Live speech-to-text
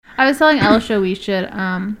I was telling Elsha we should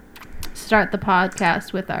start the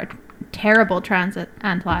podcast with our terrible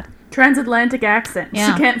transatlantic accent.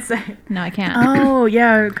 Yeah. She can't say it. No, I can't. Oh,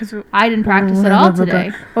 yeah, because I didn't practice at all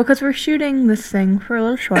today. Well, because we're shooting this thing for a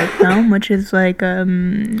little short film, which is like,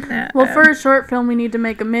 Well, for a short film, we need to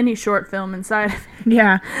make a mini short film inside of it.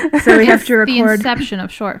 yeah, so we have to record. The inception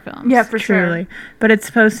of short films. Yeah, for Truly. sure. But it's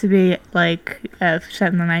supposed to be, like,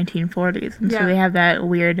 set in the 1940s, and Yeah. so they have that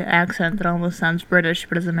weird accent that almost sounds British,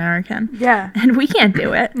 but is American. Yeah. And we can't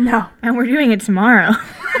do it. No. And we're doing it tomorrow.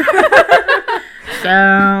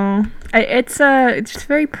 So, it's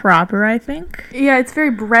very proper, I think. Yeah, it's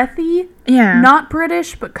very breathy. Yeah. Not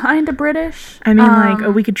British, but kind of British. I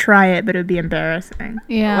mean, we could try it, but it would be embarrassing.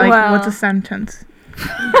 Yeah. Like, Well- what's a sentence?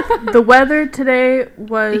 The weather today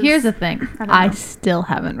was... Here's the thing. I don't I know. still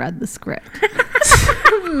haven't read the script.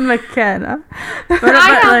 McKenna. But,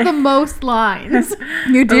 I have like, the most lines.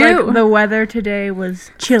 You but, do. like, the weather today was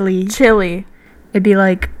chilly. Chilly. It'd be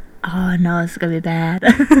like, oh no, it's gonna be bad.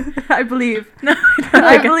 I believe. No,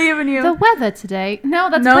 I believe in you. The weather today. No,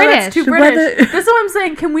 that's no, British. that's too The British. weather- This is what I'm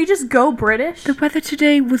saying. Can we just go British? the weather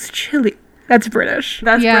today was chilly. That's British.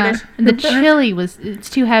 That's yeah. British. And the chili was, it's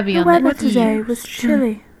too heavy The on weather the today ears. was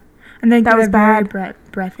chilly. And then That was very bad.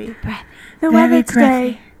 breathy. The Very weather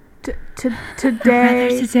today... breathy. T- The weather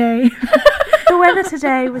today... today The weather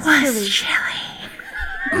today was was chilly.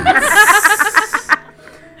 chilly.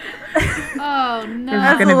 Oh, no. It's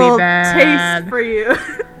That's gonna a be little bad. taste for you.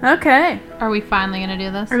 Okay. Are we finally going to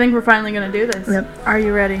do this? I think we're finally going to do this. Yep. Are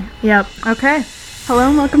you ready? Yep. Okay. Hello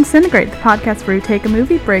and welcome to Centigrade, the podcast where we take a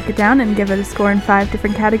movie, break it down, and give it a score in 5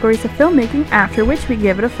 different categories of filmmaking, after which we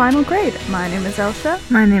give it a final grade. My name is Elsha,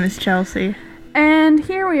 My name is Chelsea. and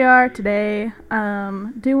here we are today,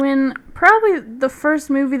 doing probably the first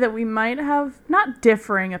movie that we might have, not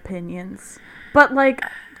differing opinions, but like,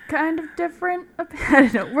 kind of different. I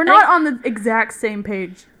don't know. We're not on the exact same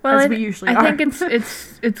page as we usually are. I think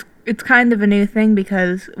it's kind of a new thing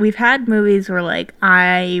because we've had movies where like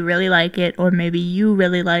I really like it or maybe you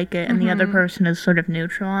really like it and the other person is sort of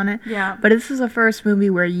neutral on it. Yeah. But this is the first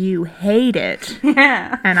movie where you hate it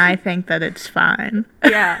Yeah. and I think that it's fine.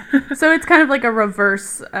 Yeah. So it's kind of like a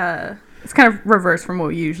reverse, it's kind of reverse from what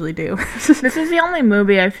we usually do. This is the only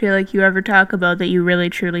movie I feel like you ever talk about that you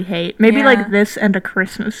really truly hate. Maybe Yeah. like this and A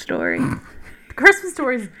Christmas Story. Christmas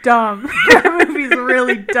Story is dumb. That movie's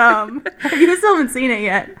really dumb. You still haven't seen it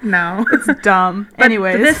yet. No. It's dumb. But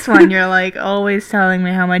Anyways. this one, you're like always telling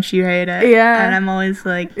me how much you hate it. Yeah. And I'm always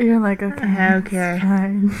like, You're like, okay. okay.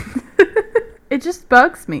 Fine. It just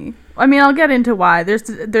bugs me. I mean, I'll get into why.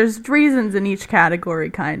 There's reasons in each category,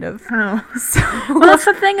 kind of. Oh. So, Well, that's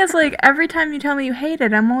the thing is, like, every time you tell me you hate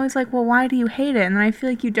it, I'm always like, well, why do you hate it? And then I feel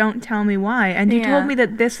like you don't tell me why. And you Yeah. told me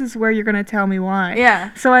that this is where you're going to tell me why.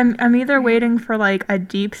 yeah. So I'm either waiting for, like, a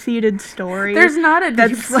deep-seated story There's not a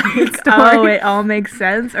that's deep-seated like, story. oh, it all makes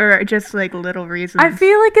sense, or just, like, little reasons. I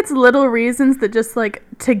feel like it's little reasons that just, like,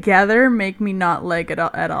 together make me not like it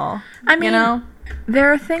at all. I mean, you know?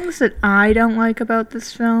 there are things that I don't like about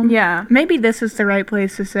this film. Yeah. Maybe this is the right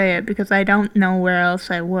place to say it, because I don't know where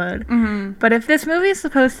else I would. Mm-hmm. But if this movie is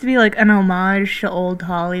supposed to be like an homage to old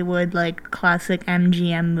Hollywood, like classic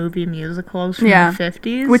MGM movie musicals from Yeah. the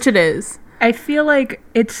 50s, Which it is. I feel like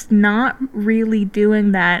it's not really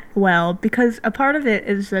doing that well, because a part of it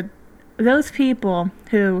is that those people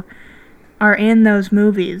who are in those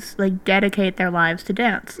movies like dedicate their lives to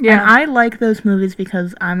dance. Yeah. And I like those movies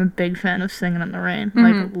because I'm a big fan of Singing in the Rain.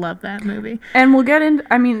 Mm-hmm. Like, love that movie. And we'll get into,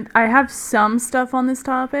 I mean, I have some stuff on this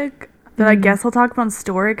topic that I guess I'll talk about in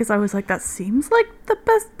story, because I was like, that seems like the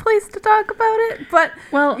best place to talk about it. But,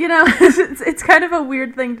 Well, you know, it's kind of a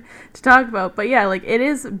weird thing to talk about. But yeah, like, it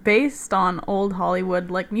is based on old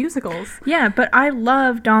Hollywood, like, musicals. yeah, but I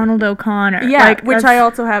love Donald O'Connor. Yeah, like, which that's- I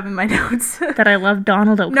also have in my notes. that I love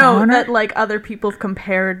Donald No, O'Connor. that, like, other people have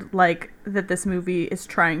compared, like, that this movie is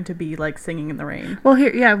trying to be, like, Singing in the Rain. Well,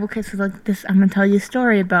 here, yeah, okay, so like this, I'm gonna tell you a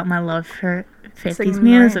story about my love for 50s Singing in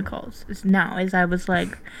the Rain. musicals. I was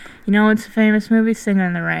like, you know, it's a famous movie, Singing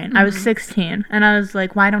in the Rain. I was 16, and I was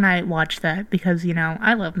like, why don't I watch that? Because, you know,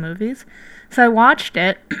 I love movies. So I watched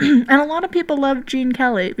it, and a lot of people loved Gene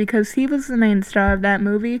Kelly because he was the main star of that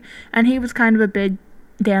movie, and he was kind of a big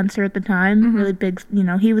dancer at the time, really big, you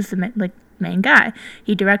know, he was the, main guy.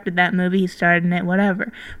 He directed that movie, he starred in it,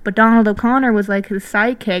 whatever. But Donald O'Connor was like his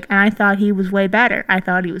sidekick, and I thought he was way better. I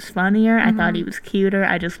thought he was funnier, I thought he was cuter,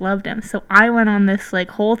 I just loved him. So I went on this like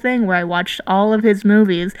whole thing where I watched all of his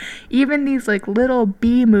movies, even these like little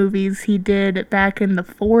B movies he did back in the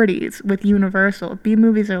 40s with Universal. B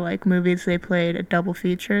movies are like movies they played at double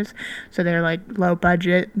features, so they're like low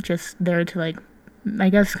budget, just there to like I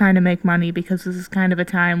guess, kind of make money, because this is kind of a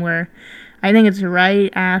time where I think it's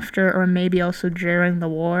right after or maybe also during the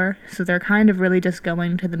war. So they're kind of really just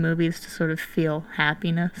going to the movies to sort of feel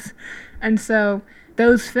happiness. And so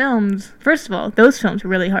those films, first of all, those films are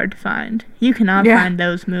really hard to find. You cannot find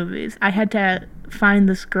those movies. I had to find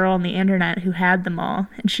this girl on the internet who had them all,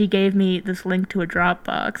 and she gave me this link to a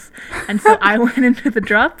Dropbox, and so I went into the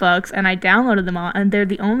Dropbox and I downloaded them all, and they're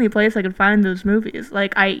the only place I could find those movies.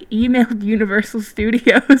 Like, I emailed Universal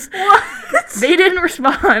Studios. What? They didn't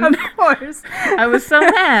respond. Of course. I was so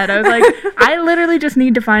mad. I was like, I literally just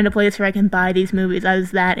need to find a place where I can buy these movies. I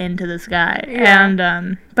was that into this guy. Yeah.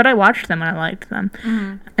 And but I watched them and I liked them.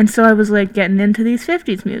 Mm-hmm. And so I was like getting into these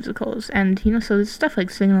 50s musicals, and so there's stuff like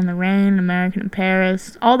Singing in the Rain, American in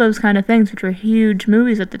Paris, all those kind of things, which were huge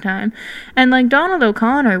movies at the time. And like, Donald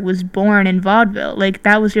O'Connor was born in vaudeville. Like,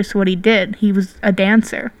 that was just what he did. He was a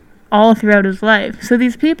dancer all throughout his life. So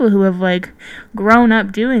these people who have like grown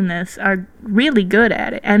up doing this are really good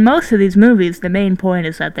at it. And most of these movies, the main point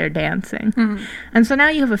is that they're dancing. Mm-hmm. And so now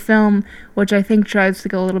you have a film which I think tries to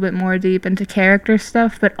go a little bit more deep into character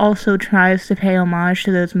stuff, but also tries to pay homage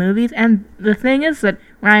to those movies. And the thing is that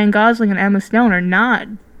Ryan Gosling and Emma Stone are not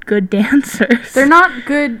good dancers. They're not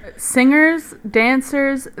good singers,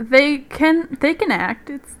 dancers. They can act.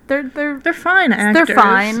 They're fine actors. They're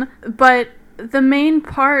fine, but the main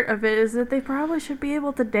part of it is that they probably should be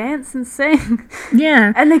able to dance and sing.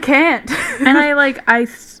 Yeah. And they can't. And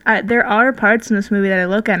I there are parts in this movie that I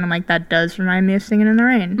look at and I'm like, that does remind me of Singing in the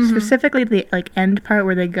Rain. Mm-hmm. Specifically the like end part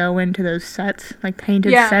where they go into those sets, like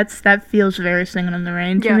painted sets, that feels very Singing in the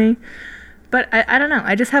Rain to me. But I don't know.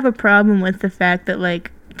 I just have a problem with the fact that,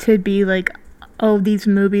 like, to be like, oh, these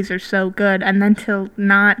movies are so good, and then to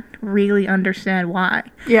not really understand why.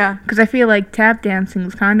 Yeah. Because I feel like tap dancing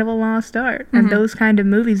is kind of a lost art, and those kind of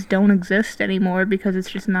movies don't exist anymore because it's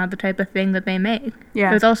just not the type of thing that they make. Yeah.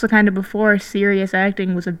 It was also kind of before serious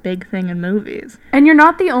acting was a big thing in movies. And you're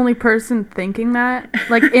not the only person thinking that.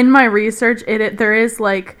 Like, in my research, there's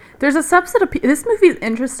a subset of this movie is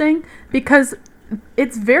interesting because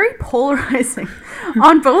it's very polarizing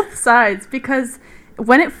on both sides, because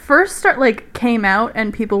when it first came out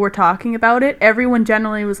and people were talking about it, everyone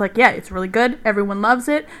generally was like, yeah, it's really good, everyone loves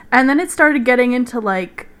it. And then it started getting into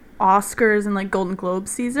like Oscars and like Golden Globe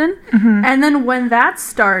season. Mm-hmm. And then when that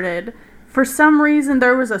started, for some reason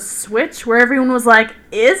there was a switch where everyone was like,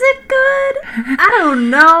 is it good? I don't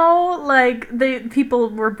know. Like, people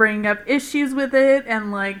were bringing up issues with it,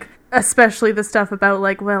 and like, especially the stuff about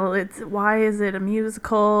like, well, why is it a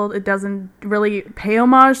musical? It doesn't really pay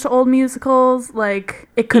homage to old musicals. Like,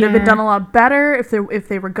 it could have been done a lot better if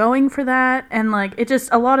they were going for that. And like, it just,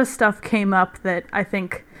 a lot of stuff came up that I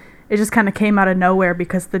think it just kind of came out of nowhere,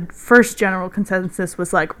 because the first general consensus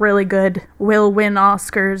was like, really good, will win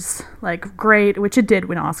Oscars, like, great, which it did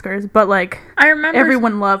win Oscars, but like, I remember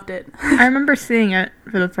everyone loved it. I remember seeing it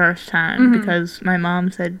for the first time because my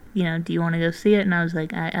mom said, do you want to go see it? And I was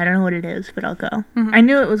like, I don't know what it is, but I'll go. Mm-hmm. I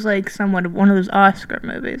knew it was like somewhat of one of those Oscar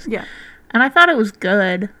movies. Yeah. And I thought it was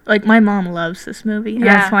good. Like, my mom loves this movie. And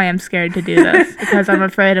that's why I'm scared to do this, because I'm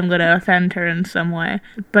afraid I'm going to offend her in some way.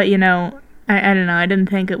 But, I don't know, I didn't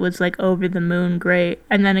think it was, like, over the moon great.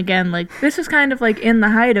 And then again, like, this is kind of, like, in the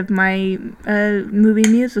height of my movie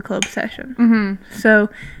musical obsession. Mm-hmm. So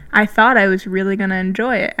I thought I was really going to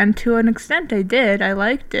enjoy it. And to an extent, I did. I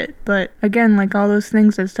liked it. But, again, like, all those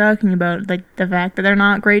things I was talking about, like, the fact that they're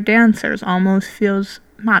not great dancers almost feels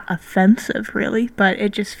not offensive, really. But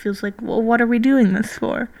it just feels like, well, what are we doing this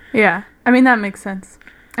for? Yeah. I mean, that makes sense.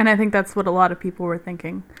 And I think that's what a lot of people were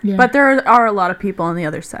thinking. Yeah. But there are a lot of people on the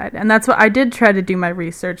other side. And that's what I did try to do my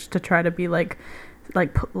research to try to be like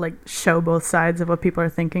show both sides of what people are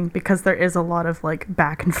thinking, because there is a lot of like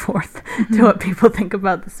back and forth to what people think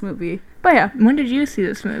about this movie. But yeah. When did you see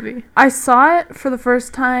this movie? I saw it for the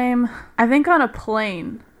first time, I think, on a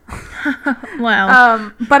plane.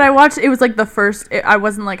 Wow. But I watched, it was like the first, I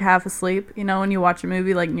wasn't like half asleep, when you watch a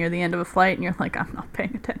movie like near the end of a flight and you're like, I'm not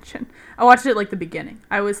paying attention. I watched it like the beginning.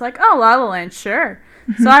 I was like, oh, La La Land, sure.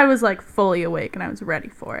 So I was like fully awake and I was ready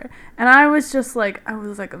for it. And I was just like,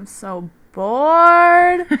 I'm so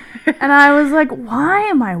bored. And I was like, why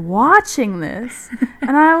am I watching this?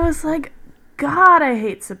 And I was like, God, I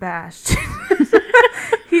hate Sebastian.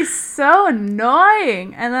 He's so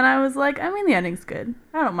annoying. And then I was like, I mean, the ending's good.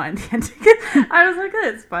 I don't mind the ending. I was like,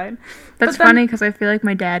 it's fine. That's funny, because I feel like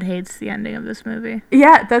my dad hates the ending of this movie.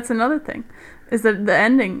 Yeah, that's another thing. Is that the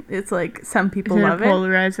ending, it's like, some people love it. Is it a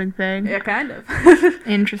polarizing thing? Yeah, kind of.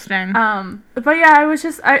 Interesting. But yeah, I was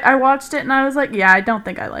just, I watched it and I was like, yeah, I don't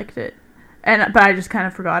think I liked it. But I just kind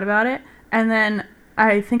of forgot about it. And then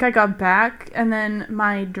I think I got back, and then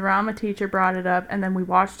my drama teacher brought it up, and then we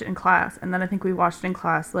watched it in class, and then I think we watched it in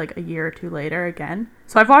class like a year or two later again.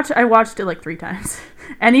 So I watched it like 3 times,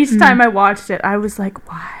 and each time I watched it, I was like,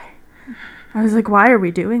 why? I was like, why are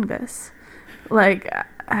we doing this? Like,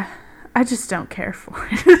 I just don't care for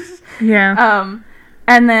it. Yeah.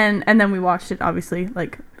 And then we watched it obviously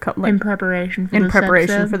like in preparation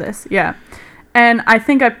for this. Yeah. And I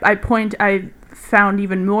think I found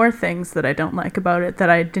even more things that I don't like about it that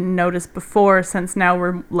I didn't notice before, since now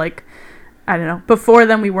we're like, I don't know, before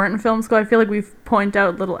then we weren't in film school. I feel like we've pointed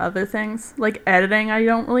out little other things, like editing I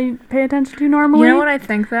don't really pay attention to normally. You know what I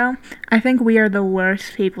think, though? I think we are the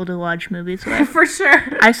worst people to watch movies with. For sure.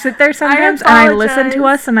 I sit there sometimes and I listen to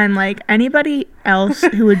us and I'm like, anybody else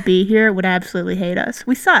who would be here would absolutely hate us.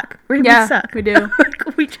 We suck. We suck. We do.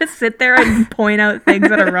 We just sit there and point out things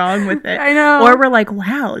that are wrong with it. I know. Or we're like,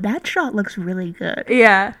 wow, that shot looks really good.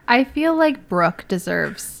 Yeah. I feel like Brooke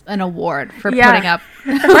deserves an award for putting up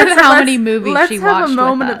how many movies she watched with us. Let's have a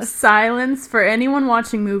moment of silence for anyone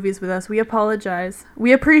watching movies with us. We apologize.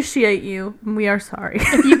 We appreciate you. We are sorry.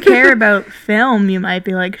 If you care about film, you might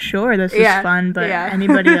be like, sure, this is fun, but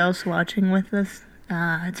anybody else watching with us,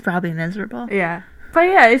 it's probably miserable. Yeah. But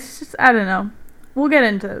yeah, it's just, I don't know. We'll get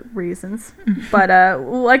into reasons. But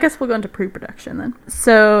I guess we'll go into pre-production then.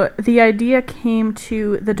 So the idea came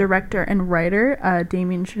to the director and writer,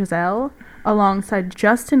 Damien Chazelle, alongside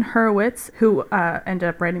Justin Hurwitz, who ended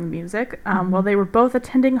up writing the music, while they were both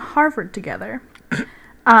attending Harvard together.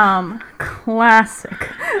 Classic.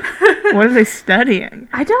 What are they studying?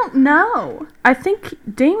 I don't know. I think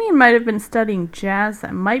Damien might have been studying jazz.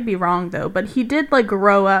 That might be wrong, though. But he did, like,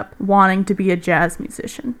 grow up wanting to be a jazz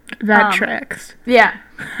musician. That tracks. Yeah.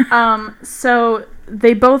 So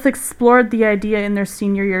they both explored the idea in their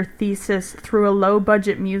senior year thesis through a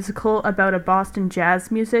low-budget musical about a Boston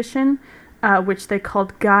jazz musician, which they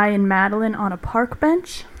called Guy and Madeline on a Park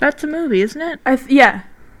Bench. That's a movie, isn't it? Yeah.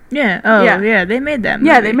 Yeah. Oh, yeah. They made that movie.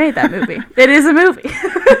 Yeah, they made that movie. It is a movie.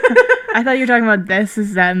 I thought you were talking about This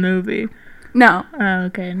Is That Movie. No. Oh,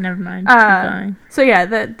 okay. Never mind. Keep going. So yeah,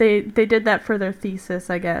 they did that for their thesis,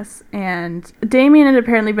 I guess. And Damien had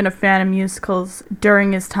apparently been a fan of musicals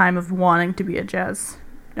during his time of wanting to be a jazz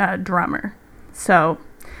drummer. So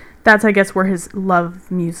that's, I guess, where his love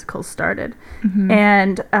of musicals started. Mm-hmm.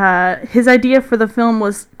 And his idea for the film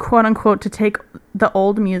was, quote unquote, to take the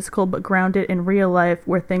old musical but ground it in real life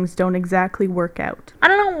where things don't exactly work out. I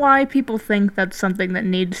don't know why people think that's something that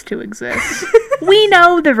needs to exist. We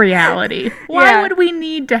know the reality. Why would we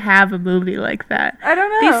need to have a movie like that? I don't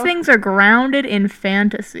know. These things are grounded in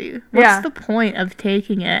fantasy. What's the point of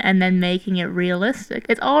taking it and then making it realistic?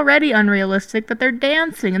 It's already unrealistic that they're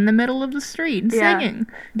dancing in the middle of the street and singing.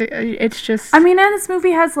 It's just... I mean, and this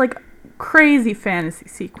movie has, like, crazy fantasy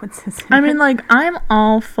sequences. I mean, like, I'm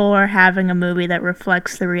all for having a movie that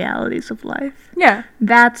reflects the realities of life. Yeah.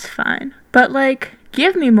 That's fine. But, like,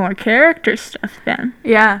 give me more character stuff then.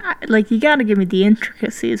 Yeah. Like, you gotta give me the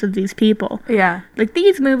intricacies of these people. Yeah. Like,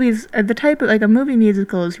 these movies, the type of, like, a movie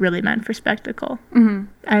musical is really meant for spectacle. Mm-hmm.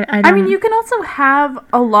 I mean, you can also have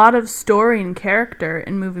a lot of story and character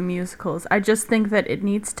in movie musicals. I just think that it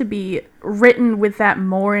needs to be written with that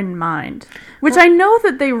more in mind. Which I know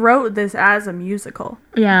that they wrote this as a musical.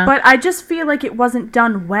 Yeah. But I just feel like it wasn't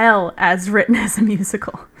done well as written as a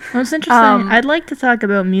musical. Well, it's interesting. I'd like to talk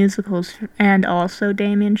about musicals and also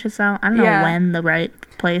Damien Chazelle. I don't know when the right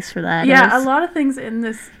place for that is. Yeah, a lot of things in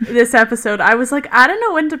this episode. I was like, I don't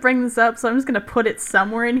know when to bring this up, so I'm just going to put it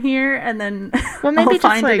somewhere in here, and then maybe I'll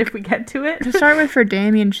find it if we get to it. To start with, for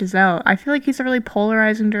Damien Chazelle, I feel like he's a really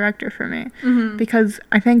polarizing director for me. Mm-hmm. Because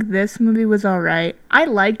I think this movie was alright. I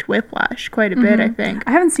liked Whiplash quite a bit, I think.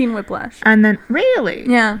 I haven't seen Whiplash. And then, really?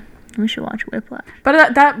 Yeah. We should watch Whiplash.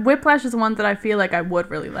 But that Whiplash is one that I feel like I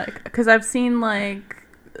would really like. Because I've seen, like,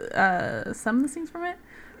 some of the scenes from it.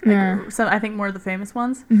 Like, so I think more of the famous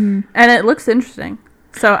ones. Mm-hmm. And it looks interesting.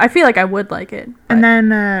 So I feel like I would like it. And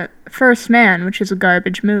then First Man, which is a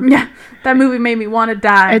garbage movie. Yeah, that movie made me want to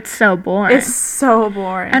die. It's so boring. It's so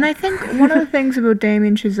boring. And I think one of the things about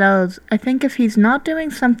Damien Chazelle is, I think if he's not doing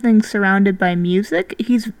something surrounded by music,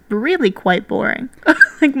 he's really quite boring.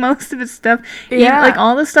 Like, most of his stuff. Yeah. Like,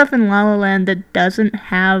 all the stuff in La La Land that doesn't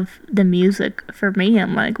have the music, for me,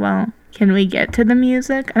 I'm like, well... Can we get to the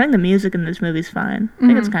music? I think the music in this movie's fine. I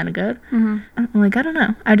think it's kind of good. Mm-hmm. I'm like, I don't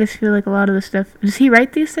know. I just feel like a lot of the stuff... Does he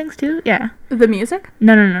write these things too? Yeah. The music?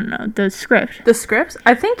 No. The script. The scripts?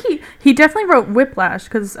 I think he definitely wrote Whiplash,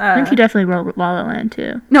 because... I think he definitely wrote La La Land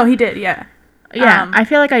too. No, he did, yeah. Yeah, I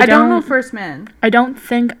feel like I don't know First Man. I don't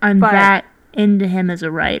think I'm that into him as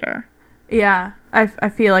a writer. Yeah. I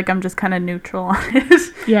feel like I'm just kind of neutral on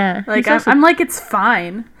it. Yeah. Like, I'm like, it's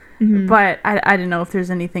fine. Mm-hmm. But I don't know if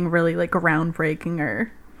there's anything really, like, groundbreaking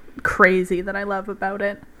or crazy that I love about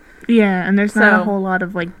it. Yeah, and there's not a whole lot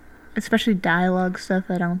of, like, especially dialogue stuff.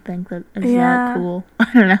 I don't think that is that cool.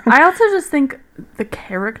 I don't know. I also just think the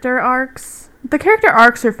character arcs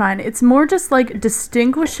are fine. It's more just, like,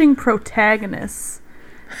 distinguishing protagonists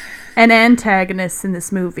and antagonists in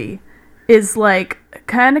this movie is, like,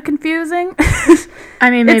 kind of confusing. I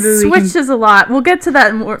mean, maybe it switches a lot. We'll get to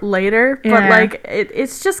that more later, but, like,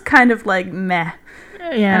 it's just kind of, like, meh.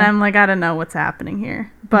 Yeah. And I'm like, I don't know what's happening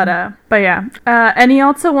here. But yeah. And he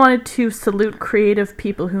also wanted to salute creative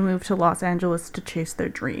people who moved to Los Angeles to chase their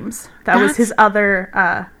dreams. That's was his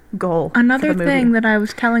other goal. Another thing that I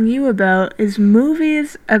was telling you about is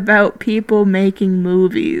movies about people making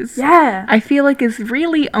movies. Yeah. I feel like it's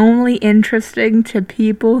really only interesting to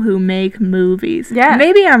people who make movies. Yeah.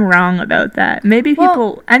 Maybe I'm wrong about that. Maybe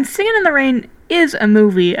people... And Singing in the Rain is a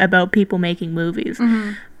movie about people making movies.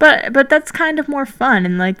 Mm-hmm. But that's kind of more fun,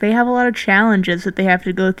 and, like, they have a lot of challenges that they have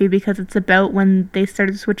to go through because it's about when they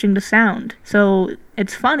started switching to sound. So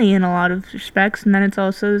it's funny in a lot of respects, and then it's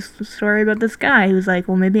also this story about this guy who's like,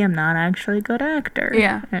 well, maybe I'm not actually a good actor.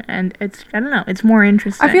 Yeah. And it's, I don't know, it's more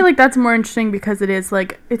interesting. I feel like that's more interesting because it is,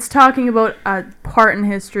 like, it's talking about a part in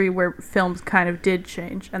history where films kind of did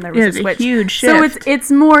change, and there was a switch. A huge shift. So it's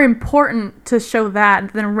more important to show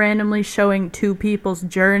that than randomly showing two people's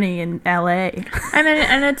journey in L.A.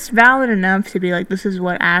 And it's valid enough to be like, this is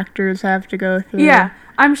what actors have to go through. Yeah,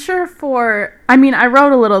 I'm sure I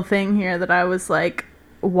wrote a little thing here that I was like,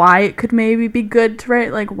 why it could maybe be good to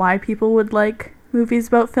write, like, why people would like movies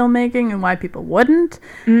about filmmaking and why people wouldn't.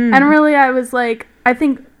 And really, I was like, I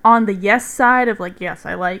think on the yes side of, like, yes,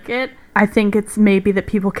 I like it, I think it's maybe that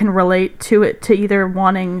people can relate to it, to either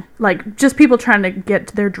wanting, like, just people trying to get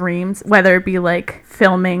to their dreams, whether it be, like,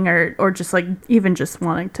 filming or just, like, even just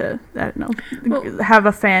wanting to, I don't know, have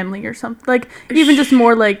a family or something. Like, even just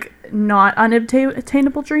more, like, not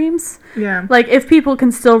unattainable dreams. Yeah. Like, if people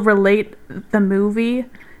can still relate the movie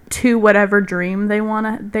to whatever dream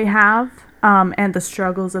they have, and the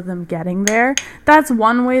struggles of them getting there, that's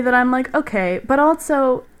one way that I'm like, okay. But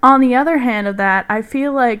also, on the other hand of that, I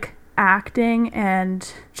feel like acting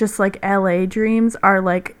and just, like, LA dreams are,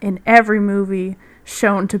 like, in every movie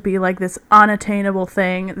shown to be, like, this unattainable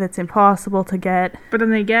thing that's impossible to get. But then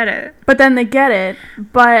they get it.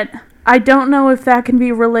 But I don't know if that can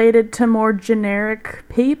be related to more generic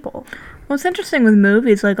people. Well, it's interesting with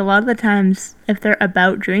movies, like, a lot of the times, if they're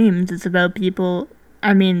about dreams, it's about people...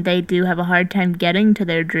 I mean, they do have a hard time getting to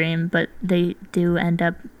their dream, but they do end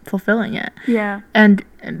up fulfilling it. Yeah. And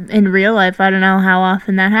in real life, I don't know how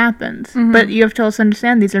often that happens. Mm-hmm. But you have to also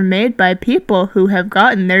understand these are made by people who have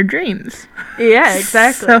gotten their dreams. Yeah,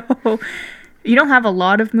 exactly. So you don't have a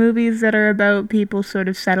lot of movies that are about people sort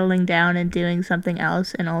of settling down and doing something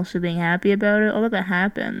else and also being happy about it, although that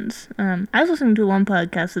happens. I was listening to one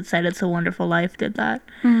podcast that said It's a Wonderful Life did that.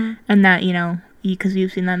 Mm-hmm. And that, you know... because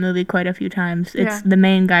you've seen that movie quite a few times. It's the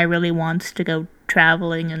main guy really wants to go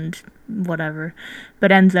traveling and whatever,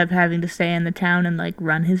 but ends up having to stay in the town and, like,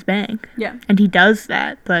 run his bank. Yeah. And he does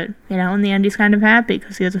that, but, you know, in the end he's kind of happy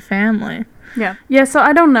because he has a family. Yeah. Yeah, so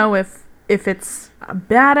I don't know if it's a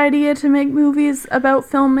bad idea to make movies about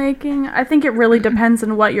filmmaking. I think it really depends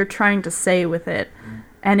on what you're trying to say with it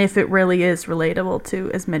and if it really is relatable to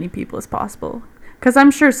as many people as possible. Because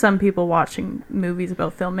I'm sure some people watching movies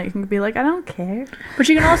about filmmaking would be like, I don't care. But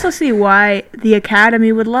you can also see why the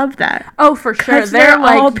Academy would love that. Oh, for sure. They're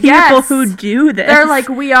like, all people who do this. They're like,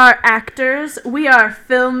 we are actors. We are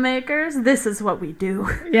filmmakers. This is what we do.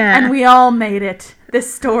 Yeah. And we all made it.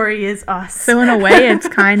 This story is us. So in a way, it's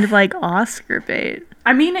kind of like Oscar bait.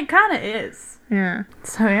 I mean, it kind of is. Yeah.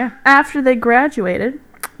 So, yeah. After they graduated,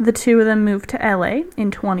 the two of them moved to LA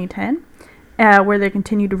in 2010. Where they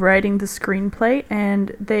continued writing the screenplay,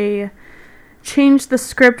 and they changed the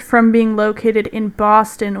script from being located in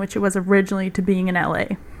Boston, which it was originally, to being in LA.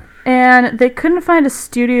 And they couldn't find a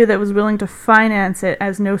studio that was willing to finance it,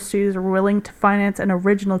 as no studios were willing to finance an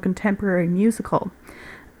original contemporary musical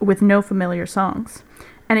with no familiar songs.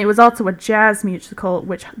 And it was also a jazz musical,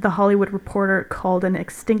 which The Hollywood Reporter called an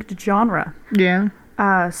extinct genre. Yeah.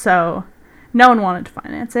 So no one wanted to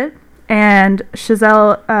finance it. And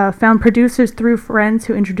Chazelle found producers through friends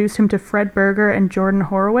who introduced him to Fred Berger and Jordan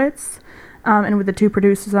Horowitz. And with the two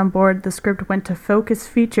producers on board, the script went to Focus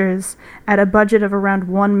Features at a budget of around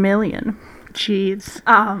 $1 million. Jeez.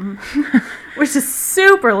 Which is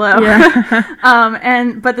super low.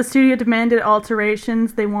 Yeah. But the studio demanded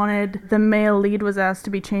alterations. They wanted the male lead was asked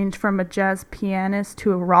to be changed from a jazz pianist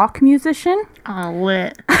to a rock musician. Oh,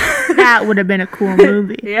 lit. That would have been a cool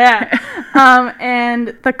movie. Yeah.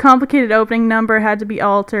 And the complicated opening number had to be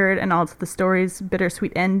altered, and also the story's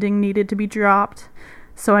bittersweet ending needed to be dropped.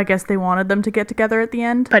 So I guess they wanted them to get together at the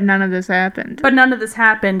end. But none of this happened. But none of this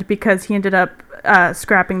happened because he ended up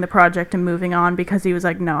scrapping the project and moving on because he was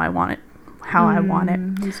like, no, I want it how I want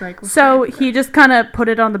it. He's like, so he just kind of put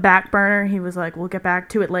it on the back burner. He was like, we'll get back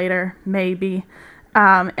to it later, maybe.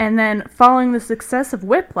 And then following the success of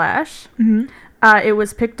Whiplash, it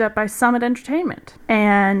was picked up by Summit Entertainment.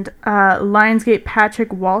 And Lionsgate Patrick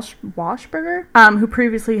Wachsberger, who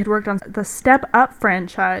previously had worked on the Step Up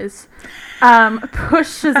franchise,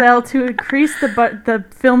 pushed Chazelle to increase the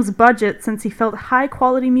film's budget since he felt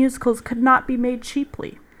high-quality musicals could not be made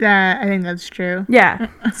cheaply. I think that's true. Yeah.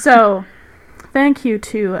 So, thank you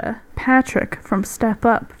to Patrick from Step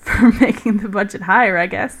Up for making the budget higher, I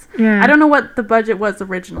guess. Yeah. I don't know what the budget was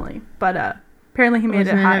originally, but apparently he made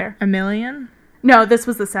it higher. $1 million? No, this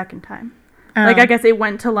was the second time. Oh. Like, I guess it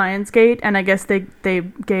went to Lionsgate, and I guess they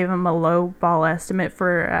gave him a low ball estimate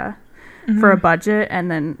for a budget, and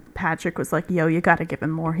then Patrick was like, yo, you gotta give him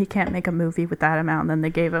more. He can't make a movie with that amount. And then they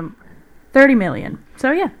gave him $30 million.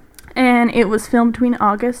 So, yeah. And it was filmed between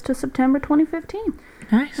August to September 2015.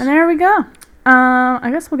 Nice. And there we go. I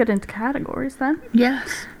guess we'll get into categories then.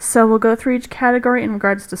 Yes. So we'll go through each category in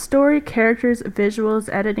regards to story, characters, visuals,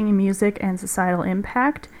 editing, music, and societal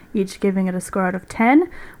impact, each giving it a score out of 10.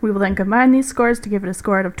 We will then combine these scores to give it a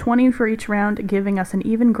score out of 20 for each round, giving us an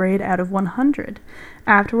even grade out of 100.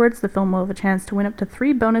 Afterwards, the film will have a chance to win up to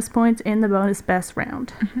 3 bonus points in the bonus best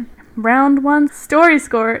round. Round 1, story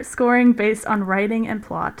scoring based on writing and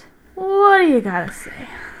plot. What do you gotta say?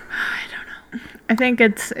 I don't know. I think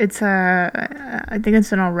it's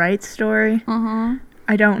an alright story.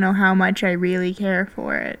 I don't know how much I really care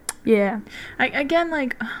for it. Yeah. I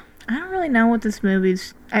don't really know what this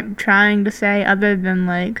movie's I'm trying to say other than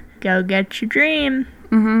like go get your dream.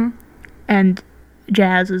 And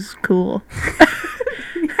jazz is cool.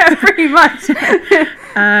 Yeah, pretty much.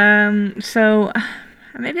 So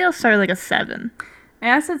maybe I'll start like a 7.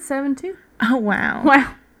 Yeah, I said 7 too. Oh wow.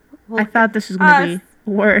 Wow. I thought this was gonna be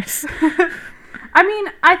worse. I mean,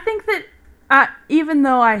 I think that even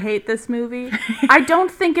though I hate this movie, I don't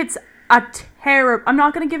think it's a terrible. I'm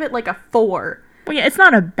not gonna give it like a 4. Well, yeah, it's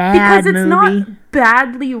not a bad movie. Because it's not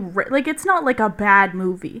badly like it's not like a bad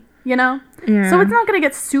movie, you know? Yeah. So it's not gonna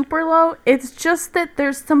get super low. It's just that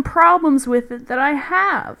there's some problems with it that I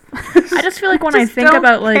have. I just feel like when I think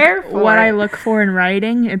about like what I look for in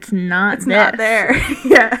writing, it's not there.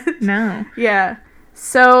 Yeah. No. Yeah.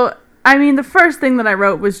 So, I mean, the first thing that I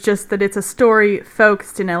wrote was just that it's a story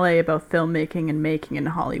focused in LA about filmmaking and making in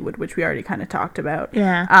Hollywood, which we already kind of talked about.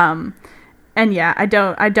 Yeah. And yeah, I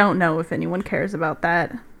don't know if anyone cares about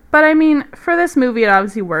that. But I mean, for this movie, it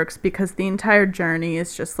obviously works because the entire journey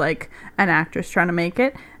is just like an actress trying to make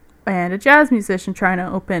it and a jazz musician trying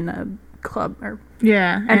to open a club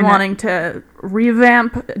and wanting to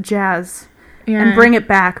revamp jazz and bring it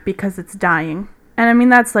back because it's dying. And I mean,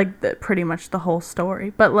 that's like pretty much the whole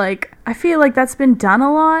story. But like, I feel like that's been done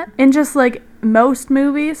a lot in just like most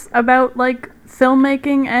movies about like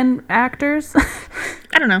filmmaking and actors.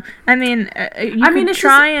 I don't know. I mean, you could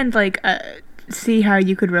try and like see how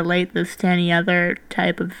you could relate this to any other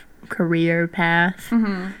type of career path.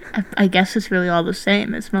 I guess it's really all the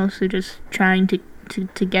same. It's mostly just trying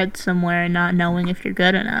to get somewhere and not knowing if you're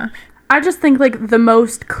good enough. I just think like the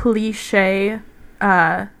most cliche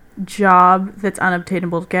job that's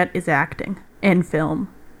unobtainable to get is acting in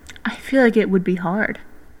film. I feel like it would be hard.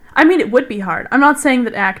 I mean, it would be hard. I'm not saying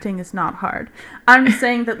that acting is not hard. I'm just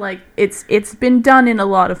saying that like it's been done in a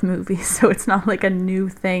lot of movies, so it's not like a new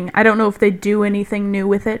thing. I don't know if they do anything new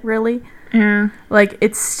with it really. Yeah. Like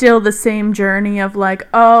it's still the same journey of like,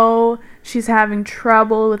 oh, she's having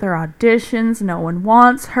trouble with her auditions, no one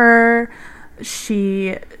wants her.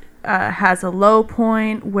 She has a low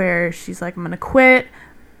point where she's like, I'm gonna quit.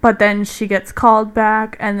 But then she gets called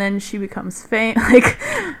back, and then she becomes famous. Like,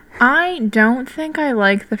 I don't think I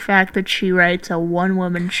like the fact that she writes a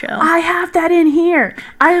one-woman show. I have that in here.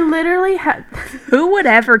 I literally had... Who would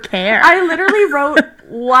ever care? I literally wrote,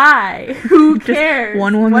 why? Who cares?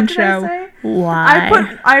 One-woman show. I say?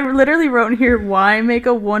 Why? I literally wrote in here, why make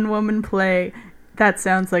a one-woman play? That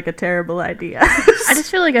sounds like a terrible idea. I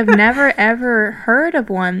just feel like I've never ever heard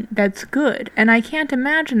of one that's good, and I can't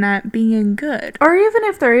imagine that being good. Or even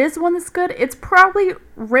if there is one that's good, it's probably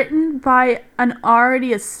written by an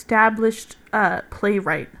already established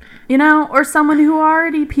playwright, you know, or someone who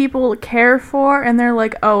already people care for, and they're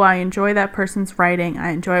like, oh, I enjoy that person's writing,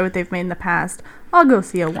 I enjoy what they've made in the past, I'll go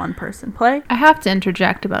see a one-person play. I have to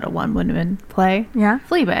interject about a one-woman play. Yeah?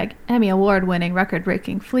 Fleabag, Emmy Award-winning,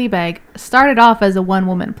 record-breaking Fleabag, started off as a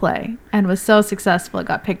one-woman play and was so successful it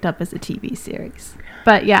got picked up as a TV series.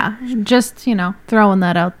 But yeah, just, throwing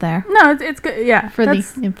that out there. No, it's good. Yeah. For the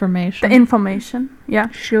information. The information. Yeah.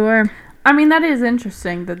 Sure. I mean, that is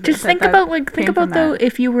interesting. Think about though,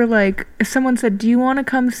 if you were like, if someone said, do you want to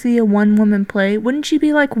come see a one-woman play? Wouldn't you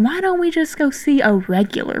be like, why don't we just go see a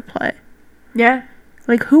regular play? Yeah.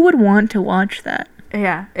 Like, who would want to watch that?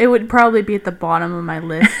 Yeah. It would probably be at the bottom of my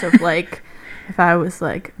list of, like, if I was,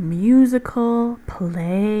 like, musical,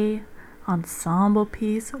 play, ensemble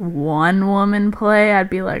piece, one-woman play, I'd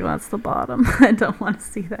be like, that's the bottom. I don't want to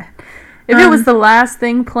see that. If it was the last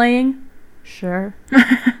thing playing, sure.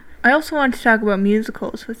 I also want to talk about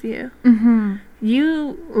musicals with you. Mm-hmm.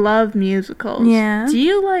 You love musicals. Yeah. Do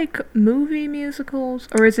you like movie musicals,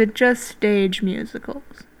 or is it just stage musicals?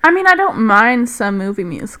 I mean, I don't mind some movie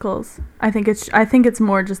musicals. I think it's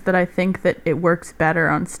more just that I think that it works better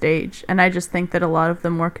on stage, and I just think that a lot of the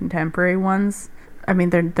more contemporary ones, I mean,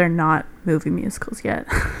 they're not movie musicals yet.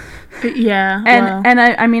 Yeah. And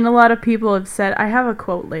I mean, a lot of people have said, I have a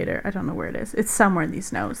quote later, I don't know where it is, it's somewhere in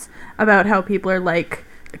these notes, about how people are like,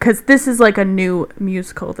 because this is like a new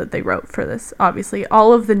musical that they wrote for this, obviously.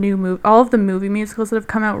 All of the movie musicals that have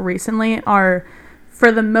come out recently are,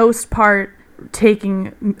 for the most part,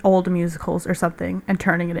 taking old musicals or something and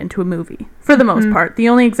turning it into a movie. For the most part. The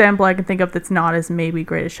only example I can think of that's not is maybe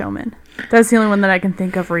Greatest Showman. That's the only one that I can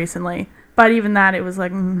think of recently. But even that, it was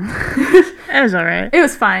like... It was alright. It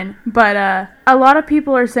was fine. But a lot of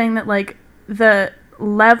people are saying that, like, the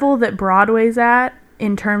level that Broadway's at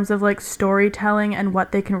in terms of, like, storytelling and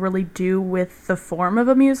what they can really do with the form of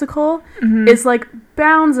a musical is, like,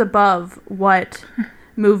 bounds above what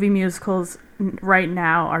movie musicals right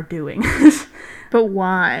now are doing. But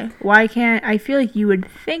why? Why can't... I feel like you would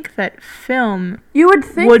think that film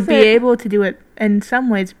would be able to do it in some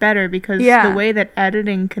ways better, because the way that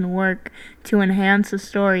editing can work to enhance a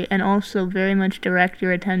story and also very much direct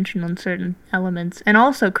your attention on certain elements and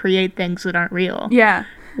also create things that aren't real. Yeah.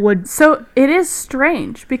 So it is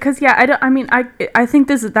strange because I think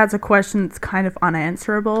that's a question that's kind of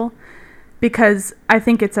unanswerable, because I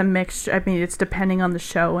think it's a mixture. I mean, it's depending on the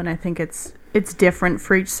show, and I think it's different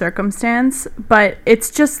for each circumstance, but it's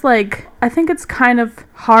just like, I think it's kind of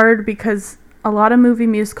hard because a lot of movie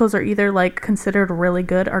musicals are either like considered really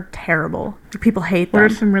good or terrible. People hate them.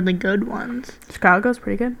 What are some really good ones? Chicago's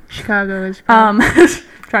pretty good. Chicago is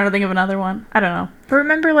trying to think of another one. I don't know. But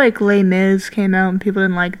remember, like, Les Mis came out and people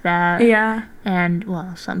didn't like that. Yeah. And,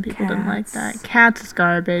 well, some people didn't like that. Cats is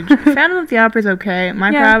garbage. Phantom of the Opera's okay.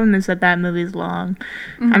 My problem is that movie's long.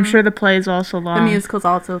 I'm sure the play is also long. The musical's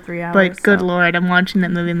also 3 hours. But good lord, I'm watching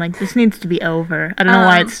that movie and like, this needs to be over. I don't know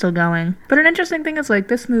why it's still going. But an interesting thing is, like,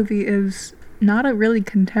 this movie is not a really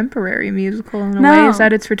contemporary musical in a way, is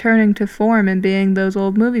that it's returning to form and being those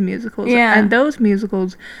old movie musicals. Yeah. And those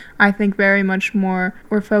musicals, I think, very much more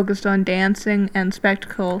were focused on dancing and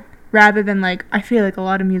spectacle, rather than, like, I feel like a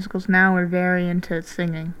lot of musicals now are very into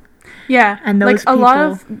singing. Yeah. And those a lot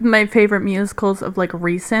of my favorite musicals of, like,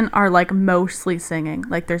 recent are, like, mostly singing.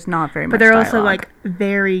 Like, there's not very much dialogue. But they're also, like,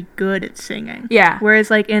 very good at singing. Yeah.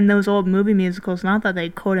 Whereas, like, in those old movie musicals, not that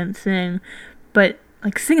they couldn't sing, but...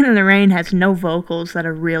 like, Singing in the Rain has no vocals that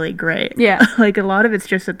are really great. Yeah. Like, a lot of it's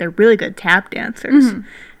just that they're really good tap dancers.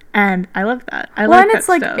 And I love that. I like that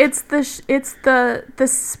stuff. It's the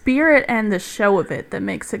spirit and the show of it that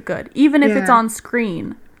makes it good. Even if it's on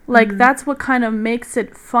screen. Like, that's what kind of makes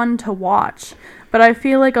it fun to watch. But I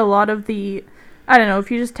feel like a lot of the... I don't know, if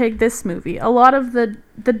you just take this movie, a lot of the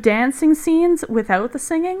dancing scenes without the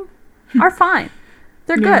singing are fine.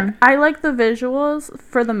 They're good. I like the visuals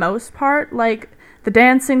for the most part. Like... the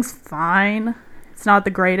dancing's fine. It's not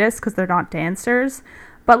the greatest because they're not dancers.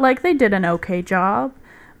 But, like, they did an okay job.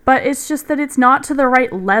 But it's just that it's not to the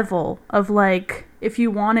right level of, like, if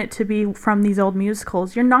you want it to be from these old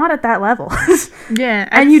musicals, you're not at that level. Yeah.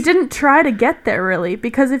 And you didn't try to get there, really.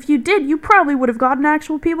 Because if you did, you probably would have gotten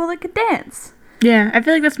actual people that could dance. Yeah, I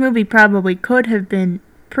feel like this movie probably could have been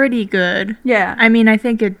pretty good. Yeah. I mean, I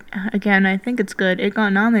think it's good. It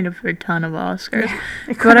got nominated for a ton of Oscars. Yeah,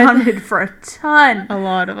 it got nominated for a ton. A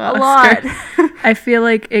lot of Oscars. A lot. I feel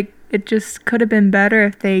like it just could have been better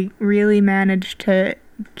if they really managed to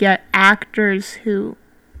get actors who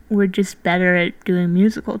were just better at doing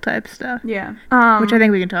musical type stuff. Yeah. Which I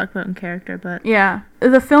think we can talk about in character, but... yeah.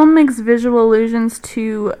 The film makes visual allusions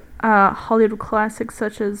to Hollywood classics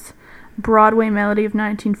such as Broadway Melody of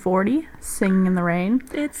 1940, Singing in the Rain,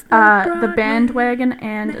 It's The Bandwagon,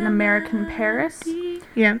 and An American Paris.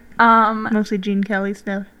 Yeah, mostly Gene Kelly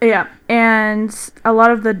stuff. Yeah, and a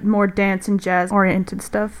lot of the more dance and jazz oriented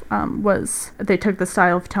stuff was they took the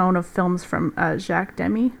style of tone of films from Jacques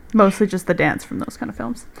Demy, mostly just the dance from those kind of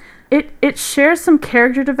films. It shares some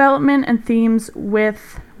character development and themes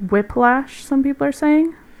with Whiplash, some people are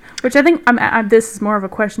saying, which I think this is more of a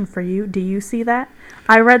question for you. Do you see that?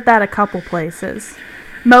 I read that a couple places,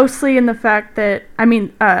 mostly in the fact that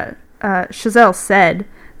Chazelle said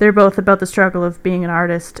they're both about the struggle of being an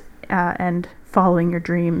artist and following your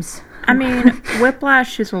dreams. I mean,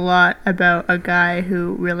 Whiplash is a lot about a guy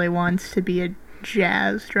who really wants to be a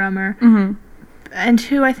jazz drummer. Mm-hmm. And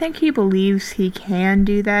who I think he believes he can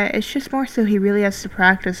do that. It's just more so he really has to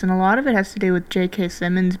practice. And a lot of it has to do with J.K.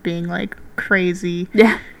 Simmons being, like, crazy.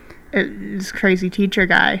 Yeah. This crazy teacher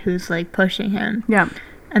guy who's, like, pushing him. Yeah.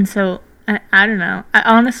 And so, I don't know.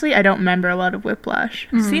 Honestly, I don't remember a lot of Whiplash.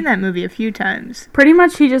 I've seen that movie a few times. Pretty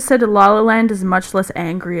much he just said La La Land is much less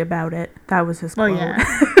angry about it. That was his quote. Well,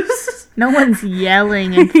 yeah. No one's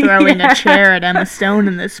yelling and throwing a chair at Emma Stone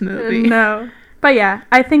in this movie. No. But yeah,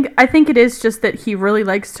 I think it is just that he really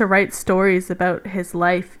likes to write stories about his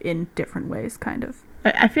life in different ways, kind of.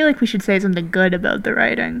 I feel like we should say something good about the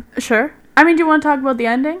writing. Sure. I mean, do you want to talk about the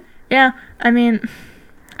ending? Yeah, I mean,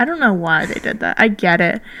 I don't know why they did that. I get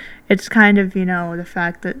it. It's kind of, the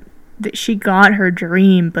fact that she got her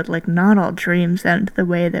dream, but, like, not all dreams end the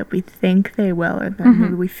way that we think they will or that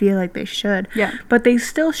maybe we feel like they should. Yeah. But they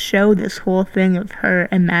still show this whole thing of her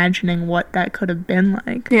imagining what that could have been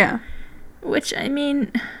like. Yeah. Which, I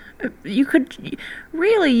mean, you could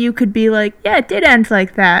be like, yeah, it did end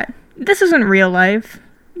like that. This isn't real life.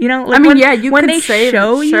 Like when they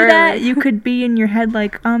show you that, you could be in your head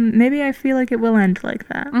like, maybe I feel like it will end like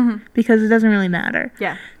that. Mm-hmm. Because it doesn't really matter.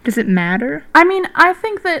 Yeah. Does it matter? I mean, I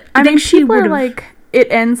think that, people are like, it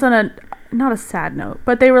ends on not a sad note,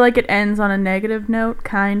 but they were like, it ends on a negative note,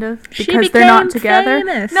 kind of, because they're not together.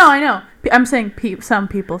 Famous. No, I know. I'm saying some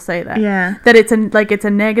people say that. Yeah. That it's a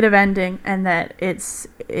negative ending, and that it's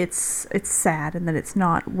sad, and that it's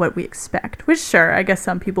not what we expect. Which, sure, I guess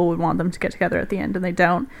some people would want them to get together at the end, and they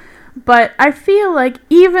don't. But I feel like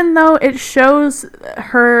even though it shows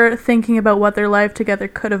her thinking about what their life together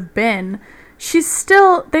could have been, they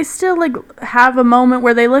still like have a moment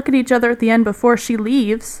where they look at each other at the end before she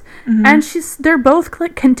leaves, and they're both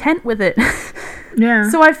content with it. Yeah.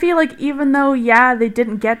 So I feel like even though they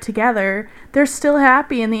didn't get together, they're still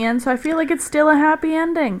happy in the end. So I feel like it's still a happy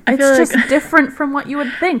ending. It's just different from what you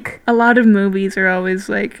would think. A lot of movies are always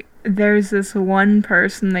like, there's this one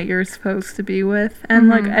person that you're supposed to be with, and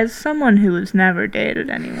like, as someone who has never dated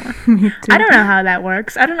anyone, Me too. I don't know how that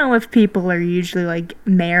works. I don't know if people are usually like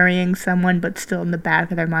marrying someone but still in the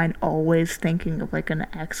back of their mind always thinking of like an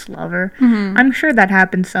ex-lover. I'm sure that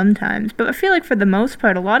happens sometimes, but I feel like for the most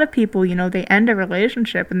part, a lot of people, they end a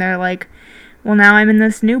relationship and they're like, well, now I'm in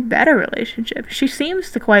this new, better relationship. She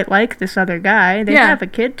seems to quite like this other guy. They have a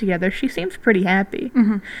kid together. She seems pretty happy.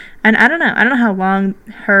 And I don't know how long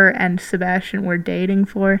her and Sebastian were dating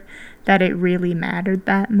for that it really mattered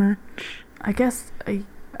that much. I guess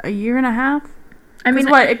a year and a half. I mean,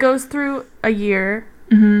 it goes through a year,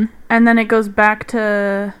 and then it goes back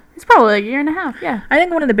to... It's probably like a year and a half, yeah. I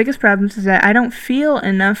think one of the biggest problems is that I don't feel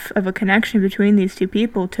enough of a connection between these two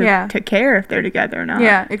people to care if they're together or not.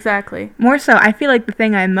 Yeah, exactly. More so, I feel like the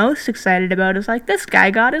thing I'm most excited about is like, this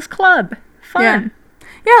guy got his club. Fun.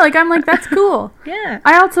 Yeah, like I'm like, that's cool. Yeah.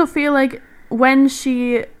 I also feel like when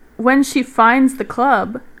she finds the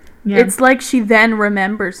club, it's like she then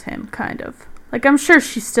remembers him, kind of. Like, I'm sure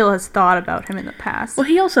she still has thought about him in the past. Well,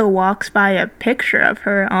 he also walks by a picture of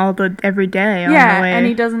her every day on the way. And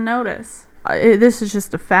he doesn't notice. This is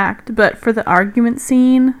just a fact, but for the argument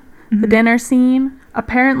scene, the dinner scene,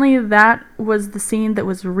 apparently that was the scene that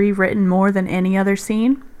was rewritten more than any other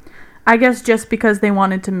scene. I guess just because they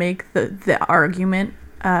wanted to make the argument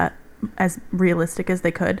as realistic as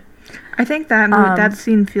they could. I think that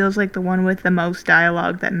scene feels like the one with the most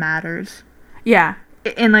dialogue that matters. Yeah.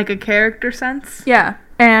 In, like, a character sense? Yeah.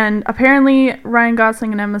 And apparently Ryan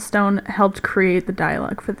Gosling and Emma Stone helped create the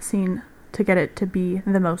dialogue for the scene to get it to be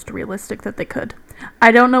the most realistic that they could. I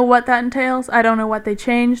don't know what that entails. I don't know what they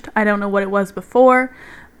changed. I don't know what it was before.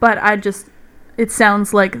 But it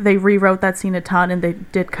sounds like they rewrote that scene a ton, and they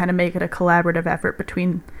did kind of make it a collaborative effort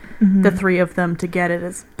between the three of them to get it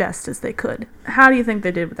as best as they could. How do you think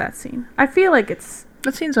they did with that scene? I feel like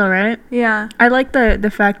that seems alright. Yeah. I like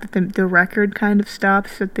the fact that the record kind of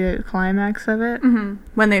stops at the climax of it.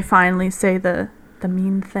 When they finally say the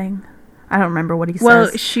mean thing I don't remember what he Well,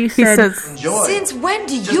 says. she He said, says, Enjoy. Since when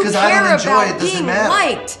do Just you 'cause I care don't enjoy about it doesn't being matter.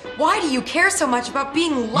 liked? Why do you care so much about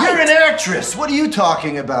being liked? You're an actress. What are you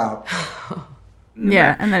talking about?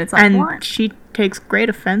 yeah, and then it's like, and what? she takes great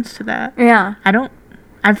offense to that. Yeah. I don't.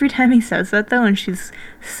 Every time he says that though, and she's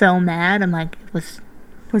so mad, I'm like, was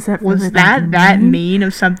Was that really that mean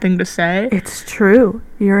of something to say? It's true.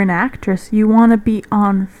 You're an actress. You want to be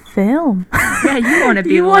on film. Yeah, you want to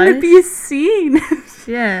be. You want to liked. be seen.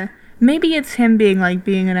 Yeah. Maybe it's him being like,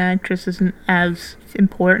 being an actress isn't as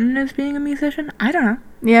important as being a musician. I don't know.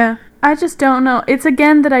 Yeah. I just don't know. It's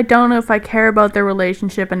again that I don't know if I care about their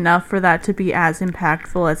relationship enough for that to be as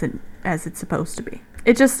impactful as it's supposed to be.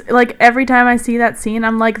 It just, like, every time I see that scene,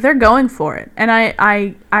 I'm like, they're going for it. And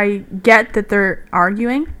I get that they're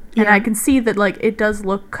arguing. And Yeah. I can see that, like, it does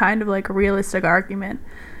look kind of like a realistic argument.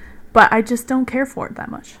 But I just don't care for it that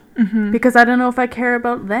much. Mm-hmm. Because I don't know if I care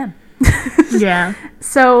about them. Yeah.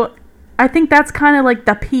 So I think that's kind of like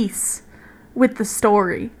the piece with the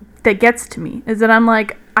story that gets to me, is that I'm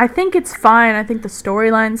like, I think it's fine. I think the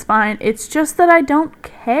storyline's fine. It's just that I don't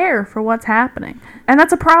care for what's happening. And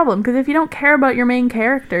that's a problem, because if you don't care about your main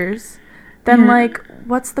characters, then, Yeah. like,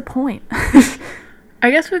 what's the point?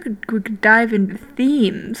 I guess we could dive into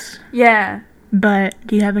themes, Yeah. but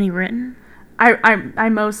do you have any written? I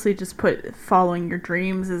mostly just put following your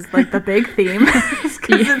dreams as, like, the big theme, because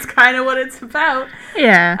it's kind of what it's about.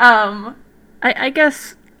 Yeah. I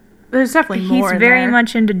guess There's definitely he's more in very there.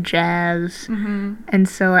 much into jazz, Mm-hmm. and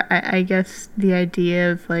so I guess the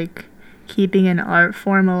idea of, like, keeping an art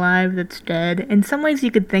form alive that's dead. In some ways, you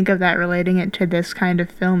could think of that relating it to this kind of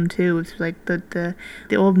film too. It's like the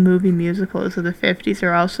old movie musicals of the 50s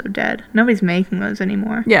are also dead. Nobody's making those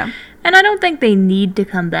anymore. Yeah. And I don't think they need to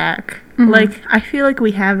come back. Like, I feel like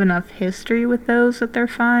we have enough history with those that they're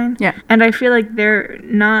fine. Yeah. And I feel like they're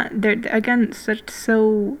again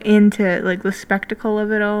so into, like, the spectacle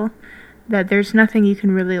of it all, that there's nothing you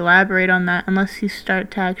can really elaborate on that unless you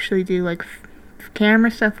start to actually do, like,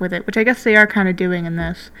 camera stuff with it, which I guess they are kind of doing in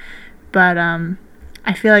this. But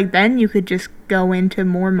I feel like then you could just go into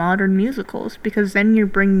more modern musicals, because then you're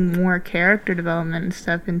bringing more character development and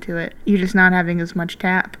stuff into it. You're just not having as much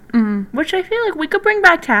tap, which I feel like we could bring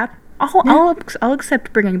back tap. I'll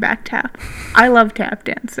accept bringing back tap. I love tap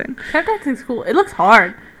dancing. Tap dancing's cool. It looks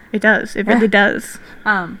hard. It does. It really does.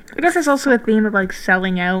 I guess there's also a theme of, like,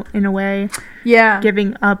 selling out in a way, Yeah.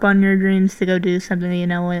 giving up on your dreams to go do something that you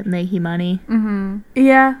know will make you money.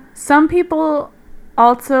 Yeah. Some people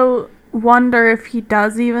also wonder if he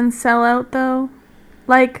does even sell out, though.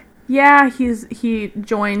 Like, yeah, he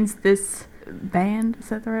joins this band. Is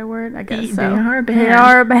that the right word? I guess so. They are a band. They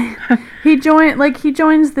are a band. he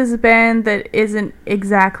joins this band that isn't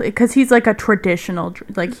exactly, because he's like a traditional,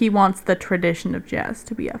 like, he wants the tradition of jazz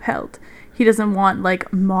to be upheld. He doesn't want,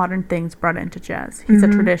 like, modern things brought into jazz. He's a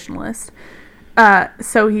traditionalist.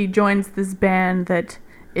 So he joins this band that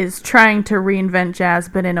is trying to reinvent jazz,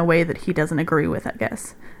 but in a way that he doesn't agree with, I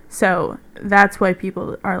guess. So that's why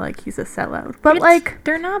people are like, he's a sellout. But, like,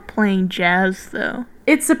 they're not playing jazz though.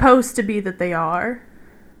 it's supposed to be that they are.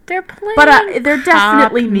 They're playing, But, they're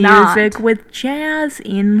definitely pop music not. with jazz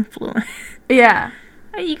influence. Yeah.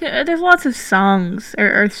 There's lots of songs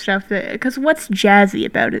or stuff that, because what's jazzy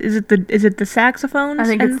about it? Is it the saxophones? I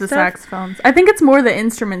think it's and the stuff? saxophones. I think it's more the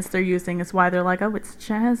instruments they're using is why they're like, oh, it's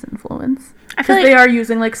jazz influence. I feel Because like they are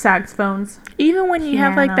using, like, saxophones. even when you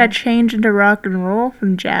have, like, piano. that change into rock and roll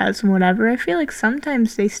from jazz and whatever, I feel like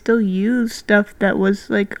sometimes they still use stuff that was,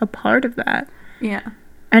 like, a part of that. Yeah.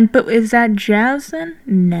 But is that jazz then?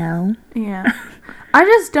 No. Yeah. I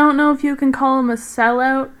just don't know if you can call him a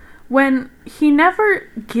sellout when he never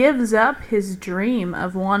gives up his dream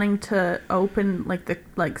of wanting to open,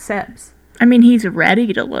 like Seb's. I mean, he's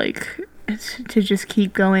ready to, like, to just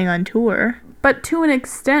keep going on tour. But to an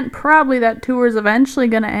extent, probably that tour is eventually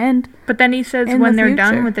going to end. But then he says In when the they're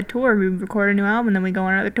done future. with the tour, we record a new album, then we go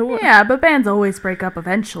on another tour. Yeah, but bands always break up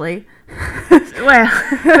eventually. Well,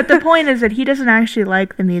 but the point is that he doesn't actually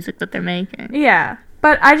like the music that they're making. Yeah.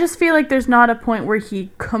 But I just feel like there's not a point where he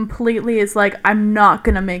completely is like, I'm not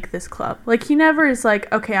going to make this club. Like, he never is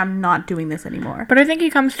like, okay, I'm not doing this anymore. But I think he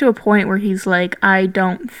comes to a point where he's like, I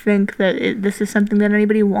don't think that this is something that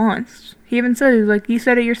anybody wants. He even said, he's like, you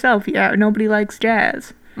said it yourself, yeah, nobody likes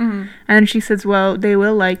jazz. And she says, well, they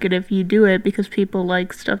will like it if you do it because people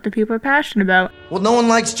like stuff that people are passionate about. Well, no one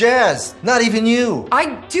likes jazz. Not even you.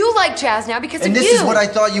 I do like jazz now because And of this you. is what I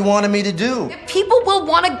thought you wanted me to do. People will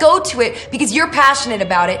want to go to it because you're passionate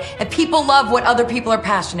about it, and people love what other people are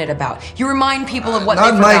passionate about. You remind people of what Not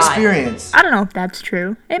they in my forgot. experience. I don't know if that's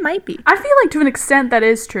true. It might be. I feel like to an extent that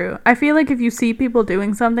is true. I feel like if you see people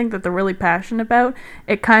doing something that they're really passionate about,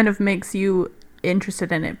 it kind of makes you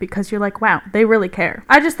interested in it because you're like, wow, they really care.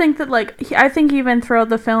 I just think that I think even throughout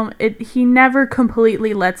the film, he never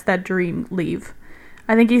completely lets that dream leave.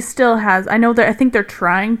 I think he still has. I think they're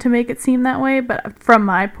trying to make it seem that way, but from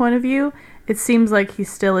my point of view, it seems like he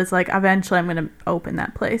still is like, eventually I'm going to open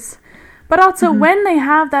that place. But also when they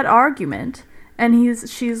have that argument and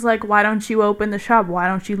she's like, why don't you open the shop? Why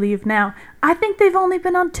don't you leave now? I think they've only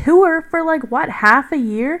been on tour for half a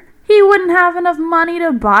year? He wouldn't have enough money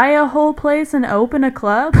to buy a whole place and open a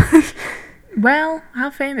club? Well, how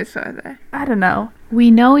famous are they? I don't know. We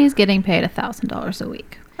know he's getting paid $1,000 a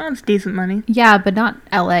week. Well, it's decent money. Yeah, but not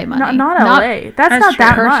LA money. Not LA. That's not true.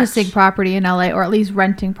 that Purchasing much. property in LA, or at least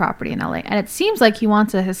renting property in LA. And it seems like he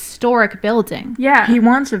wants a historic building. Yeah. He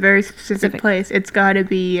wants a very specific place. It's got to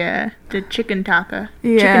be the Chicken Taka.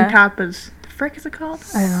 Yeah. Chicken Tapas. The frick is it called?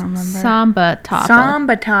 I don't remember. Samba Tapa.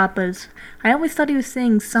 Samba Tapas. I always thought he was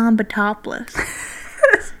saying Samba Topless.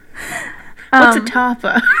 What's a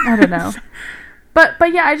tapa? I don't know. But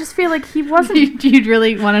yeah, I just feel like he wasn't. Do you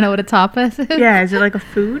really want to know what a tapas is? Yeah, is it like a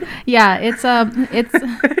food? Yeah, it's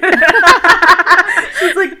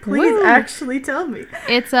She's like, please Woo. actually tell me.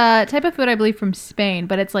 it's a type of food I believe from Spain,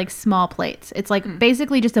 but it's like small plates. It's like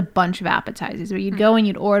basically just a bunch of appetizers where you'd go and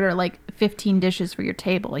you'd order like 15 dishes for your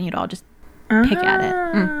table and you'd all just pick at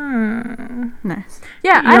it. Nice.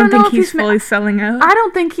 Yeah, You I don't don't know think if he's he's fully selling out? I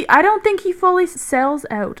don't think he fully sells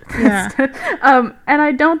out. Yeah. And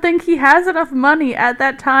I don't think he has enough money at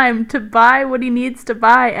that time to buy what he needs to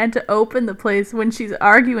buy and to open the place when she's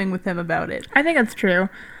arguing with him about it. I think that's true.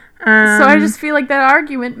 So I just feel like that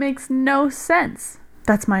argument makes no sense.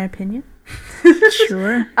 That's my opinion.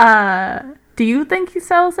 Sure. Do you think he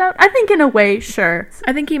sells out? I think in a way, sure.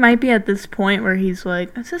 I think he might be at this point where he's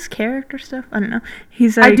like, is this character stuff? I don't know.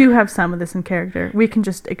 He's like, I do have some of this in character. We can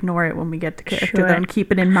just ignore it when we get to character Sure. though and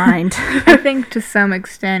keep it in mind. I think to some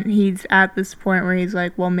extent he's at this point where he's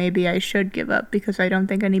like, well, maybe I should give up because I don't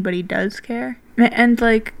think anybody does care. And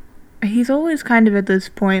like, he's always kind of at this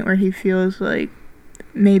point where he feels like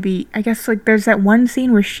maybe, I guess, like there's that one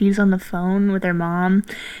scene where she's on the phone with her mom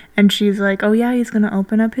and she's like, oh yeah, he's gonna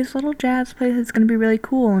open up his little jazz place, it's gonna be really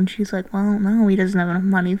cool. And she's like, well, no, he doesn't have enough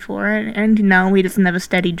money for it, and no, he doesn't have a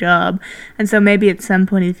steady job. And so maybe at some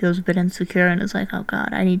point he feels a bit insecure and is like, oh god,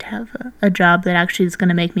 I need to have a job that actually is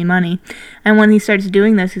gonna make me money. And when he starts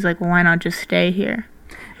doing this, he's like, well, why not just stay here?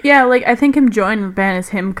 Yeah, like, I think him joining the band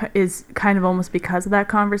is kind of almost because of that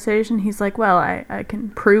conversation. He's like, well, I can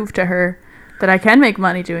prove to her that I can make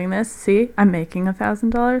money doing this. See, I'm making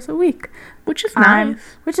 $1,000 a week. Which is nice.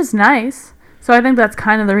 Which is nice. So I think that's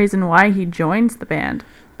kind of the reason why he joins the band.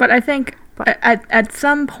 But I think at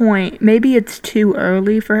some point, maybe it's too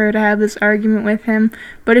early for her to have this argument with him,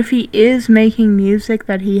 but if he is making music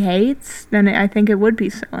that he hates, then I think it would be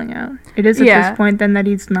selling out. It is at this point then that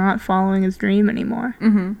he's not following his dream anymore.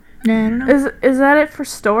 Mm-hmm. Yeah, I don't know. Is that it for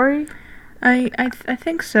story? I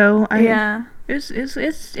think so. Yeah.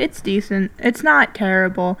 It's decent. It's not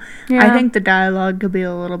terrible. Yeah. I think the dialogue could be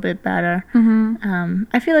a little bit better. Mm-hmm.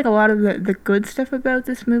 I feel like a lot of the good stuff about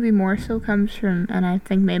this movie more so comes from, and I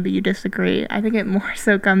think maybe you disagree, I think it more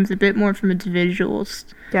so comes a bit more from its visuals.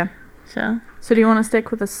 Yeah. So So do you want to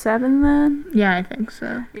stick with a 7 then? yeah, I think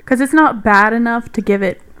so. Because it's not bad enough to give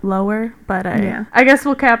it lower, but Yeah. I guess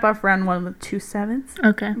we'll cap off round 1 with 2 7s.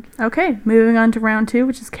 Okay. Okay, moving on to round 2,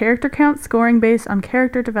 which is character count, scoring based on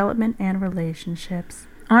character development and relationships.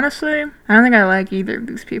 Honestly, I don't think I like either of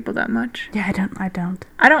these people that much. Yeah, I don't.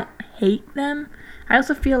 I don't hate them. I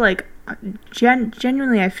also feel like,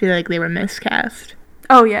 genuinely, I feel like they were miscast.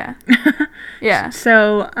 Oh, yeah. Yeah.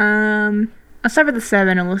 So, I'll start with the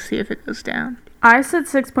 7 and we'll see if it goes down. I said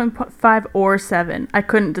 6.5 or 7. I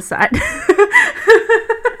couldn't decide.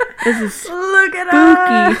 This is Look at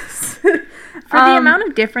us. for the amount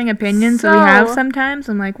of differing opinions that we have so- sometimes.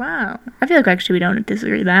 I'm like, wow. I feel like actually we don't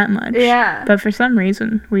disagree that much. Yeah. But for some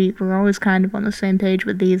reason, we're always kind of on the same page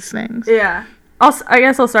with these things. Yeah. I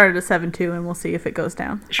guess I'll start at a 7 too, and we'll see if it goes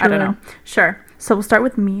down. I don't Sure. know. Sure. So we'll start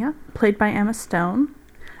with Mia, played by Emma Stone.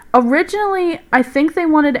 Originally, I think they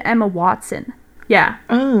wanted Emma Watson. Yeah.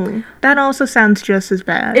 Oh, that also sounds just as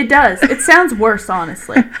bad. It does. It sounds worse,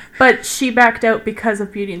 honestly. But she backed out because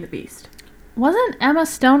of Beauty and the Beast. Wasn't Emma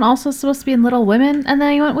Stone also supposed to be in Little Women, and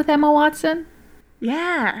then he went with Emma Watson?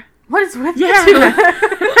 Yeah. What is with Yeah. you?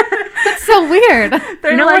 That's so weird.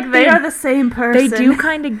 They're You know like what? they They- are the same person. They do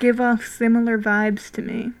kind of give off similar vibes to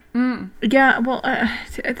me. Yeah, well,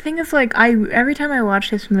 the thing is, like, every time I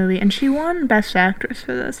watch this movie, and she won Best Actress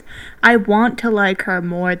for this, I want to like her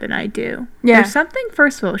more than I do. Yeah. There's something,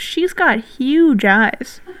 first of all, she's got huge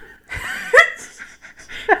eyes.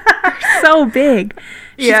 They're so big.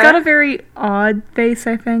 She's Yeah. got a very odd face,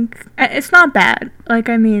 I think. It's not bad. Like,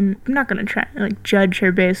 I mean, I'm not gonna try like judge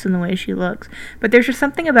her based on the way she looks, but there's just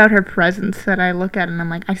something about her presence that I look at and I'm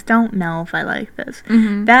like, I don't know if I like this.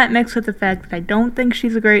 That mixed with the fact that I don't think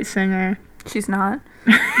she's a great singer. She's not.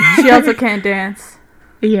 She also can't dance.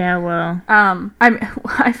 Yeah, well,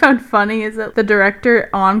 I found funny is that the director,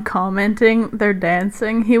 on commenting their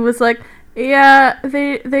dancing, he was like, yeah,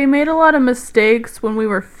 they made a lot of mistakes when we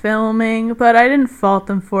were filming, but I didn't fault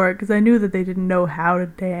them for it because I knew that they didn't know how to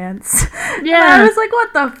dance. Yeah. And I was like,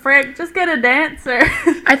 what the frick? Just get a dancer.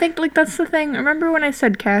 I think, like, that's the thing. Remember when I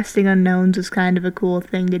said casting unknowns is kind of a cool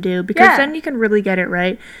thing to do? Because Yeah. then you can really get it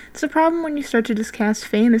right. It's a problem when you start to just cast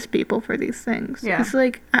famous people for these things. Yeah. It's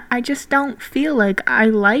like, I just don't feel like I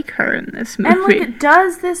like her in this movie. And like,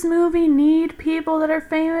 does this movie need people that are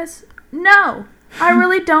famous? No, I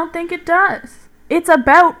really don't think it does. It's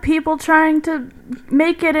about people trying to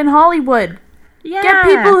make it in Hollywood. yeah. Get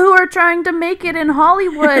people who are trying to make it in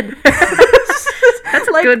Hollywood. That's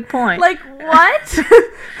a good point. Like, what?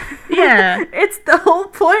 Yeah. It's the whole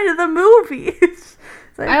point of the movie.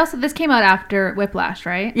 This came out after Whiplash,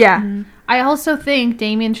 right? Yeah. I also think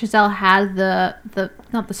Damien Chazelle had the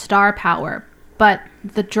not the star power, but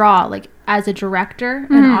the draw. Like, as a director,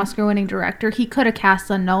 an Oscar-winning director, he could have cast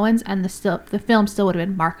unknowns, and the film still would have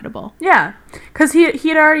been marketable. Yeah. Because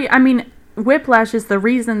he'd already, I mean, Whiplash is the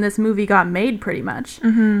reason this movie got made, pretty much.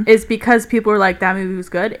 Is because people were like, that movie was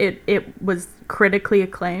good. It was critically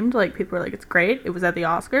acclaimed. Like, people were like, it's great. It was at the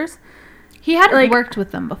Oscars. He hadn't Like- worked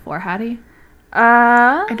with them before, had he?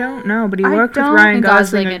 I don't know, but he I worked with don't- Ryan And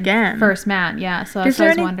Gosling in again. First Man, yeah. So Is I there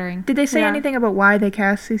was any- wondering. Did they say Yeah. anything about why they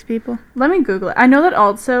cast these people? Let me Google it. I know that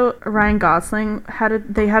also Ryan Gosling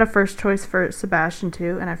they had a first choice for Sebastian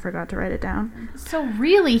too, and I forgot to write it down. So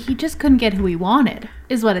really, he just couldn't get who he wanted,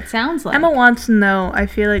 is what it sounds like. Emma Watson, though, I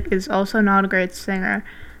feel like is also not a great singer.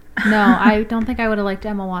 No, I don't think I would have liked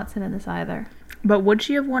Emma Watson in this either. But would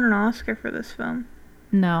she have won an Oscar for this film?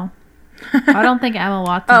 No. I don't think Emma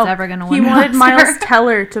Watson's ever going to win He an wanted Oscar. Miles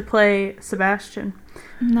Teller to play Sebastian,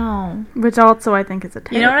 No. which also I think is a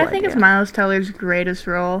terrible You know what I think idea. is Miles Teller's greatest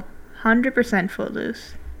role? 100%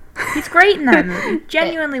 Footloose. He's great in that movie.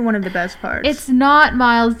 Genuinely one of the best parts. It's not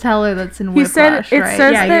Miles Teller that's in He Whiplash, said it right?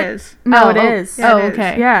 says Yeah, he that is. No, Oh, it oh, is. yeah, it is.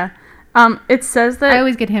 okay. Yeah. It says that I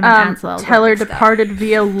always get him and Ansel Elgort Teller mixed up. departed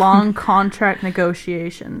via long contract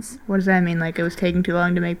negotiations. What does that mean? Like, it was taking too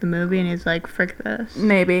long to make the movie, and he's like, frick this.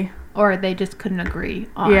 Maybe. Or they just couldn't agree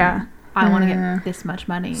on, Yeah. I want to Yeah. get this much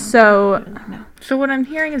money. So, Like, no. So what I'm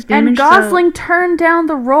hearing is Damien and Gosling turned down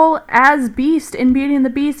the role as Beast in Beauty and the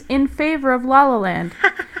Beast in favor of La La Land.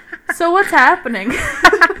 So what's happening?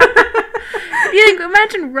 Yeah,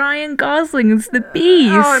 imagine Ryan Gosling as the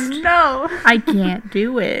Beast. Oh no. I can't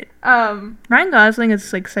do it. Ryan Gosling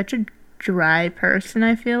is like such a dry person,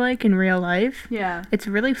 I feel like, in real life. Yeah. It's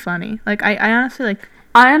really funny. Like, I honestly, like,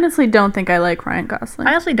 I honestly don't think I like Ryan Gosling.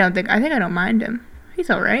 I honestly don't think, I think I don't mind him. He's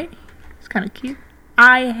alright. He's kind of cute.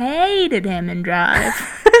 I hated him in Drive.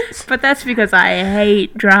 But that's because I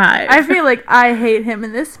hate Drive. I feel like I hate him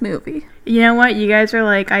in this movie. You know what? You guys are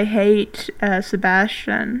like, I hate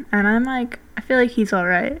Sebastian. And I'm like, I feel like he's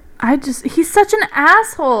alright. He's such an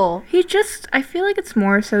asshole. He just, I feel like it's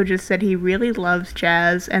more so just that he really loves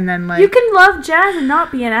jazz and then like. You can love jazz and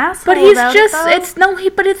not be an asshole. But he's about just, it, though. it's no,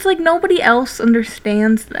 but it's like nobody else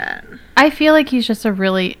understands that. I feel like he's just a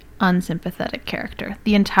really unsympathetic character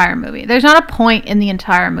the entire movie. There's not a point in the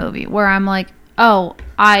entire movie where I'm like, oh,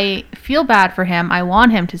 I feel bad for him, I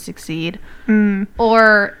want him to succeed,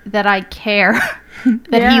 or that I care that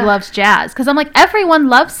he Yeah. loves jazz. Because I'm like, everyone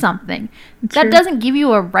loves something. That True. doesn't give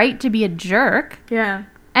you a right to be a jerk. Yeah.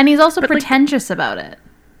 And he's also But, like, pretentious about it.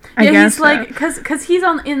 I Yeah, guess he's like, because he's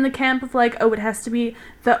in the camp of like, oh, it has to be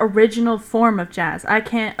the original form of jazz. I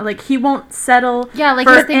can't, like, he won't settle Yeah, like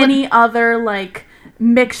for his thing with- any other, like,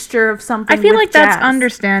 mixture of something. I feel with like that's jazz.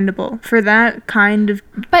 understandable for that kind of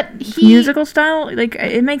But he musical style. Like,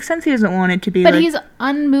 it makes sense he doesn't want it to be But like. he's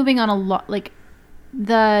unmoving on a lot, like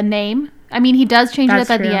the name. I mean, he does change That's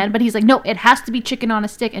it up at true. the end, end, but he's like, no, it has to be chicken on a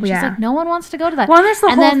stick. And Yeah. she's like, no one wants to go to that. Well, and there's the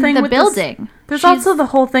and whole then thing the with building. There's also the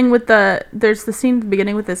whole thing with there's the scene at the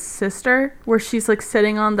beginning with his sister where she's like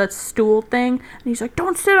sitting on that stool thing and he's like,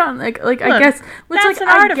 don't sit on like Look, I guess which that's like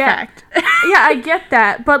an I artifact. yeah, I get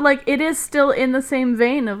that, but like it is still in the same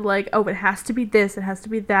vein of like, oh, it has to be this, it has to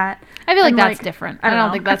be that. I feel like And, that's like, different. I I don't don't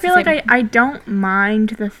know. think I that's feel the like same. I don't mind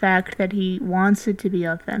the fact that he wants it to be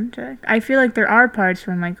authentic. I feel like there are parts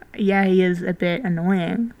where I'm like, yeah, he is a bit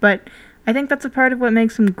annoying, but I think that's a part of what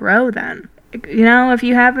makes him grow then. You know, if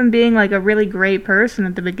you have him being like a really great person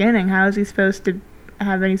at the beginning, how is he supposed to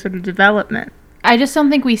have any sort of development? I just don't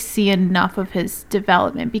think we see enough of his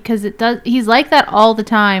development because he's like that all the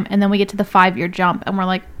time, and then we get to the 5-year jump and we're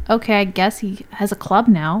like, okay, I guess he has a club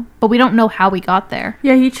now, but we don't know how he got there.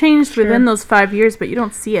 Yeah, he changed Sure. within those 5 years, but you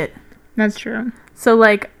don't see it. That's true. So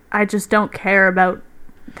like I just don't care about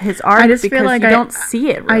his art I just because feel like you don't see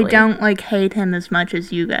it really. I don't like hate him as much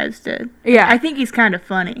as you guys did. Yeah. I think he's kind of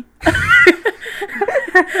funny.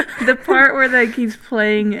 The part where like he's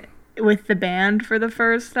playing with the band for the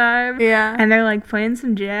first time. Yeah. And they're like playing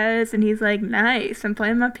some jazz and he's like, nice, I'm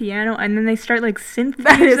playing my piano, and then they start like synth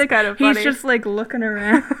That is music. kind of He's funny. just like looking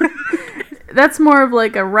around. That's more of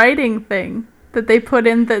like a writing thing that they put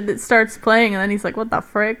in that starts playing and then he's like, what the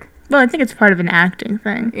frick? Well, I think it's part of an acting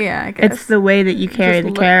thing. Yeah, I guess. It's the way that you carry Just the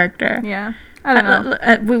look- character. Yeah. I don't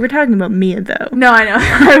know. We were talking about Mia though. No, I know.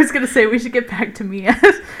 I was going to say we should get back to Mia.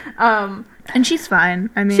 And she's fine.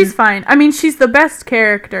 I mean, She's fine. I mean, she's the best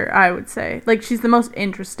character, I would say. Like, she's the most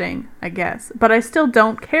interesting, I guess. But I still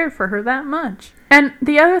don't care for her that much. And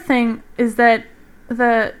the other thing is that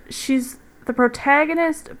she's the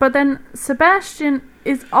protagonist, but then Sebastian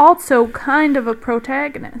is also kind of a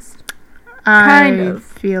protagonist. kind I of.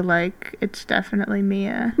 feel like it's definitely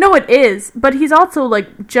Mia. No, it is, but he's also,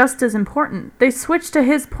 like, just as important. They switch to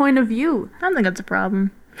his point of view. I don't think that's a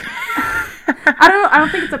problem. I don't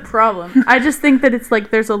think it's a problem. I just think that it's, like,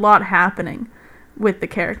 there's a lot happening with the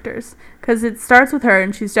characters. Because it starts with her,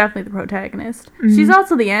 and she's definitely the protagonist. Mm-hmm. She's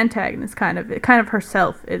also the antagonist, kind of. Kind of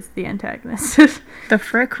herself is the antagonist. The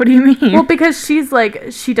frick? What do you mean? Well, because she's, like,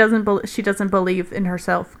 she doesn't believe in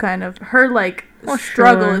herself, kind of. Her, like, Well,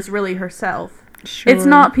 struggle sure. is really herself. Sure. It's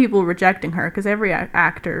not people rejecting her, because every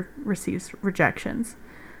actor receives rejections.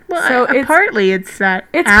 Well, so it's- partly it's that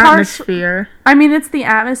it's atmosphere. I mean, it's the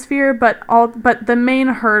atmosphere, but the main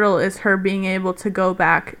hurdle is her being able to go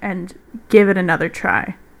back and give it another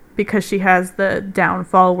try, because she has the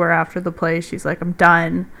downfall where after the play she's like, I'm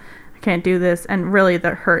done, I can't do this, and really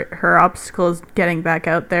her obstacle is getting back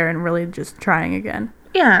out there and really just trying again.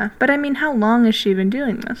 Yeah, but I mean, how long has she been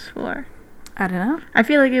doing this for? I don't know. I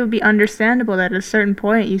feel like it would be understandable that at a certain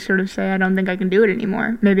point you sort of say, I don't think I can do it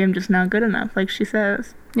anymore. Maybe I'm just not good enough, like she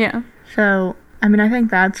says. Yeah. So, I mean, I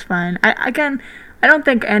think that's fine. I don't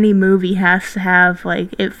think any movie has to have,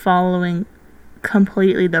 like, it following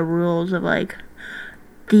completely the rules of, like,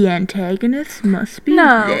 the antagonist must be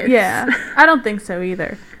this. Yeah. I don't think so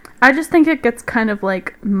either. I just think it gets kind of,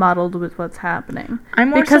 like, muddled with what's happening.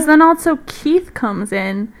 Because then also Keith comes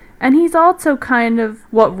in, and he's also kind of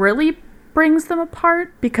what really brings them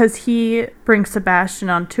apart, because he brings Sebastian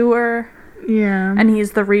on tour, Yeah. and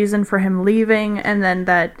he's the reason for him leaving, and then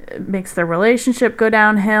that makes their relationship go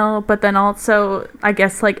downhill. But then also, I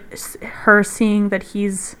guess, like, her seeing that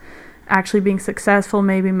he's actually being successful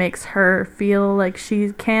maybe makes her feel like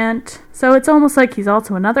she can't. So it's almost like he's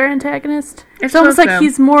also another antagonist. It's almost like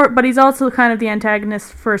he's more, but he's also kind of the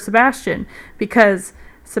antagonist for Sebastian, because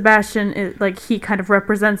Sebastian is, like, he kind of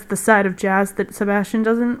represents the side of jazz that Sebastian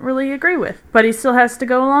doesn't really agree with, but he still has to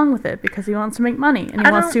go along with it because he wants to make money and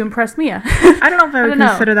he wants to impress Mia. I don't know if I would don't know.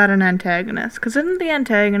 consider that an antagonist, because isn't the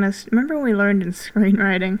antagonist, remember when we learned in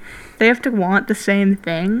screenwriting, they have to want the same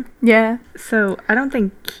thing? Yeah. So I don't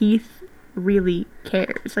think Keith really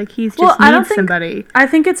cares. Like, he's Well, just I don't needs think- somebody. I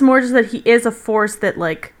think it's more just that he is a force that,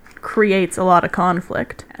 like, creates a lot of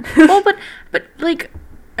conflict. Well, but like,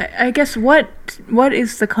 I guess what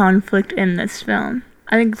is the conflict in this film?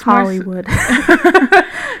 I think it's Hollywood.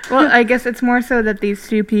 Well, I guess it's more so that these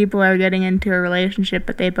two people are getting into a relationship,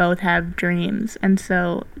 but they both have dreams, and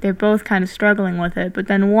so they're both kind of struggling with it. But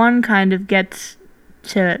then one kind of gets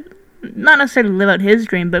to not necessarily live out his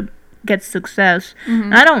dream, but gets success.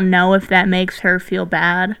 And I don't know if that makes her feel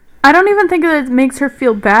bad. I don't even think that it makes her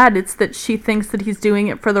feel bad. It's that she thinks that he's doing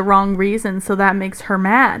it for the wrong reason, so that makes her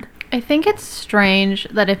mad. I think it's strange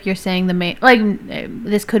that if you're saying the main, like,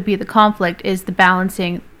 this could be the conflict, is the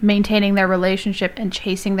balancing, maintaining their relationship and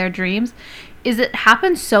chasing their dreams, is it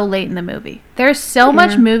happens so late in the movie. There's so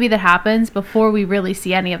much movie that happens before we really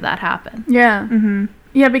see any of that happen. Yeah. Mm-hmm.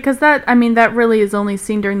 Yeah, because that really is only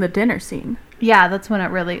seen during the dinner scene. Yeah, that's when it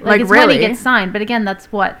really, Like, it's when really? he gets signed. But again, that's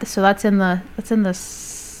what, so that's in the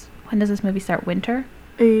when does this movie start? Winter?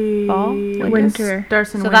 Fall? Winter.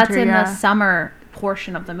 Starts in So winter, that's in yeah. the summer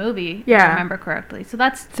portion of the movie, if Yeah. I remember correctly. So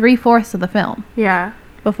that's 3/4 of the film Yeah.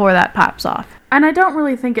 before that pops off. And I don't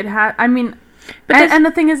really think it had. I mean, But and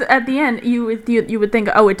the thing is, at the end, you would think,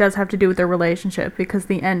 oh, it does have to do with their relationship because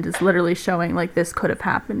the end is literally showing like this could have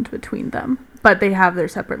happened between them, but they have their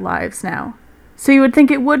separate lives now. So you would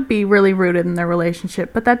think it would be really rooted in their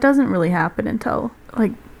relationship, but that doesn't really happen until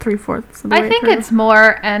like 3/4 of the way I think through. it's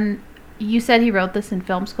more, and you said he wrote this in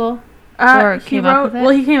film school? Or He came up with it?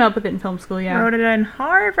 Well, he came up with it in film school, yeah, Wrote it in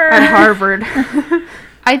Harvard. at Harvard.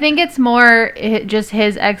 I think it's more just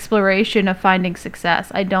his exploration of finding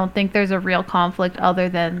success. I don't think there's a real conflict other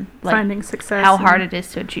than like Finding success. how and- hard it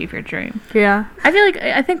is to achieve your dream. Yeah.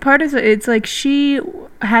 I think part of it's like she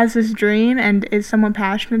has this dream and is somewhat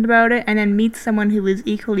passionate about it, and then meets someone who is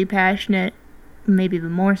equally passionate, maybe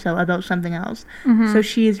even more so, about something else. So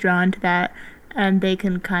she is drawn to that, and they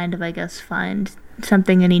can kind of, I guess, find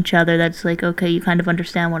something in each other that's like, okay, you kind of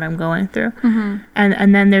understand what I'm going through.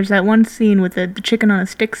 And then there's that one scene with the chicken on a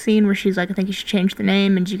stick scene where she's like, I think you should change the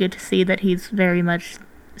name, and you get to see that he's very much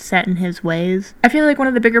set in his ways. I feel like one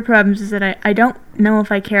of the bigger problems is that I don't know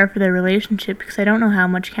if I care for their relationship because I don't know how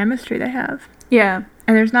much chemistry they have. Yeah.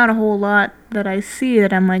 And there's not a whole lot that I see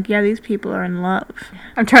that I'm like, yeah, these people are in love.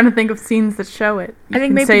 I'm trying to think of scenes that show it. You I think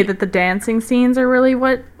can maybe- say that the dancing scenes are really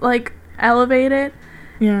what like elevate it.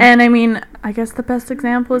 Yeah. And I mean, I guess the best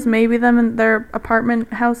example is maybe them in their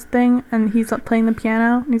apartment house thing, and he's playing the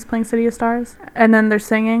piano, and he's playing City of Stars, and then they're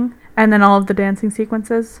singing, and then all of the dancing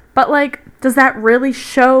sequences. But like, does that really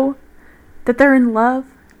show that they're in love?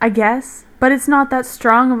 I guess. But it's not that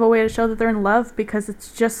strong of a way to show that they're in love because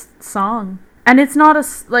it's just song. And it's not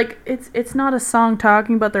it's not a song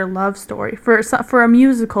talking about their love story. For a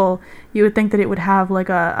musical, you would think that it would have like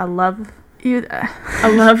a love a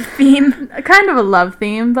love theme. kind of a love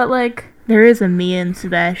theme, but like There is a Mia and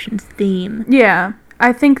Sebastian's theme. yeah,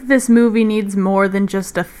 I think this movie needs more than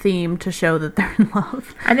just a theme to show that they're in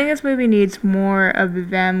love. I think this movie needs more of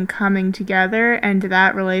them coming together and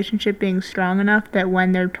that relationship being strong enough that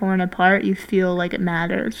when they're torn apart, you feel like it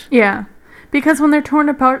matters. Yeah, because when they're torn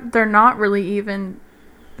apart, they're not really even,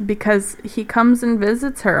 because he comes and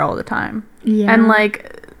visits her all the time. Yeah. And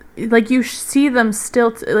like you see them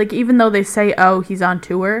still like, even though they say, oh, he's on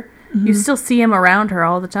tour, you still see him around her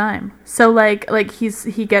all the time. So like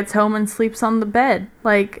he gets home and sleeps on the bed,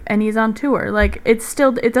 like, and he's on tour. Like, it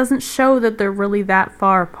doesn't show that they're really that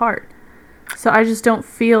far apart. So I just don't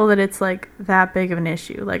feel that it's like that big of an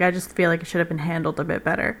issue. Like, I just feel like it should have been handled a bit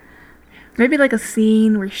better. Maybe like a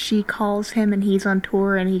scene where she calls him and he's on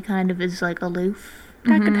tour and he kind of is like aloof.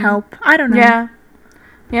 That could help. I don't know.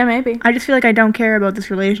 Yeah, maybe. I just feel like I don't care about this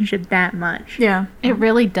relationship that much. Yeah. It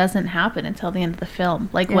really doesn't happen until the end of the film.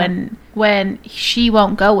 Like Yeah. when she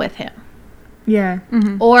won't go with him. Yeah.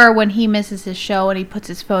 Or when he misses his show and he puts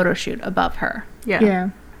his photo shoot above her. Yeah. Yeah.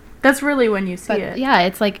 That's really when you see But it. yeah,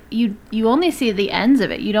 it's like you only see the ends of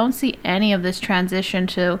it. You don't see any of this transition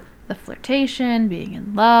to the flirtation, being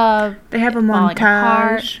in love. They have a falling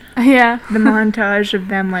apart. montage. Yeah. The montage of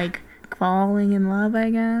them like falling in love,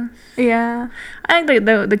 I guess. Yeah. I think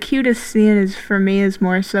the cutest scene is for me is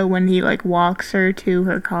more so when he like walks her to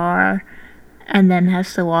her car and then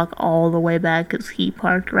has to walk all the way back because he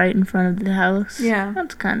parked right in front of the house. Yeah.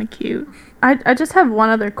 That's kind of cute. I just have one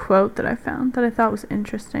other quote that I found that I thought was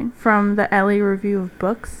interesting. From the Ellie Review of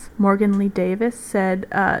Books, Morgan Lee Davis said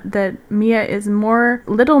that Mia is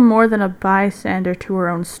little more than a bystander to her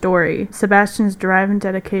own story. Sebastian's drive and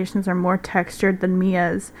dedications are more textured than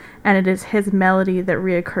Mia's, and it is his melody that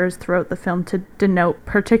reoccurs throughout the film to denote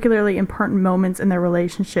particularly important moments in their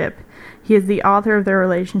relationship. He is the author of their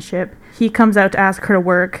relationship. He comes out to ask her to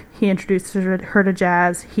work. He introduces her to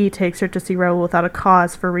jazz. He takes her to see Raoul without a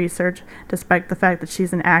cause for research, despite the fact that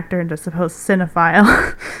she's an actor and a supposed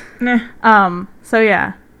cinephile. So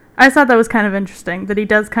yeah, I thought that was kind of interesting, that he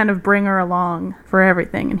does kind of bring her along for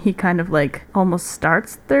everything, and he kind of like almost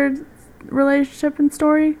starts their relationship and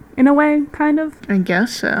story in a way, kind of. I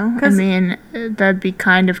guess so. I 'Cause- mean, that'd be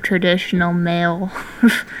kind of traditional male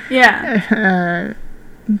Yeah.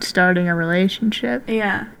 starting a relationship.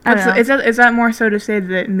 Yeah. I don't know. Is that more so to say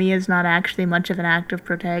that Mia's not actually much of an active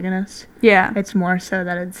protagonist? Yeah. It's more so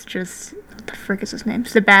that it's just, what the frick is his name?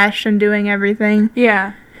 Sebastian doing everything.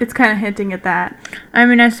 Yeah. It's kind of hinting at that. I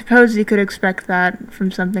mean, I suppose you could expect that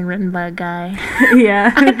from something written by a guy.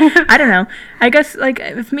 Yeah. I don't know. I guess, like,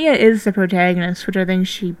 if Mia is the protagonist, which I think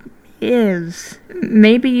she is,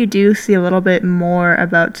 maybe you do see a little bit more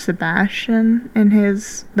about Sebastian and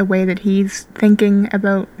the way that he's thinking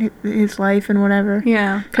about his life and whatever.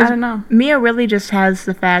 Yeah, I 'Cause don't know. Mia really just has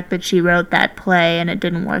the fact that she wrote that play and it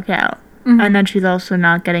didn't work out. And then she's also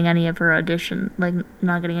not getting any of her audition, like,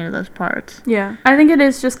 not getting any of those parts. Yeah. I think it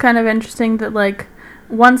is just kind of interesting that, like,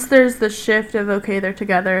 once there's the shift of, okay, they're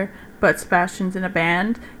together, but Sebastian's in a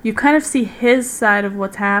band, you kind of see his side of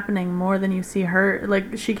what's happening more than you see her.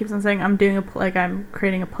 Like, she keeps on saying, I'm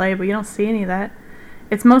creating a play, but you don't see any of that.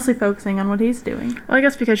 It's mostly focusing on what he's doing. Well, I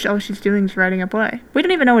guess because all she's doing is writing a play. We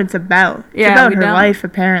don't even know what it's about. It's Yeah, about we her don't. life,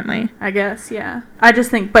 apparently. I guess, yeah. I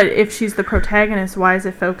just think, but if she's the protagonist, why is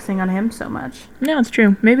it focusing on him so much? No, it's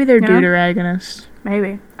true. Maybe they're Yeah. deuteragonists.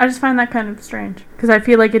 Maybe. I just find that kind of strange. Because I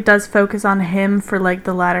feel like it does focus on him for, like,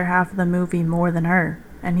 the latter half of the movie more than her.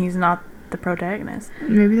 And he's not the protagonist.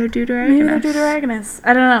 Maybe they're deuteragonists. Maybe they're deuteragonists.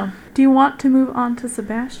 I don't know. Do you want to move on to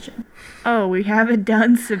Sebastian? Oh, we haven't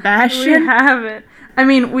done We Sebastian? haven't. I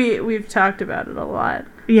mean, we've talked about it a lot.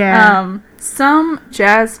 Yeah. Some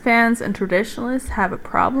jazz fans and traditionalists have a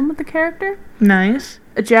problem with the character. Nice.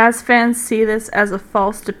 Jazz fans see this as a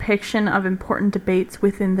false depiction of important debates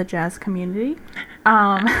within the jazz community.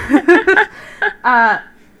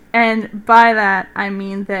 And by that, I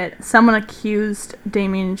mean that someone accused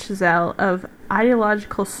Damien Chazelle of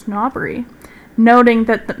ideological snobbery, noting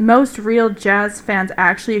that the most real jazz fans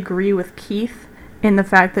actually agree with Keith in the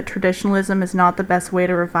fact that traditionalism is not the best way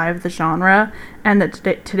to revive the genre, and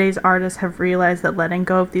that today's artists have realized that letting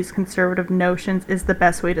go of these conservative notions is the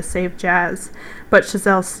best way to save jazz. But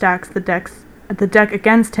Chazelle stacks the deck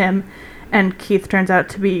against him, and Keith turns out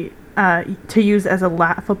to be to use as a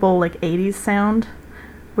laughable, like, 80s sound,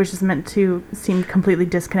 which is meant to seem completely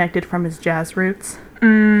disconnected from his jazz roots.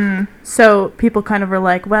 So people kind of are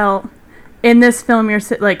like, well, in this film, you're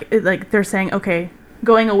like they're saying, okay,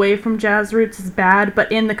 going away from jazz roots is bad,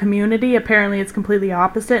 but in the community, apparently it's completely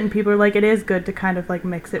opposite, and people are like, it is good to kind of, like,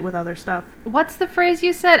 mix it with other stuff. What's the phrase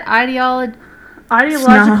you said?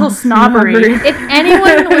 Ideological snobbery. If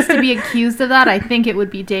anyone was to be accused of that, I think it would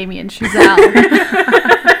be Damien Chazelle.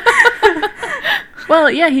 Well,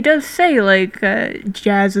 yeah, he does say, like,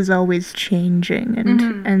 jazz is always changing,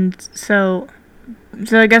 and so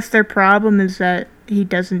I guess their problem is that he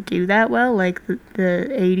doesn't do that well. Like, the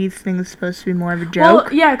 80s thing is supposed to be more of a joke.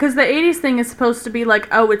 Well, yeah, because the 80s thing is supposed to be like,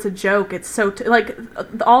 oh, it's a joke. It's so, like,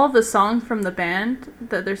 all of the songs from the band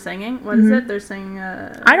that they're singing, what is it? They're singing,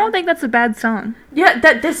 I don't think that's a bad song. Yeah,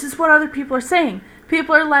 this is what other people are saying.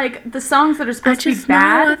 People are like, the songs that are supposed to be just know I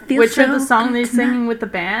bad, feel which are so the song good they're singing with the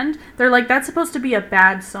band, they're like, that's supposed to be a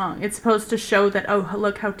bad song. It's supposed to show that, oh,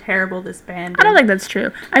 look how terrible this band is. I don't think that's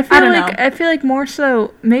true. I feel like more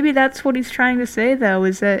so, maybe that's what he's trying to say, though,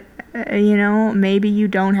 is that, maybe you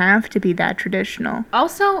don't have to be that traditional.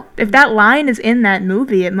 Also, If that line is in that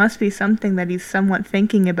movie, it must be something that he's somewhat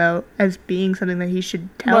thinking about as being something that he should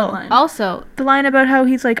tell. What line? also, The line about how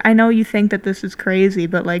he's like, I know you think that this is crazy,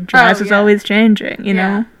 but, like, jazz is yeah. always changing, you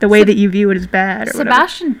know? The way that you view it is bad or whatever.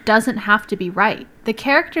 Sebastian doesn't have to be right. The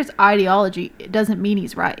character's ideology doesn't mean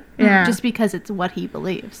he's right. Yeah. Just because it's what he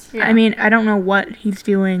believes. Yeah. I mean, I don't know what he's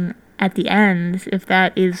doing at the end, if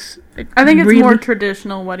that is... I think it's really, more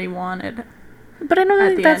traditional what he wanted. But I don't at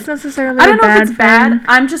think the that's end. necessarily I don't know bad if it's bad. thing.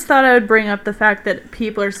 I just thought I would bring up the fact that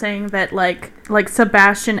people are saying that, like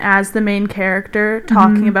Sebastian as the main character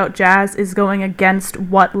talking about jazz is going against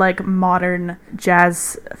what, like, modern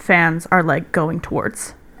jazz fans are, like, going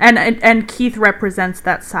towards. And Keith represents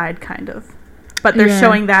that side, kind of. But they're Yeah.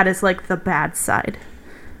 showing that as, like, the bad side.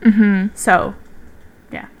 So,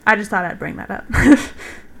 yeah. I just thought I'd bring that up.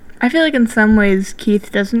 I feel like in some ways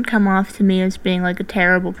Keith doesn't come off to me as being, like, a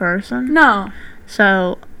terrible person. No.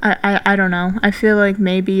 So, I don't know. I feel like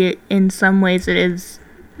maybe in some ways it is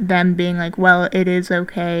them being like, well, it is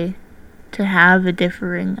okay to have a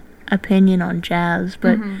differing opinion on jazz.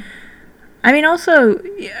 But, I mean, also,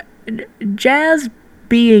 jazz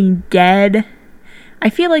being dead,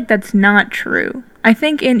 I feel like that's not true. I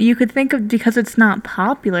think you could think of, because it's not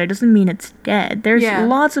popular, it doesn't mean it's dead. There's Yeah.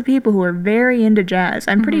 lots of people who are very into jazz.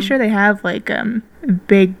 I'm pretty sure they have, like,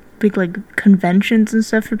 big, like, conventions and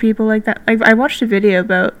stuff for people like that. I watched a video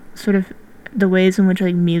about sort of the ways in which,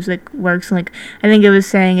 like, music works. Like, I think it was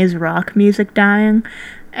saying, is rock music dying?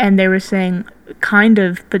 And they were saying, kind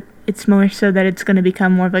of, but it's more so that it's going to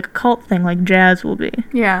become more of, like, a cult thing, like jazz will be.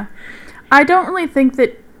 Yeah. I don't really think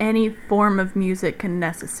that any form of music can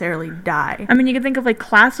necessarily die. I mean, you can think of, like,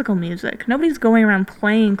 classical music. Nobody's going around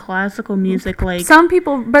playing classical music, like... Some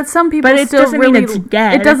people But it still doesn't mean really... it's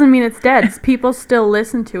dead. It doesn't mean it's dead. People still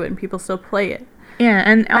listen to it and people still play it. Yeah,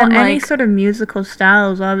 and And, any like- sort of musical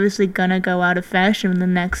style is obviously gonna go out of fashion when the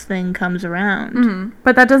next thing comes around.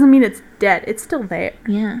 But that doesn't mean it's dead. It's still there.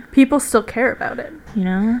 Yeah, People still care about it. you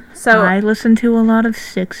know? So I listen to a lot of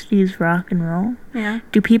 60s rock and roll. yeah.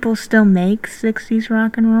 Do people still make 60s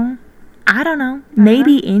rock and roll? I don't know.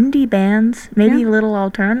 Maybe indie bands, maybe Yeah. little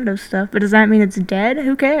alternative stuff, but does that mean it's dead?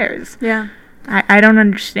 Who cares? Yeah. I don't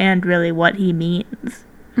understand really what he means.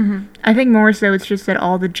 I think more so it's just that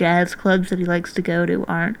all the jazz clubs that he likes to go to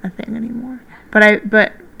aren't a thing anymore.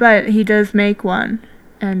 But he does make one,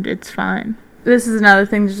 and it's fine. This is another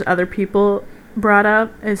thing just other people brought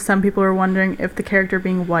up, is some people were wondering if the character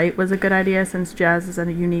being white was a good idea since jazz is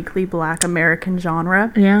a uniquely black American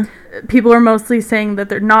genre. Yeah. People are mostly saying that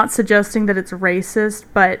they're not suggesting that it's racist,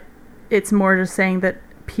 but it's more just saying that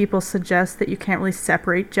people suggest that you can't really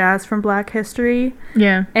separate jazz from black history,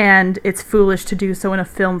 Yeah. and it's foolish to do so in a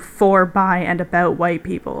film for, by, and about white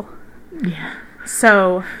people. Yeah.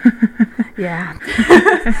 So, yeah.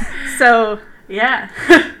 So, yeah.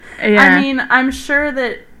 Yeah. I mean, I'm sure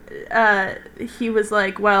that he was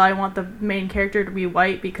like, well, I want the main character to be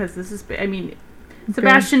white because this is, I mean,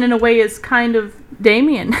 Sebastian in a way is kind of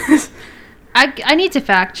Damien. I need to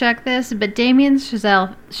fact check this, but Damien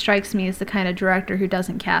Chazelle strikes me as the kind of director who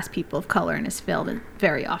doesn't cast people of color in his film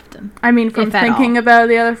very often. I mean, from If at thinking all. about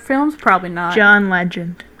the other films, probably not. John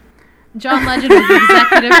Legend. John Legend was the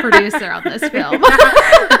executive producer on this film.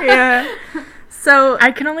 Yeah. So,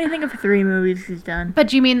 I can only think of 3 movies he's done. But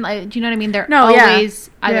do you mean, like, do you know what I mean? They're No, yeah. always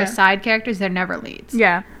either Yeah. side characters, they're never leads.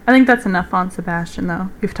 yeah. I think that's enough on Sebastian, though.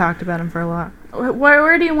 We've talked about him for a lot.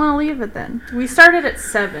 Where do you want to leave it, then? We started at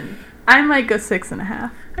 7. I might go 6.5.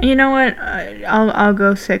 You know what? I'll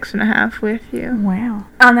go 6.5 with you. Wow.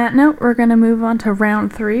 On that note, we're going to move on to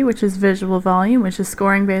round 3, which is visual volume, which is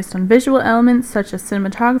scoring based on visual elements such as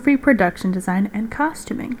cinematography, production design, and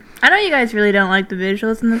costuming. I know you guys really don't like the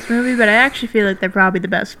visuals in this movie, but I actually feel like they're probably the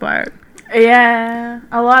best part. Yeah,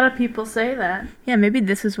 a lot of people say that. Yeah, maybe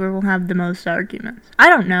this is where we'll have the most arguments. I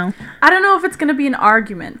don't know. I don't know if it's going to be an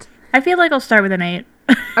argument. I feel like I'll start with an 8.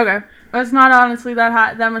 Okay. It's not honestly that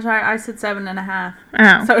high, that much higher. I said 7.5.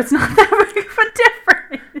 Oh. So it's not that big of a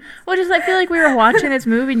difference. Well, just I feel like we were watching this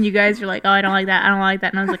movie and you guys were like, oh, I don't like that, I don't like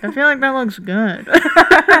that. And I was like, I feel like that looks good.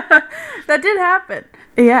 That did happen.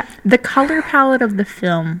 Yeah. The color palette of the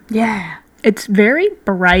film, Yeah. it's very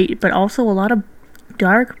bright, but also a lot of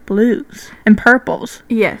dark blues and purples.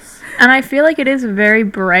 Yes. And I feel like it is a very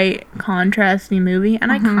bright, contrasty movie,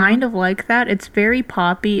 and I kind of like that. It's very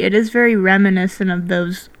poppy. It is very reminiscent of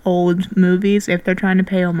those old movies, if they're trying to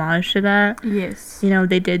pay homage to that. Yes. You know,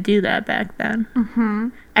 they did do that back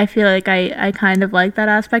then. I feel like I kind of like that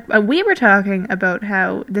aspect. We were talking about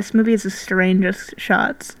how this movie is the strangest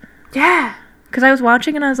shots. Yeah. Because I was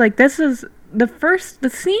watching and I was like, this is the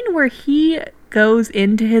scene where he goes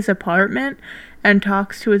into his apartment and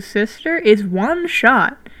talks to his sister is one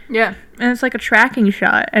shot. Yeah. And it's like a tracking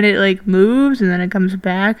shot. And it like moves and then it comes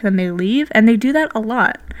back and then they leave. And they do that a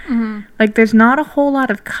lot. Like there's not a whole lot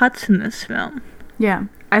of cuts in this film. Yeah.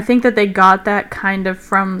 I think that they got that kind of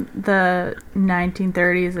from the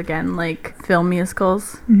 1930s again, like film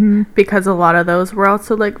musicals, because a lot of those were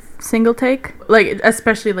also like single take, like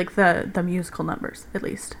especially like the musical numbers at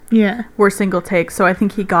least Yeah. were single take. So I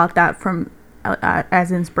think he got that from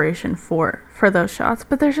as inspiration for those shots,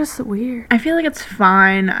 but they're just weird. I feel like it's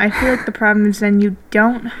fine. I feel like the problem is then you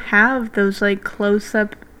don't have those like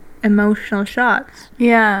close-up emotional shots.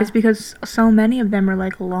 Yeah. It's because so many of them are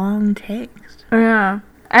like long takes. Yeah.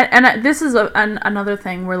 And this is another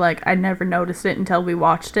thing where, like, I never noticed it until we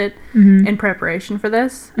watched it in preparation for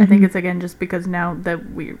this. I think it's, again, just because now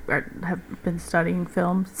that we have been studying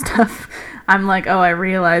film stuff, I'm like, oh, I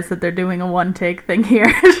realize that they're doing a one-take thing here.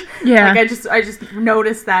 Yeah. Like, I just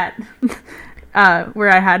noticed that where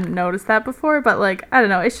I hadn't noticed that before. But, like, I don't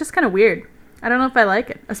know. It's just kind of weird. I don't know if I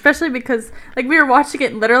like it. Especially because, like, we were watching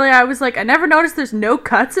it and literally I was like, I never noticed there's no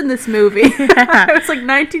cuts in this movie. I was like,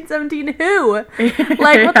 1917 who?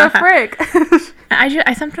 Like, what the frick?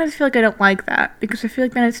 I sometimes feel like I don't like that because I feel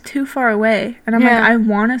like then it's too far away, and I'm Yeah. like, I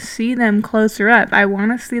want to see them closer up. I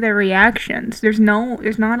want to see their reactions. There's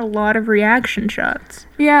not a lot of reaction shots.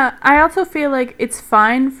 Yeah, I also feel like it's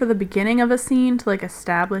fine for the beginning of a scene to, like,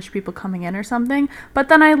 establish people coming in or something, but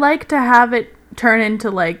then I like to have it turn into,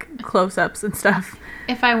 like, close-ups and stuff.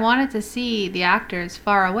 If I wanted to see the actors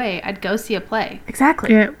far away, I'd go see a play.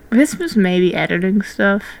 Exactly. Yeah, this was maybe editing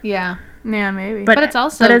stuff, Yeah. Yeah, maybe. But it's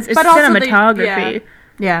also- it's but also the- cinematography.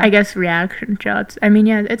 yeah. I guess reaction shots. I mean,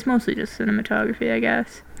 yeah, it's mostly just cinematography, I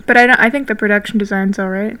guess. But I think the production design's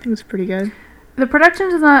alright. I think it's pretty good. The production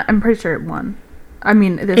design, I'm pretty sure it won. I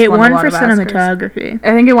mean, this It won a lot for of Oscars. cinematography.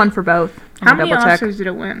 I think it won for both. I'm How gonna many double check. Oscars did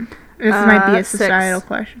it win? This might be a 6. societal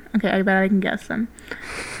question. Okay, I bet I can guess them.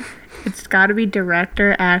 It's got to be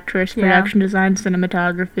director, actress, Yeah. production design,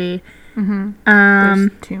 cinematography. There's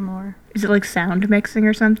Um, 2 more. is it like sound mixing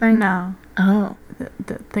or something? No, Oh.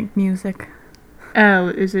 think music, Oh,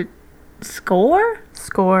 is it score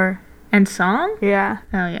score. and song? Yeah,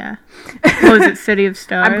 Oh yeah. Oh, is it City of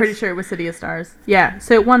Stars? I'm pretty sure it was City of Stars. Yeah,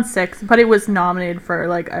 so it won 6, but it was nominated for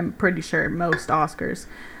like I'm pretty sure most Oscars,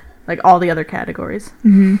 like all the other categories.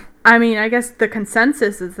 Mm-hmm. I mean, I guess the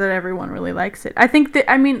consensus is that everyone really likes it. I think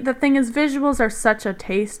that, I mean, the thing is, visuals are such a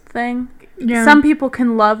taste thing. Yeah. Some people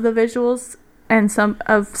can love the visuals and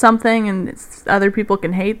something, and other people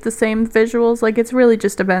can hate the same visuals. Like, it's really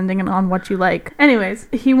just depending on what you like. Anyways,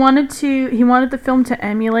 he wanted the film to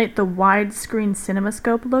emulate the widescreen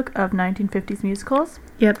CinemaScope look of 1950s musicals.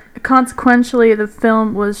 Yep. Consequentially, the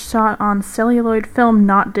film was shot on celluloid film,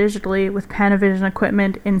 not digitally, with Panavision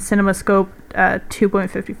equipment in CinemaScope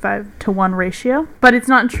 2.55:1 ratio. But it's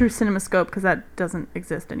not in true CinemaScope because that doesn't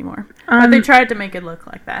exist anymore. But they tried to make it look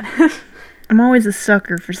like that. I'm always a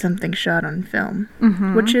sucker for something shot on film,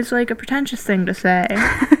 which is like a pretentious thing to say,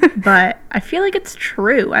 but I feel like it's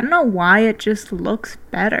true. I don't know why it just looks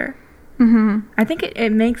better. I think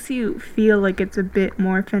it makes you feel like it's a bit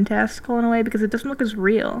more fantastical in a way because it doesn't look as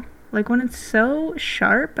real. Like when it's so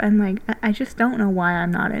sharp, I'm like, I just don't know why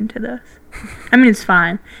I'm not into this. I mean, it's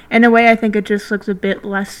fine. In a way, I think it just looks a bit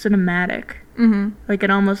less cinematic. Like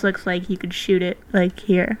it almost looks like you could shoot it like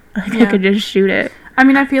here. Like I could just shoot it. I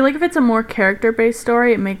mean, I feel like if it's a more character-based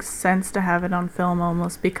story, it makes sense to have it on film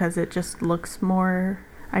almost because it just looks more,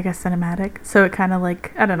 I guess, cinematic. So it kind of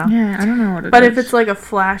like, I don't know. Yeah, I don't know what it is. But if it's like a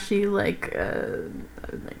flashy, like I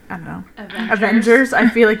don't know, Avengers, I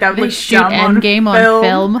feel like that would They look shoot dumb Endgame on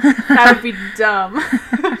film. That would be dumb.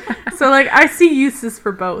 So like, I see uses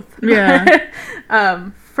for both. Yeah.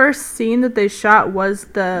 First scene that they shot was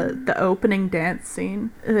the opening dance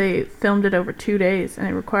scene. They filmed it over 2 days, and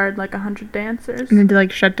it required like 100 dancers. And then to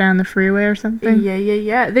like shut down the freeway or something.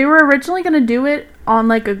 Yeah. They were originally gonna do it on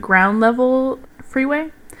like a ground level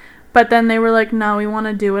freeway, but then they were like, no, we want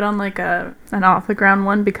to do it on like an off the ground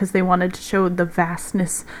one because they wanted to show the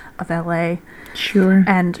vastness of LA Sure.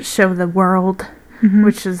 and show the world,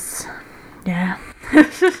 which is, yeah.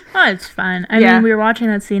 Oh, it's fine. I mean, we were watching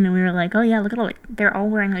that scene and we were like, oh yeah, look at all, like, they're all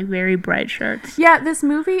wearing like very bright shirts. Yeah, this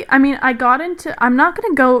movie, I mean, I'm not going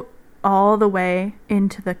to go all the way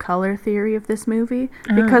into the color theory of this movie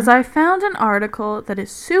because I found an article that is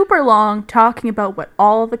super long talking about what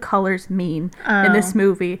all the colors mean in this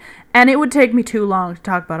movie, and it would take me too long to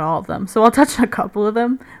talk about all of them, so I'll touch on a couple of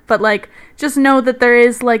them, but like, just know that there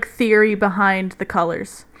is like theory behind the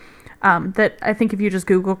colors. That I think if you just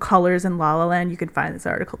Google colors in La La Land, you can find this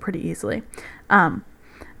article pretty easily.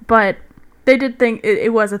 But they did think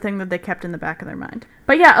it was a thing that they kept in the back of their mind.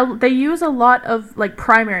 But yeah, they use a lot of like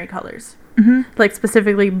primary colors, like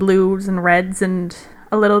specifically blues and reds and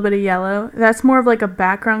a little bit of yellow. That's more of like a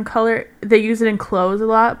background color. They use it in clothes a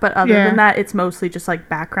lot, but other than that, it's mostly just like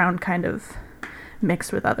background kind of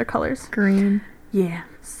mixed with other colors. Green. Yeah.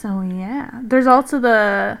 So yeah, there's also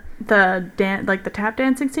the tap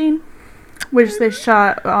dancing scene, which they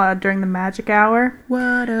shot during the magic hour.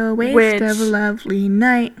 What a waste of a lovely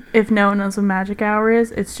night. If no one knows what magic hour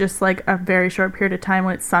is, it's just like a very short period of time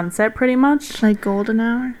when it's sunset, pretty much. Like golden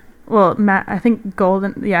hour? Well, I think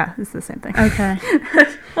golden. Yeah, it's the same thing. Okay.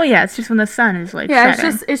 Well, yeah, it's just when the sun is like yeah,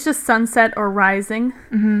 setting. it's just sunset or rising,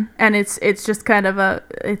 and it's just kind of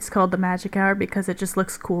it's called the magic hour because it just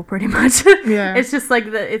looks cool, pretty much. Yeah. It's just like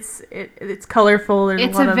it's colorful. There's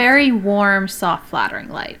It's a lot a of, very warm, soft, flattering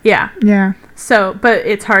light. yeah. Yeah. So, but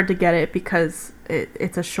it's hard to get it because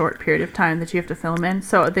it's a short period of time that you have to film in.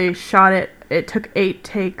 So they shot it. It took 8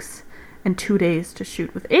 takes and 2 days to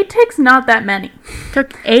shoot. With 8 takes, not that many.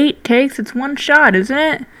 Took 8 takes. It's one shot, isn't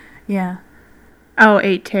it? Yeah. Oh,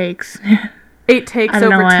 8 takes. 8 takes I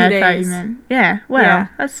don't over know 2 why days. I thought you meant. Yeah. Well, Yeah.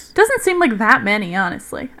 that's. Doesn't seem like that many,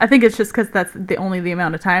 honestly. I think it's just because that's the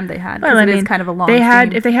amount of time they had. Because Well, I it is mean, kind of a long if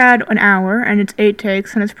scene. they had an hour and it's 8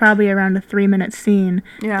 takes and it's probably around a 3-minute scene,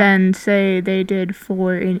 Yeah. then say they did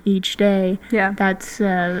 4 in each day. Yeah. That's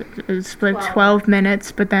split 12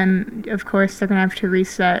 minutes, but then of course they're gonna have to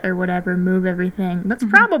reset or whatever, move everything. That's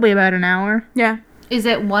probably about an hour. Yeah. Is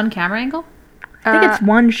it one camera angle? I think it's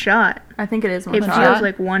one shot. I think it is one It shot. feels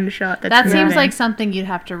like one shot. That seems moving. like something you'd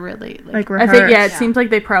have to really like I rehearse. think, yeah, it seems like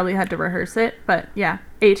they probably had to rehearse it. But yeah,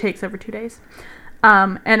 8 takes over 2 days.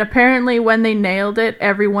 And apparently when they nailed it,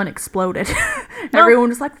 everyone exploded. Everyone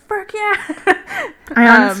was like, "Fuck yeah!"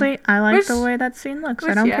 I like which- the way that scene looks. I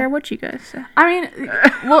which, don't yeah. care what you guys say. I mean,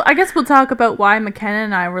 well, I guess we'll talk about why McKenna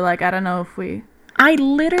and I were like, I don't know if we. I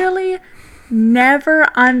literally never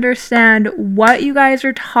understand what you guys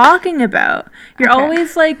are talking about. You're Okay.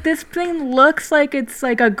 always like, this thing looks like it's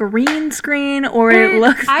like a green screen, or it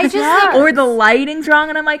looks I just think- or the lighting's wrong,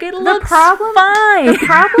 and I'm like, it looks problem- fine. The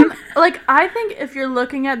problem, like, I think if you're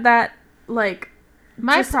looking at that, like,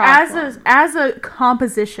 My just problem. as a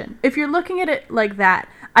composition, if you're looking at it like that,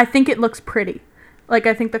 I think it looks pretty. Like,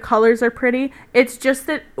 I think the colors are pretty. It's just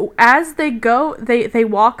that as they go, they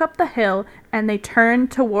walk up the hill and they turn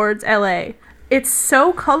towards LA. It's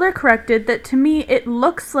so color corrected that to me it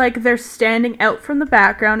looks like they're standing out from the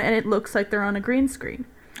background and it looks like they're on a green screen.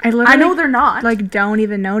 I I know they're not. like don't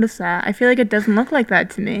even notice that. I feel like it doesn't look like that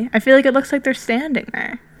to me. I feel like it looks like they're standing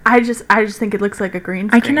there. I just think it looks like a green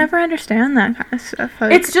screen. I can never understand that kind of stuff.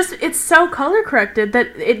 Like, It's so color corrected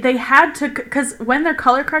that they had to, because when they're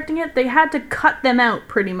color correcting it, they had to cut them out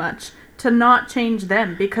pretty much to not change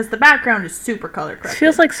them because the background is super color it corrected.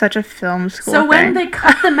 feels like such a film school So when thing. they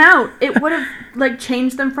cut them out, it would have like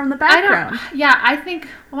changed them from the I background. don't. Yeah, I think.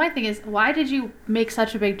 Well, my thing is, why did you make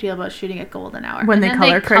such a big deal about shooting at golden hour When And they then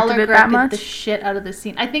color corrected it that corrected much? The shit out of the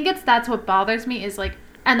scene. I think that's what bothers me is like,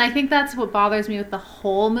 and I think that's what bothers me with the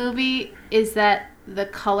whole movie is that the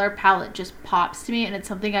color palette just pops to me, and it's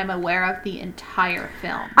something I'm aware of the entire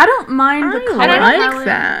film. I don't mind the color I like palette.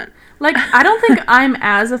 that. Like, I don't think I'm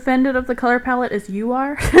as offended of the color palette as you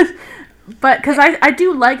are. But, because I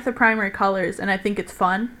do like the primary colors, and I think it's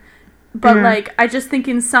fun. But, Mhm. like, I just think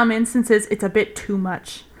in some instances, it's a bit too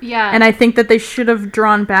much. Yeah, And I think that they should have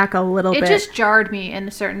drawn back a little it bit. just jarred me in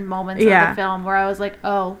certain moments Yeah. of the film where I was like,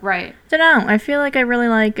 oh right. Don't know. I feel like I really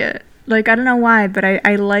like it. Like, I don't know why, but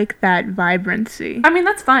I like that vibrancy. I mean,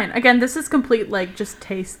 that's fine. Again, this is complete, like, just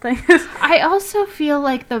taste thing. I also feel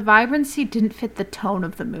like the vibrancy didn't fit the tone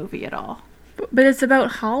of the movie at all. But it's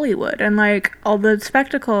about Hollywood and, like, all the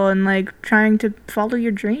spectacle and, like, trying to follow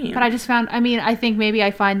your dream. But I think maybe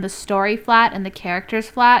I find the story flat and the characters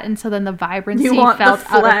flat, and so then the vibrancy You want felt the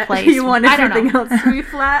flat. out of place. You want I don't everything know. else to be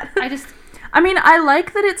flat. I mean, I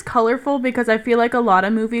like that it's colorful because I feel like a lot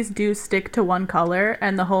of movies do stick to one color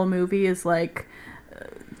and the whole movie is like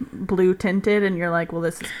blue tinted and you're like, well,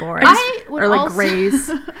 this is boring. I would or like also, grays.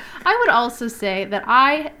 I would also say that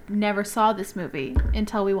I never saw this movie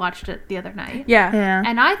until we watched it the other night. Yeah. Yeah.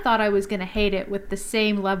 And I thought I was going to hate it with the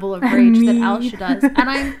same level of rage that Me. Alsha does. And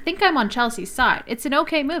I think I'm on Chelsea's side. It's an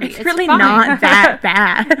okay movie. It's really fine. not that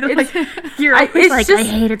bad. Like, you're always it's like, just, I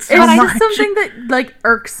hate it so it's much. just something that like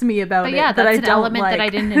irks me about But it yeah, that I that's an don't element like. that I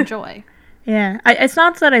didn't enjoy. Yeah, it's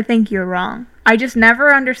not that I think you're wrong. I just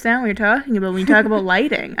never understand what you're talking about when you talk about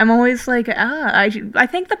lighting. I'm always like, I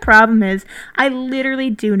think the problem is I literally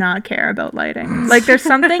do not care about lighting. Like, there's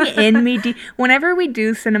something in me. Whenever we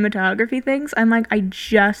do cinematography things, I'm like, I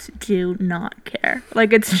just do not care.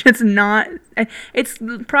 Like, it's just not. It's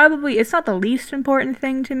not the least important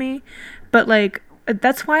thing to me, but like.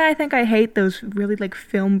 That's why I think I hate those really like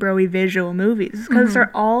film bro-y visual movies because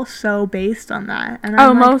they're all so based on that. And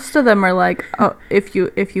I'm like, most of them are like, if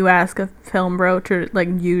you ask a film bro to like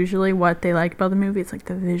usually what they like about the movie, it's like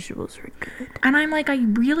the visuals are good. and I'm like, I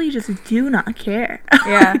really just do not care.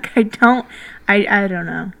 Yeah. Like, I don't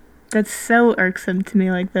know. That's so irksome to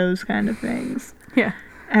me, like those kind of things. Yeah.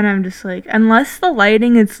 And I'm just like, unless the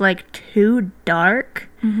lighting is like too dark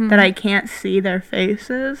that I can't see their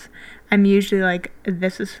faces, I'm usually like,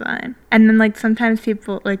 this is fine. And then like sometimes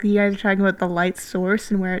people, like you guys are talking about the light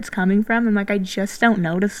source and where it's coming from. I'm like, I just don't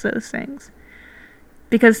notice those things.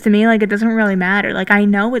 Because to me, like, it doesn't really matter. Like, I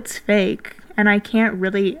know it's fake and I can't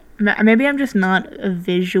really, maybe I'm just not a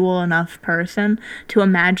visual enough person to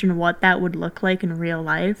imagine what that would look like in real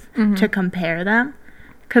life to compare them.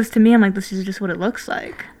 Because to me, I'm like, this is just what it looks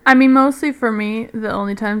like. I mean, mostly for me, the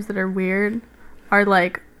only times that are weird are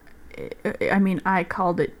like, I mean, I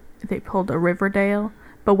called it, they pulled a Riverdale,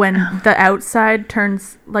 but when the outside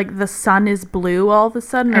turns, like, the sun is blue all of a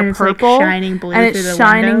sudden, And or it's, like, purple, shining blue and through it's the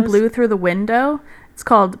shining windows. blue through the window, it's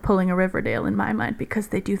called pulling a Riverdale in my mind, because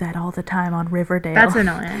they do that all the time on Riverdale. That's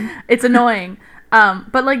annoying. It's annoying.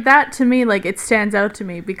 But like that to me, like it stands out to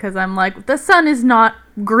me because I'm like, the sun is not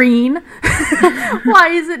green. Why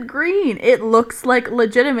is it green? It looks like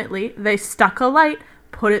legitimately they stuck a light,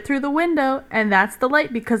 put it through the window, and that's the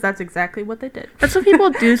light because that's exactly what they did. That's what people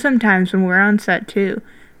do sometimes when we're on set, too.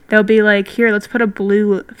 They'll be like, here, let's put a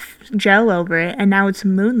blue gel over it, and now it's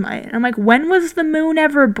moonlight. And I'm like, when was the moon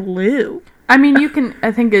ever blue? I mean,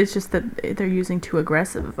 I think it's just that they're using too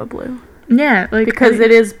aggressive of a blue. Yeah, like... Because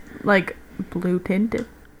it is, like, blue tinted.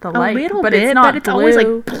 The A light, little but bit, it's not but it's always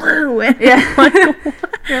blue. like blue. And Yeah. like,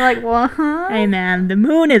 You're like, what? hey man, the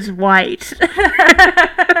moon is white.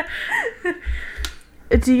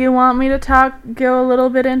 Do you want me to go a little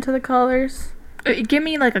bit into the colors? Give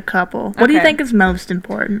me like a couple. What do you Okay. think is most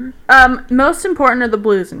important? Most important are the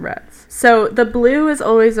blues and reds. So the blue is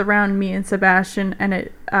always around me and Sebastian, and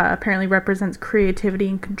it apparently represents creativity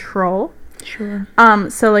and control. Sure.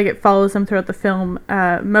 So like it follows them throughout the film,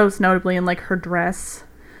 most notably in like her dress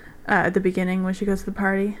at the beginning when she goes to the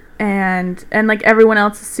party, and like everyone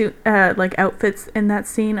else's suit, like outfits in that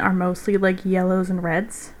scene are mostly like yellows and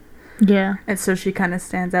reds, Yeah. and so she kind of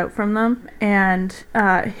stands out from them. And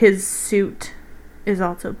his suit is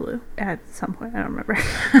also blue at some point. I don't remember.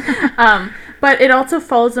 But it also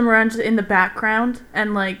follows them around in the background,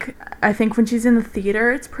 and like I think when she's in the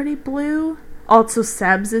theater, it's pretty blue. Also,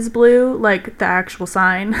 Seb's is blue, like the actual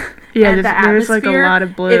sign. Yeah, and there's like a atmosphere, lot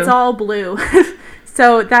of blue. It's all blue.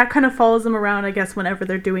 So that kind of follows them around, I guess, whenever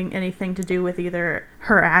they're doing anything to do with either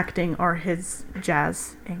her acting or his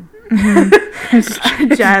jazzing.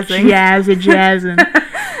 Jazzing. Jazzing.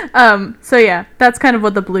 So yeah, that's kind of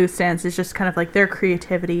what the blue stands, is just kind of like their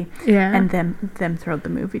creativity Yeah. and them throughout the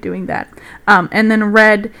movie doing that. And then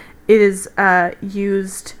red is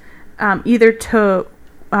used either to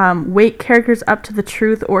wake characters up to the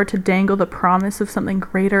truth or to dangle the promise of something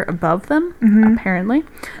greater above them, apparently.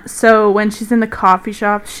 So when she's in the coffee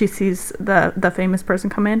shop, she sees the famous person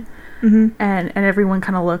come in, and everyone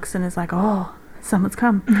kind of looks and is like, oh, someone's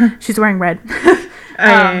come. She's wearing red.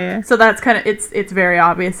 Yeah. So that's kind of, it's very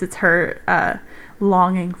obvious. It's her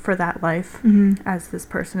longing for that life as this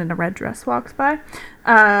person in a red dress walks by.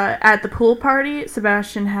 At the pool party,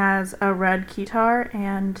 Sebastian has a red guitar,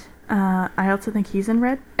 and I also think he's in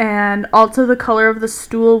red. And also the color of the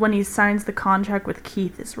stool when he signs the contract with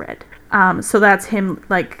Keith is red. So that's him,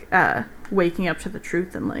 like, waking up to the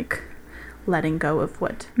truth and, like, letting go of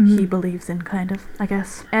what he believes in, kind of, I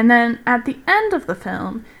guess. And then at the end of the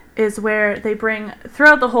film is where they bring,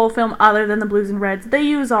 throughout the whole film, other than the blues and reds, they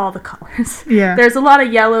use all the colors. Yeah. There's a lot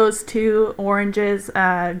of yellows too, oranges,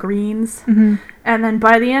 greens. And then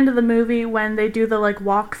by the end of the movie, when they do the, like,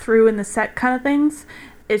 walk through and the set kind of things,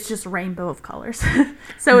 it's just rainbow of colors.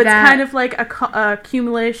 So it's kind of like a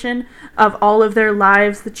accumulation of all of their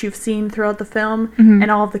lives that you've seen throughout the film, and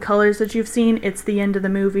all of the colors that you've seen. It's the end of the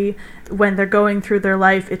movie. When they're going through their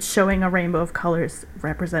life, it's showing a rainbow of colors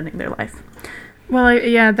representing their life. Well,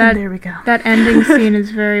 yeah, And that there we go. that ending scene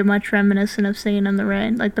is very much reminiscent of Singing in the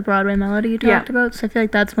Rain, like the Broadway melody you talked about. So I feel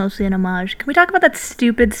like that's mostly an homage. Can we talk about that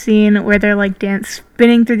stupid scene where they're like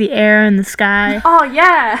spinning through the air in the sky? Oh,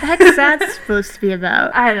 yeah. What the heck is that supposed to be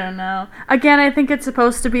about? I don't know. Again, I think it's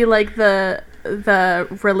supposed to be like the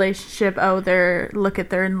relationship. Oh, they're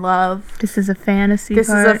in love. This is a fantasy. This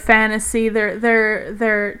part. is a fantasy.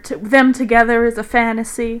 Them together is a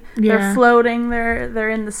fantasy. Yeah. They're floating. They're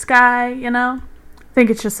in the sky. You know. I think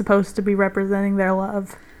it's just supposed to be representing their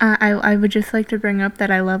love. I would just like to bring up that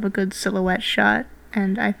I love a good silhouette shot,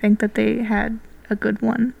 and I think that they had a good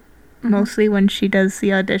one. Mostly when she does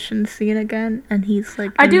the audition scene again, and he's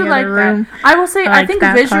like, I in do the like other room. that. I will say, I like think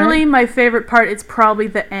that visually, part. my favorite part is probably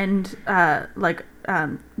the end,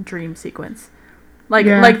 dream sequence.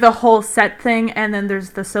 Like the whole set thing, and then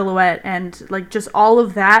there's the silhouette, and like just all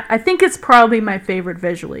of that. I think it's probably my favorite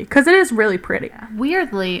visually, because it is really pretty.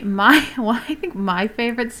 Weirdly, I think my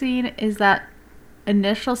favorite scene is that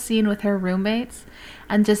initial scene with her roommates,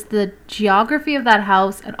 and just the geography of that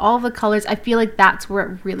house and all the colors. I feel like that's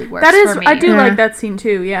where it really works. That is, for me. I do Yeah. like that scene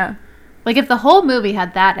too. Yeah, Like if the whole movie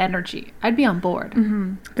had that energy, I'd be on board.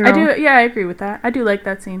 They're I all- do. Yeah, I agree with that. I do like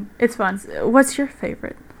that scene. It's fun. What's your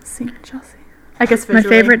favorite scene, Chelsea? I guess My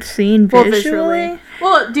visually. favorite scene Well, visually.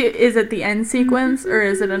 Well, is it the end sequence or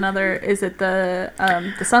is it another? Is it the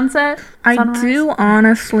sunset? I Sunrise? do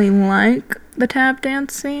honestly like the tap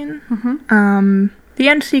dance scene. The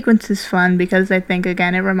end sequence is fun because I think,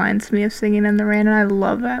 again, it reminds me of Singing in the Rain, and I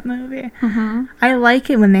love that movie. I like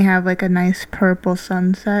it when they have, like, a nice purple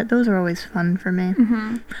sunset. Those are always fun for me.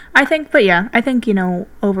 I think,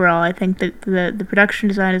 overall, I think that the production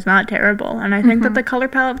design is not terrible, and I think that the color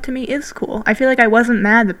palette, to me, is cool. I feel like I wasn't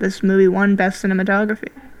mad that this movie won Best Cinematography.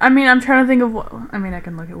 I mean, I'm trying to think of what. I mean, I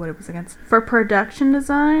can look at what it was against. For production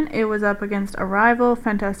design, it was up against Arrival,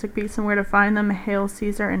 Fantastic Beasts and Where to Find Them, Hail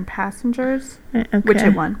Caesar, and Passengers, Okay. which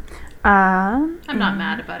it won. I'm not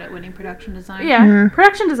mad about it winning production design. Yeah,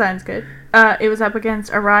 production design's good. It was up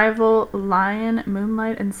against Arrival, Lion,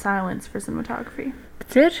 Moonlight, and Silence for cinematography.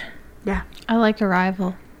 That's it? Yeah. I like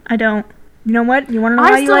Arrival. I don't. You know what? You want to know I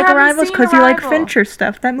why you still like haven't Arrivals? seen Because you like Arrival. Fincher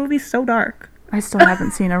stuff. That movie's so dark. I still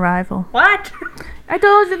haven't seen Arrival. What? I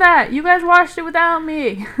told you that. You guys watched it without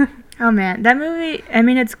me. Oh man, that movie, I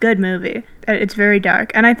mean, it's a good movie. It's very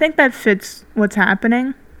dark. And I think that fits what's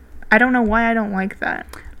happening. I don't know why I don't like that.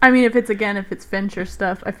 I mean, if it's Fincher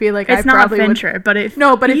stuff, I feel like It's I not probably Fincher, would... but it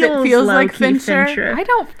No, but if it feels like low-key Fincher... I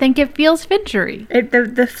don't think it feels Finchery.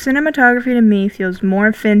 The cinematography to me feels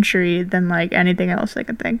more Finchery than like anything else I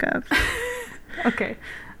can think of. Okay.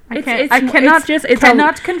 It's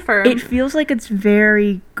cannot confirm. It feels like it's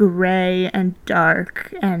very gray and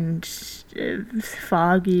dark and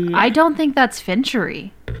foggy. I don't think that's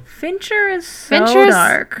Finchery. Fincher is so Fincher's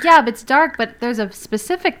dark. Yeah, but it's dark, but there's a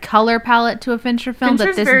specific color palette to a Fincher film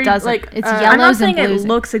Fincher's that this very, doesn't. like, It's I'm not yellows saying and it blues.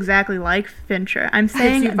 looks exactly like Fincher. I'm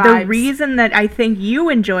saying you the vibes. reason that I think you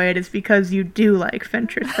enjoy it is because you do like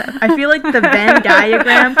Fincher stuff. I feel like the Venn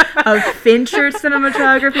diagram of Fincher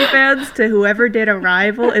cinematography fans to whoever did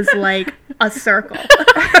Arrival is like a circle.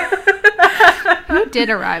 Who did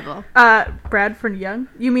Arrival? Bradford Young?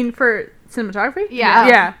 You mean for cinematography? Yeah.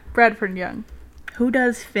 Yeah, Bradford Young. Who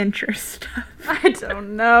does Fincher stuff? I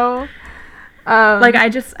don't know. Like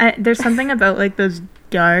there's something about like those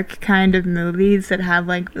dark kind of movies that have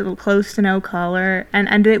like little close to no color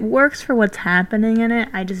and it works for what's happening in it.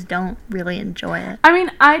 I just don't really enjoy it. I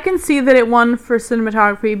mean, I can see that it won for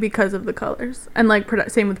cinematography because of the colors and like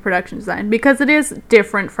same with production design, because it is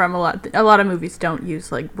different from a lot of movies don't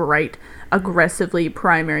use like bright, aggressively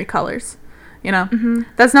primary colors. You know,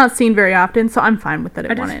 that's not seen very often, so I'm fine with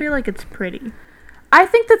that. I just feel like it's pretty. I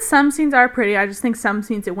think that some scenes are pretty. I just think some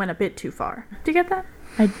scenes it went a bit too far. Do you get that?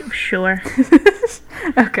 Sure.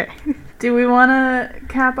 Okay. Do we want to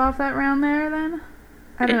cap off that round there then?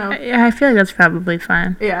 I don't know. I feel like that's probably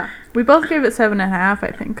fine. Yeah. We both gave it 7.5,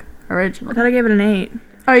 I think, I originally. thought I gave it an 8.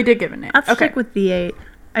 Oh, you did give it an 8. I'll stick with the 8.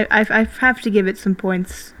 I have to give it some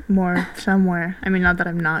points more somewhere. I mean, not that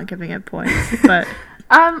I'm not giving it points, but...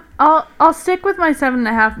 I'll stick with my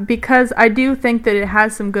 7.5 because I do think that it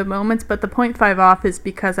has some good moments, but the 0.5 off is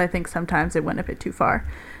because I think sometimes it went a bit too far.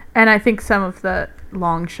 And I think some of the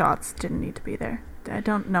long shots didn't need to be there. I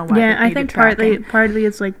don't know why. Yeah, I think partly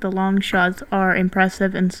it's like the long shots are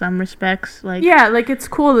impressive in some respects. Like yeah, like it's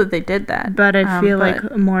cool that they did that. But I feel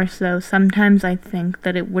like more so sometimes I think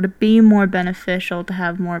that it would be more beneficial to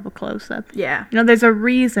have more of a close up. Yeah. You know, there's a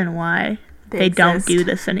reason why they don't do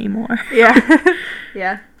this anymore. Yeah.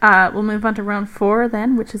 Yeah. We'll move on to round 4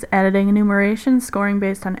 then, which is editing enumeration, scoring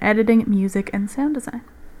based on editing, music, and sound design.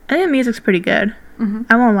 I think the music's pretty good. Mm-hmm.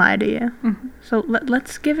 I won't lie to you. Mm-hmm. So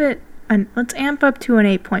let's give it let's amp up to an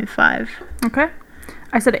 8.5. Okay.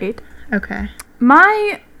 I said 8. Okay.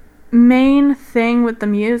 My main thing with the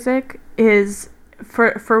music is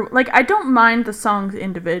for like I don't mind the songs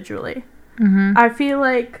individually. Mm-hmm. I feel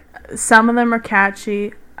like some of them are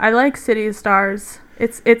catchy. I like City of Stars.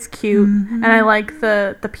 It's cute, and I like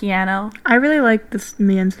the piano. I really like this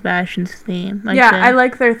Me and Sebastian's theme. Like I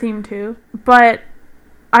like their theme too. But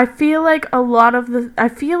I feel like I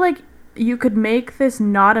feel like you could make this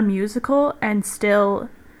not a musical and still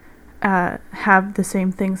have the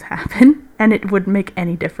same things happen, and it wouldn't make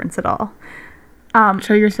any difference at all.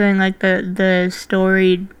 So you're saying like the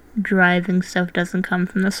story driving stuff doesn't come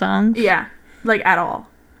from the songs? Yeah, like at all.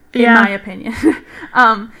 In my opinion.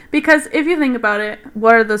 Because if you think about it,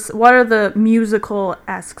 what are the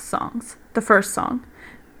musical-esque songs? The first song.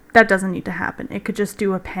 That doesn't need to happen. It could just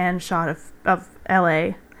do a pan shot of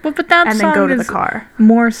LA. But that and song then go to is the car.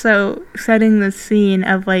 More so setting the scene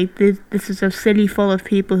of like this is a city full of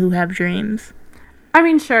people who have dreams. I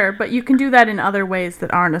mean, sure, but you can do that in other ways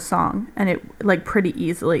that aren't a song, and it like pretty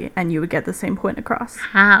easily, and you would get the same point across.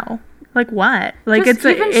 How? Like what? Like just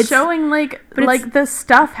it's showing like the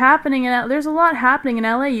stuff happening in there's a lot happening in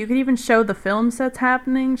LA. You could even show the film sets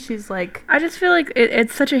happening. She's like, I just feel like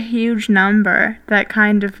it's such a huge number that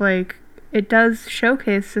kind of like it does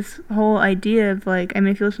showcase this whole idea of like, I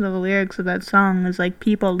mean, if you listen to the lyrics of that song, is like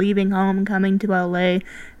people leaving home, coming to LA,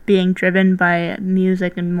 being driven by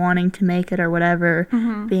music and wanting to make it or whatever,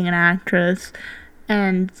 being an actress.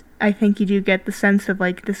 And I think you do get the sense of,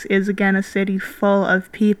 like, this is, again, a city full of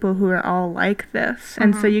people who are all like this.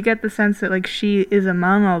 And so you get the sense that, like, she is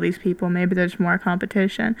among all these people. Maybe there's more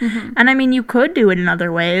competition. And, I mean, you could do it in other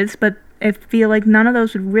ways, but I feel like none of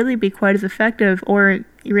those would really be quite as effective or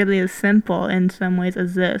really as simple in some ways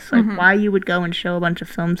as this. Like, why you would go and show a bunch of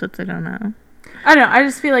film sets, I don't know. I don't know. I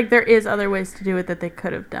just feel like there is other ways to do it that they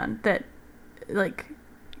could have done that, like,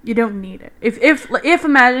 you don't need it. If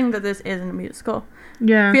imagining that this isn't a musical...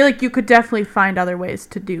 Yeah. I feel like you could definitely find other ways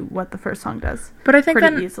to do what the first song does. But I think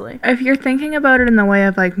pretty easily. If you're thinking about it in the way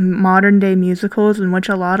of like modern day musicals in which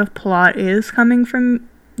a lot of plot is coming from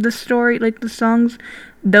the story, like the songs,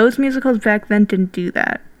 those musicals back then didn't do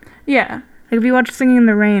that. Yeah. Like, if you watch Singing in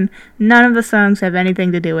the Rain, none of the songs have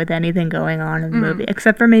anything to do with anything going on in the movie,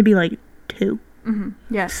 except for maybe, like, 2.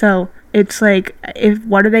 Yes. So, it's like,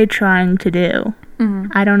 what are they trying to do?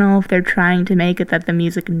 I don't know if they're trying to make it that the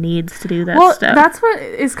music needs to do that stuff. Well, that's what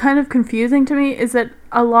is kind of confusing to me, is that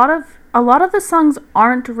a lot of the songs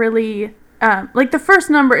aren't really, like, the first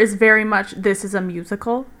number is very much, this is a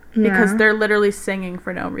musical, because they're literally singing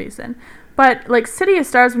for no reason. But, like, City of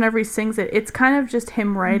Stars, whenever he sings it, it's kind of just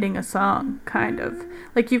him writing a song, kind of.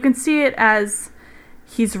 Like, you can see it as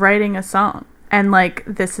he's writing a song. And, like,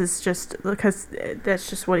 this is just, because that's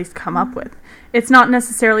just what he's come up with. It's not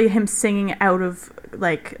necessarily him singing out of,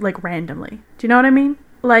 like randomly. Do you know what I mean?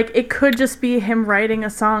 Like, it could just be him writing a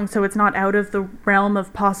song, so it's not out of the realm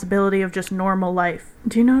of possibility of just normal life.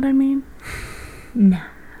 Do you know what I mean? No.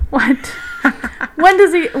 What? When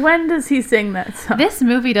does he sing that song? This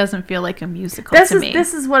movie doesn't feel like a musical to me.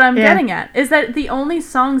 This is what I'm getting at. Is that the only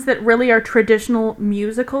songs that really are traditional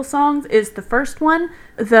musical songs is the first one,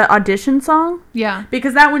 the audition song. Yeah.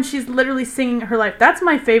 Because that one, she's literally singing her life. That's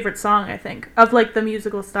my favorite song, I think, of, like, the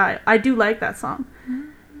musical style. I do like that song.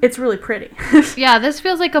 It's really pretty. Yeah, this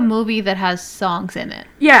feels like a movie that has songs in it.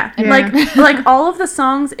 Yeah. Like all of the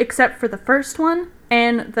songs except for the first one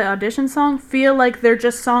and the audition song feel like they're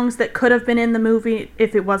just songs that could have been in the movie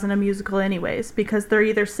if it wasn't a musical anyways, because they're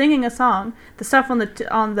either singing a song, the stuff with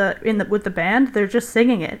the band, they're just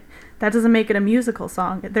singing it. That doesn't make it a musical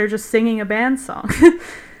song. They're just singing a band song.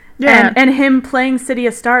 Yeah. And him playing City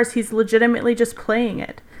of Stars, he's legitimately just playing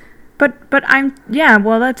it. But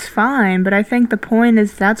well, that's fine, but I think the point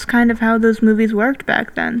is that's kind of how those movies worked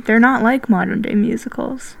back then. They're not like modern day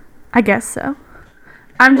musicals. I guess so.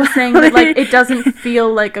 I'm just saying that, like, it doesn't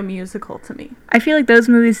feel like a musical to me. I feel like those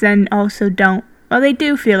movies then also don't. Well, they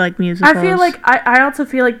do feel like musicals. I feel like I also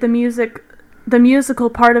feel like the musical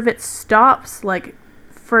part of it stops, like,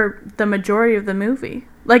 for the majority of the movie.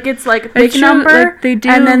 Like, it's like big number, like, they do.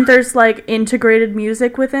 And then there's, like, integrated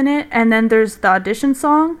music within it, and then there's the audition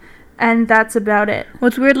song, and that's about it. Well,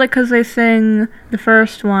 it's weird, like, because they sing the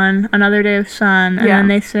first one, Another Day of Sun, and then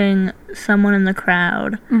they sing Someone in the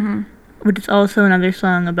Crowd. Which is also another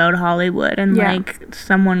song about Hollywood, and like,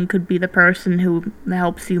 someone could be the person who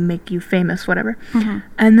helps you make you famous, whatever.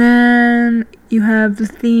 And then you have the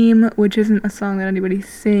theme, which isn't a song that anybody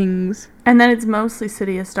sings. And then it's mostly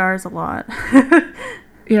City of Stars a lot.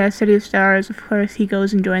 Yeah, City of Stars, of course, he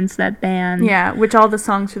goes and joins that band. Yeah, which all the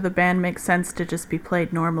songs for the band make sense to just be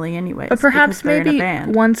played normally anyways. But perhaps maybe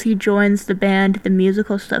once he joins the band, the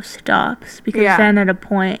musical stuff stops, because then at a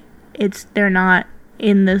point, they're not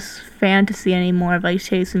in this fantasy anymore of, like,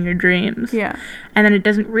 chasing your dreams. Yeah. And then it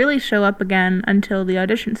doesn't really show up again until the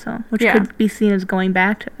audition song, which could be seen as going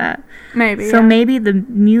back to that. Maybe. So maybe the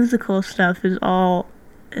musical stuff is all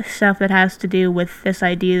stuff that has to do with this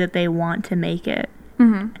idea that they want to make it.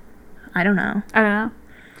 I don't know.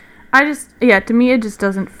 To me, it just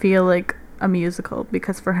doesn't feel like a musical,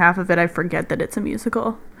 because for half of it, I forget that it's a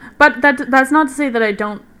musical. But that's not to say that I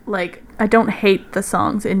don't hate the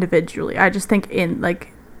songs individually. I just think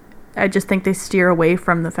they steer away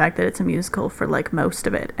from the fact that it's a musical for, like, most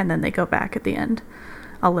of it, and then they go back at the end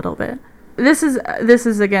a little bit. This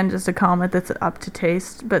is again just a comment that's up to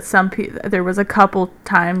taste, but there was a couple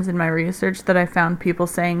times in my research that I found people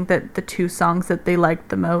saying that the two songs that they liked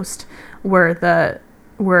the most were the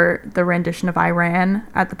rendition of Iran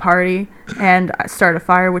at the party and Start a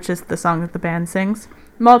Fire, which is the song that the band sings.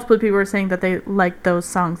 Multiple people were saying that they liked those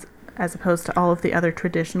songs as opposed to all of the other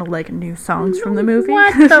traditional, like, new songs from the movie.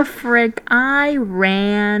 What the frick?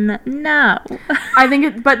 Iran? No.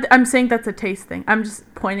 But I'm saying that's a taste thing. I'm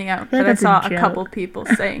just pointing out that I saw a couple people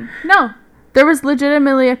saying, no. There was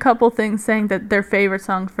legitimately a couple things saying that their favorite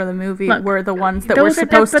songs for the movie were the ones that were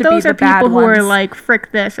supposed to be the bad ones. Those are people who are like,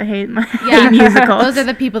 frick this, I hate musicals. Those are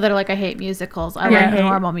the people that are like, I hate musicals. I like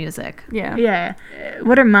normal music. Yeah. Yeah.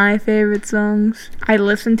 What are my favorite songs? I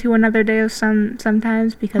listen to Another Day of Sun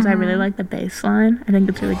sometimes because I really like the bass line. I think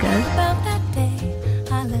it's really good. About that day,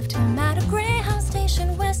 I left him at a Greyhound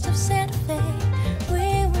station west of Santa Fe.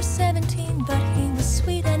 We were 17, but he was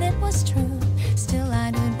sweet and it was true. Still,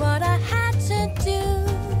 I did what I had to do,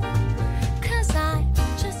 'cause I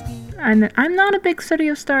just... I'm not a big City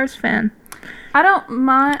of Stars fan. I don't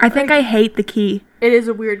mind. I think I hate the key. It is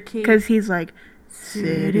a weird key. Because he's like,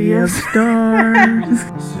 City of Stars.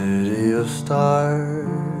 City of Stars.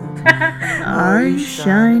 Are you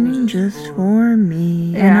shining just for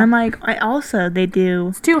me? Yeah. And I'm like, they do.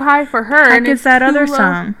 It's too high for her. Heck, And it's that too other low.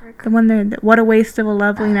 song. The one that, What a Waste of a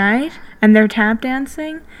Lovely Night. And they're tap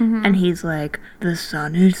dancing. And he's like, the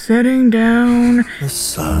sun is setting down. The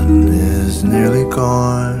sun is nearly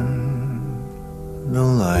gone. The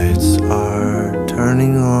lights are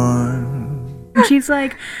turning on. And she's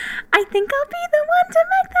like, I think I'll be the one to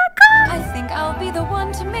make that call. I think I'll be the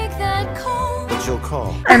one to make that call. But you'll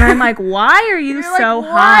call. And I'm like, why are you You're so like,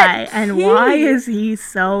 what high? And key? why is he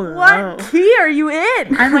so low? What key are you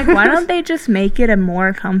in? I'm like, why don't they just make it a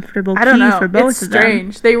more comfortable I don't key know. for both It's of them?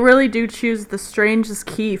 strange. They really do choose the strangest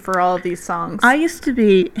key for all of these songs. I used to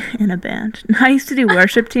be in a band. I used to do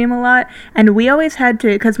worship team a lot, and we always had to,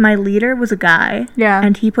 because my leader was a guy, Yeah.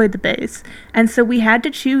 and he played the bass, and so we had to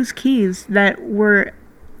choose keys that were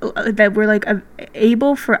like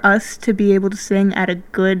able for us to be able to sing at a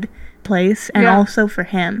good place, and Yeah. also for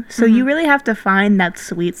him. So you really have to find that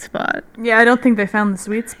sweet spot. Yeah, I don't think they found the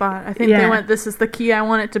sweet spot. I think they Yeah. went, this is the key I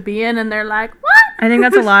want it to be in, and they're like, what? I think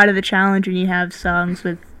that's a lot of the challenge when you have songs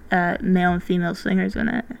with male and female singers in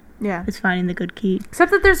it. Yeah. Is finding the good key. Except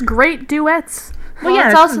that there's great duets. Well, yeah,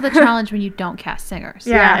 it's it's- also the challenge when you don't cast singers.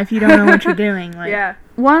 Yeah, if you don't know what you're doing. Like, Yeah.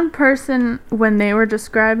 One person, when they were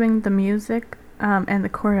describing the music and the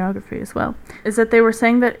choreography as well, is that they were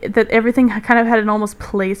saying that everything kind of had an almost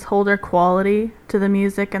placeholder quality to the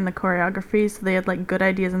music and the choreography. So they had like good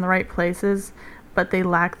ideas in the right places, but they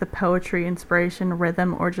lack the poetry, inspiration,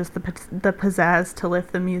 rhythm, or just the pizzazz to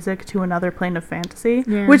lift the music to another plane of fantasy.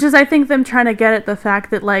 Yeah. Which is, I think, them trying to get at the fact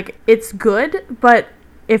that like it's good, but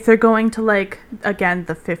if they're going to like, again,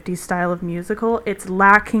 the 50s style of musical, it's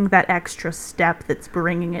lacking that extra step that's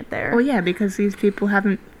bringing it there. Well, yeah, because these people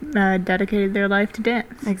haven't dedicated their life to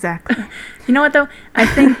dance. Exactly. You know what, though? I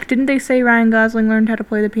think, didn't they say Ryan Gosling learned how to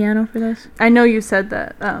play the piano for this? I know you said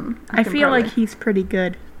that. I feel like he's pretty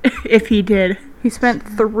good, if he did. he spent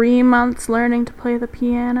 3 months learning to play the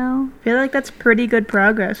piano. I feel like that's pretty good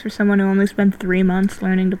progress for someone who only spent 3 months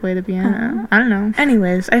learning to play the piano. I don't know.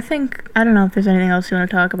 Anyways, I don't know if there's anything else you want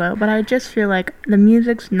to talk about, but I just feel like the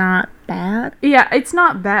music's not bad. Yeah, it's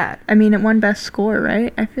not bad. I mean, it won Best Score,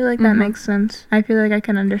 right? I feel like that makes sense. I feel like I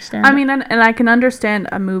can understand I it. mean, and I can understand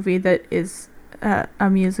a movie that is a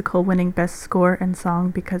musical winning Best Score and Song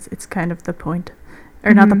because it's kind of the point.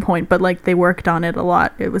 Or not the point, but like they worked on it a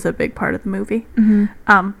lot. It was a big part of the movie.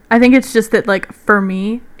 I think it's just that like for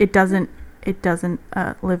me, it doesn't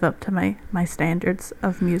live up to my standards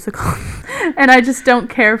of musical, and I just don't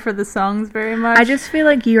care for the songs very much. I just feel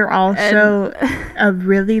like you're also a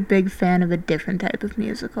really big fan of a different type of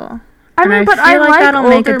musical. I And mean, I but feel I like like that'll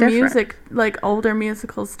make it older different. music, like older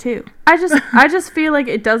musicals too. I just feel like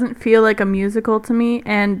it doesn't feel like a musical to me,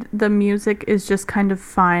 and the music is just kind of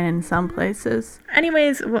fine in some places.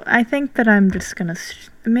 Anyways, well, I think that I'm just gonna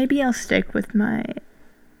maybe I'll stick with my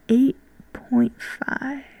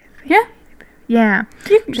 8.5. Yeah, Yeah,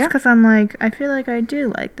 just yeah. because I'm like, I feel like I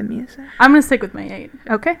do like the music. I'm gonna stick with my 8.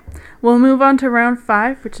 Okay, we'll move on to round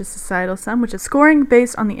 5, which is societal sum, which is scoring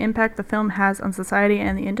based on the impact the film has on society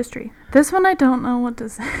and the industry. This one I don't know what to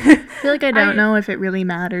say. I feel like I don't know if it really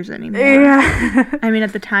matters anymore. Yeah. I mean,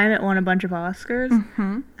 at the time, it won a bunch of Oscars.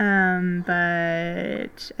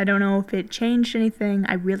 But I don't know if it changed anything.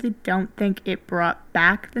 I really don't think it brought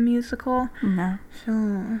back the musical. No. So,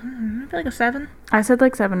 I feel like a 7. I said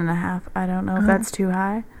like 7.5. I don't know if that's too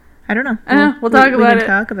high. I don't know. I don't know. We'll talk we about can it.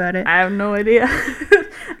 talk about it. I have no idea.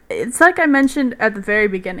 It's like I mentioned at the very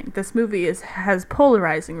beginning. This movie has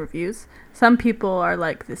polarizing reviews. Some people are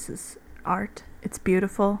like, this is art. It's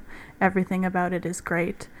beautiful. Everything about it is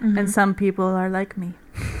great. And some people are like me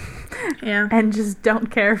Yeah. and just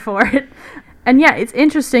don't care for it. And yeah, it's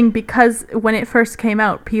interesting because when it first came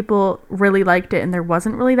out, people really liked it and there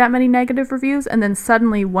wasn't really that many negative reviews. And then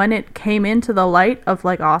suddenly when it came into the light of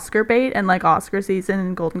like Oscar bait and like Oscar season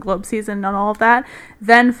and Golden Globe season and all of that,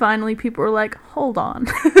 then finally people were like, hold on.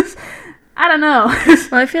 I don't know.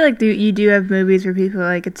 Well, I feel like you do have movies where people are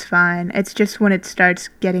like, it's fine. It's just when it starts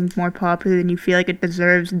getting more popular than you feel like it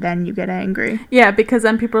deserves, then you get angry. Yeah, because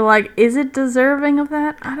then people are like, is it deserving of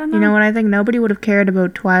that? I don't know. You know what? I think nobody would have cared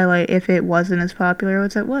about Twilight if it wasn't as popular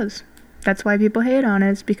as it was. That's why people hate on it,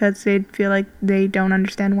 is because they feel like they don't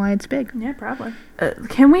understand why it's big. Yeah, probably.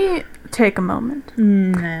 Can we take a moment?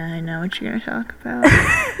 Nah, I know what you're going to talk about.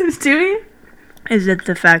 Do we? Is it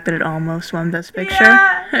the fact that it almost won Best Picture?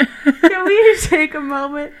 Yeah. Can we take a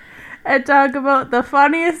moment and talk about the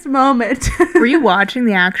funniest moment? Were you watching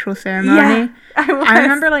the actual ceremony? Yeah, I was. I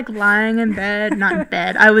remember like lying in bed, not in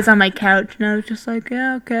bed. I was on my couch and I was just like,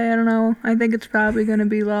 yeah, okay, I don't know. I think it's probably gonna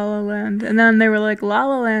be La La Land. And then they were like, La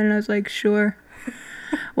La Land, and I was like, sure,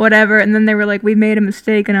 whatever. And then they were like, we made a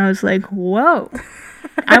mistake, and I was like, whoa.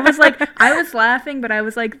 I was laughing, but I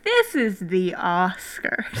was like, this is the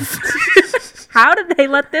Oscars. How did they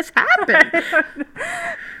let this happen?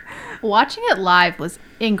 Watching it live was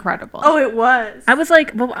incredible. Oh, it was. I was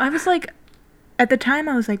like, at the time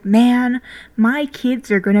I was like, man, my kids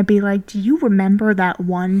are gonna be like, do you remember that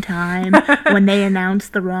one time when they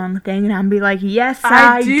announced the wrong thing? And I'll be like, yes,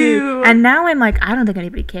 I do. And now I'm like, I don't think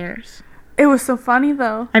anybody cares. It was so funny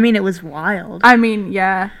though. I mean, it was wild. I mean,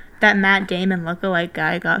 yeah. That Matt Damon lookalike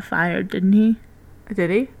guy got fired, didn't he? Did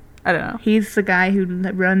he? I don't know. He's the guy who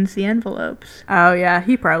runs the envelopes. Oh yeah,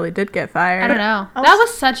 he probably did get fired. I don't know. That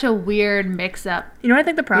was such a weird mix-up. You know what I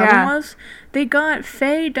think the problem was? They got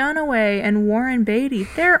Faye Dunaway and Warren Beatty.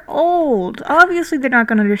 They're old. Obviously, they're not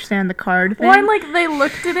going to understand the card thing. Well, and like they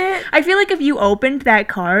looked at it. I feel like if you opened that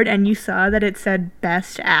card and you saw that it said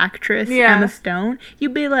Best Actress Emma Stone,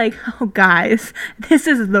 you'd be like, "Oh, guys, this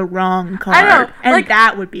is the wrong card." I know, and like,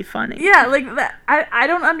 that would be funny. Yeah, like that. I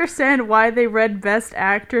don't understand why they read Best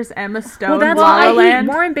Actress Emma Stone. Well, that's La La Land.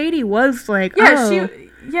 Warren Beatty was like,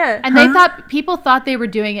 And they thought people thought they were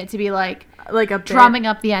doing it to be like a drumming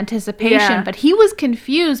up the anticipation, but he was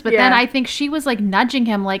confused. But then I think she was like nudging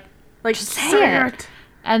him, like say it.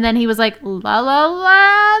 And then he was like, La La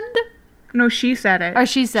Land. No, she said it. Or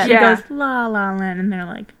she said it. She goes, La La Land, and they're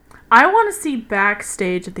like, I want to see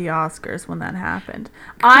backstage at the Oscars when that happened.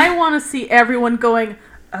 I want to see everyone going,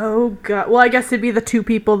 oh god. Well, I guess it'd be the two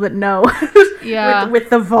people that know. Yeah.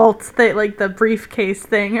 with the vaults, like the briefcase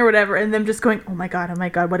thing or whatever, and them just going, oh my god,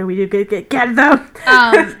 what do we do? Get them.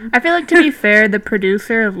 I feel like, to be fair, the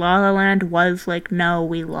producer of La La Land was like, no,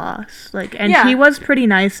 we lost. Like, and he was pretty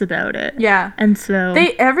nice about it. Yeah. And so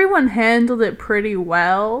everyone handled it pretty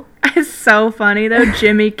well. It's so funny though,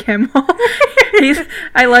 Jimmy Kimmel.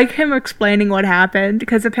 I like him explaining what happened,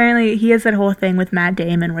 because apparently he has that whole thing with Matt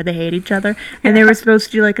Damon where they hate each other, and they were supposed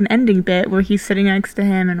to do like an ending bit where he's sitting next to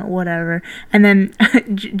him and whatever, and then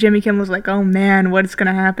Jimmy Kimmel was like, oh man, what's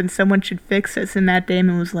gonna happen? Someone should fix this. And Matt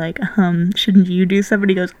Damon was like, shouldn't you do something?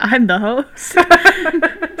 He goes, I'm the host.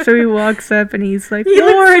 So he walks up and he's like,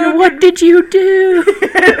 Lauren, what did you do?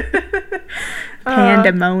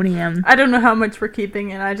 Pandemonium. I don't know how much we're keeping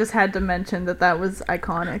in. I just had to mention that was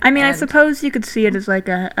iconic. I mean, I suppose you could see it as like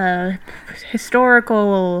a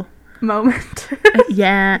historical moment.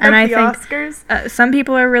 Yeah, and I think Oscars. Some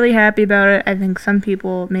people are really happy about it. I think some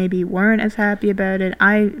people maybe weren't as happy about it.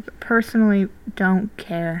 I personally don't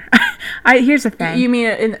care. Here's the thing. You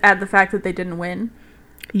mean at the fact that they didn't win?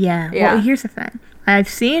 Yeah. Well, here's the thing. I've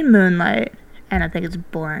seen Moonlight, and I think it's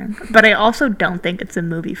boring. But I also don't think it's a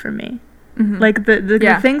movie for me. Mm-hmm. Like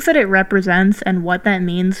the things that it represents and what that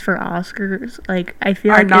means for Oscars, like I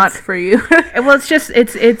feel like not for you. Well, it's just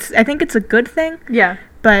it's. I think it's a good thing. Yeah.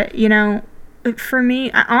 But you know, for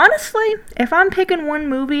me, honestly, if I'm picking one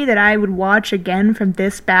movie that I would watch again from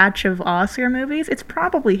this batch of Oscar movies, it's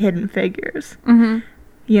probably Hidden Figures. Mm-hmm.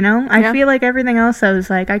 You know, I feel like everything else, I was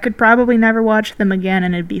like, I could probably never watch them again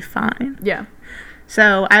and it'd be fine. Yeah.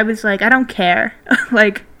 So I was like, I don't care.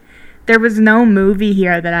 Like, there was no movie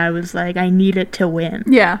here that I was like, I need it to win.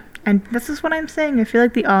 Yeah. And this is what I'm saying. I feel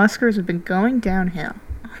like the Oscars have been going downhill.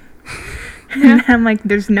 And I'm like,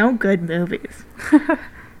 there's no good movies.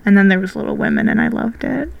 And then there was Little Women, and I loved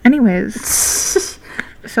it. Anyways.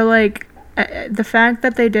 So, like, the fact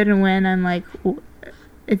that they didn't win, I'm like,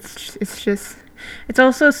 it's just... It's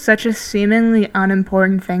also such a seemingly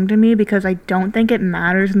unimportant thing to me because I don't think it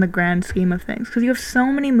matters in the grand scheme of things. Because you have so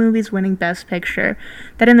many movies winning Best Picture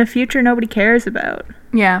that in the future nobody cares about.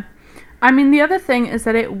 Yeah. I mean, the other thing is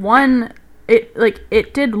that it won...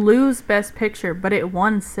 It did lose Best Picture, but it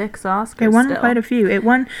won 6 Oscars. It won still. quite a few. It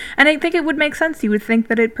won... And I think it would make sense. You would think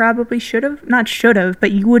that it probably should have... Not should have,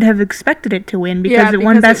 but you would have expected it to win because it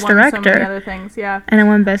won Best Director. So many other things, yeah. And it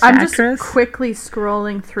won Best Actress. I'm just quickly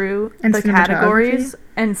scrolling through and the categories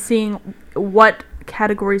and seeing what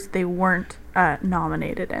categories they weren't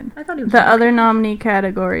nominated in. I thought he was the other nominee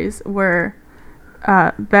categories were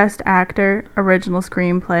Best Actor, Original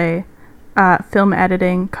Screenplay, film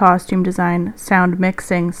editing, costume design, sound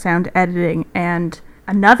mixing, sound editing, and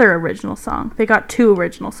another original song. They got 2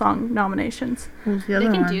 original song nominations. Who's the they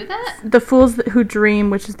other can one? do that? The Fools Who Dream,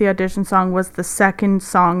 which is the audition song, was the second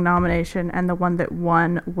song nomination, and the one that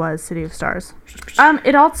won was City of Stars.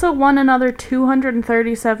 It also won another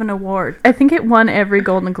 237 awards. I think it won every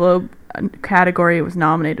Golden Globe category it was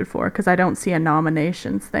nominated for, because I don't see a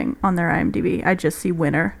nominations thing on their IMDb. I just see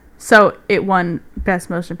winner. So it won Best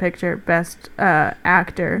Motion Picture, Best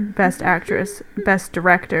Actor, Best Actress, Best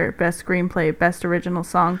Director, Best Screenplay, Best Original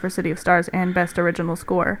Song for City of Stars, and Best Original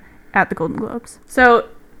Score at the Golden Globes. So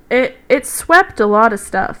it swept a lot of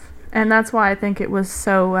stuff, and that's why I think it was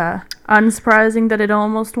so unsurprising that it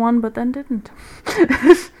almost won, but then didn't.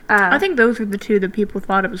 I think those were the 2 that people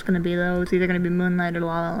thought it was going to be, though. It was either going to be Moonlight or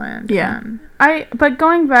La La Land. Yeah. But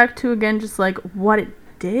going back to, again, just like what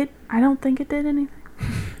it did, I don't think it did anything.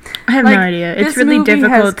 I have Like, no idea. It's this really movie has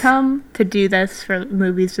difficult come. to do this for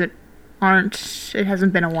movies that it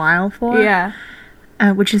hasn't been a while for. Yeah.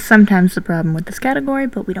 Which is sometimes the problem with this category,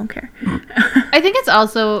 but we don't care. I think it's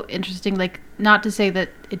also interesting, like, not to say that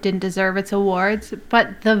it didn't deserve its awards,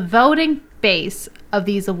 but the voting base of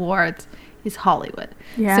these awards is Hollywood.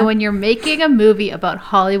 Yeah. So when you're making a movie about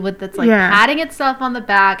Hollywood that's like Yeah. patting itself on the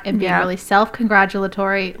back and being Yeah. really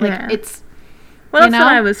self-congratulatory, like Yeah. it's Well, you that's what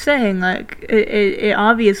know? I was saying. Like, it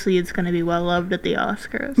obviously it's going to be well loved at the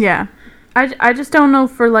Oscars. Yeah. I just don't know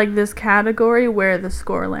for like this category where the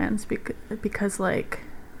score lands because like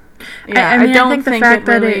I mean, don't I think the think fact it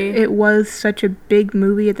that really it was such a big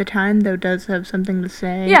movie at the time, though, does have something to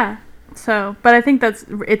say. yeah. So, but I think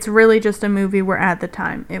it's really just a movie where at the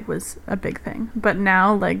time it was a big thing, but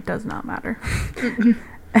now like does not matter.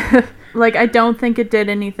 Like I don't think it did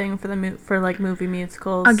anything for movie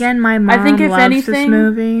musicals. Again, my mom I think if loves this anything-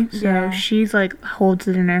 movie, so Yeah. she's like holds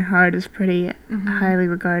it in her heart as pretty highly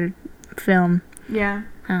regarded film. Yeah.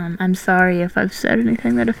 I'm sorry if I've said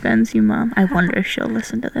anything that offends you, Mom. I wonder if she'll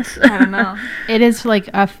listen to this. I don't know. it is like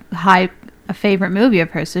a favorite movie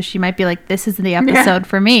of hers, so she might be like, this is the episode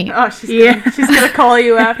for me. Oh, she's gonna call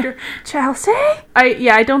you after Chelsea.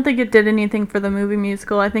 I don't think it did anything for the movie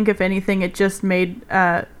musical. I think if anything, it just made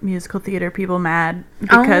musical theater people mad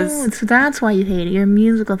because so that's why you hate it. You're a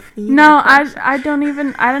musical theater. no, person. I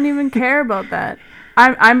don't even care about that.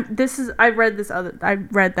 I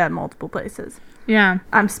read that multiple places. Yeah.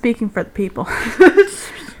 I'm speaking for the people.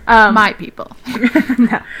 My people.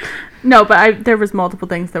 No, but there was multiple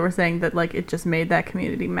things that were saying that like it just made that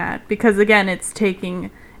community mad because again,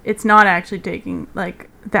 it's not actually taking like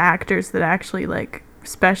the actors that actually like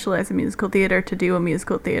specialize in musical theater to do a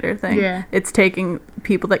musical theater thing. Yeah. It's taking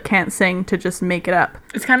people that can't sing to just make it up.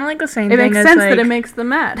 It's kind of like the same It thing makes as sense like, that it makes them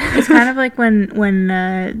mad. it's kind of like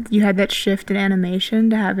when you had that shift in animation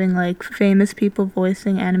to having like famous people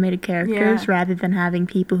voicing animated characters rather than having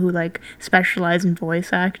people who like specialize in voice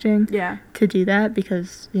acting Yeah. to do that,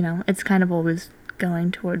 because it's kind of always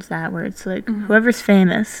going towards that where it's like whoever's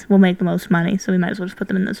famous will make the most money, so we might as well just put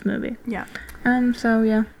them in this movie. Yeah. So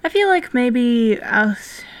yeah, I feel like maybe I'll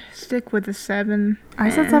stick with a 7.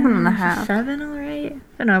 I said 7.5. 7, alright. I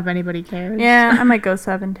don't know if anybody cares. Yeah, I might go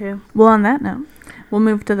 7 too. Well, on that note, we'll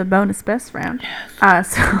move to the bonus best round.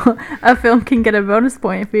 So a film can get a bonus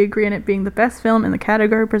point if we agree on it being the best film in the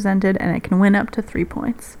category presented, and it can win up to 3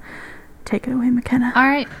 points. Take it away, McKenna. All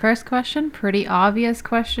right, first question. Pretty obvious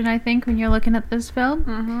question, I think, when you're looking at this film.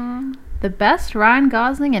 Mm-hmm. The best Ryan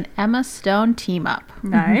Gosling and Emma Stone team up.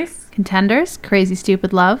 Nice. Contenders: Crazy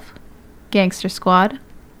Stupid Love, Gangster Squad,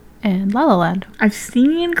 and La La Land. I've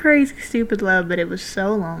seen Crazy Stupid Love, but it was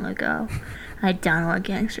so long ago. I don't know what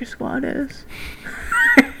Gangster Squad is.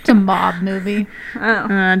 It's a mob movie. Oh.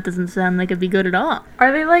 It doesn't sound like it'd be good at all.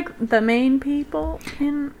 Are they like the main people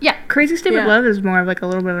in? Yeah, Crazy Stupid Yeah. Love is more of like a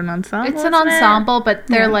little bit of an ensemble. it's an isn't it? ensemble, but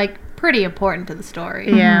they're Yeah. like pretty important to the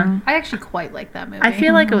story. Yeah. I actually quite like that movie. I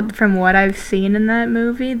feel like from what I've seen in that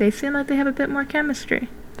movie, they seem like they have a bit more chemistry.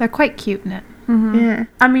 they're quite cute in it. Yeah.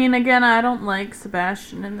 I mean, again, I don't like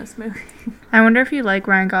Sebastian in this movie. I wonder if you like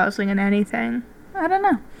Ryan Gosling in anything. I don't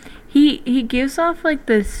know. He gives off like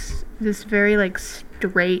this very like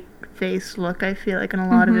straight face look, I feel like, in a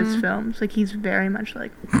lot of his films. Like he's very much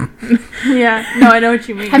like Yeah. No, I know what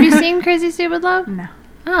you mean. Have you seen Crazy Stupid Love? No.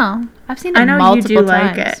 Oh, I've seen it I know you multiple do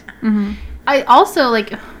like times. it. Mm-hmm. I also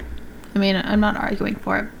like. I mean, I'm not arguing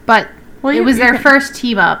for it, but Well, it you- was you their can- first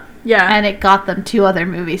team up, Yeah. and it got them 2 other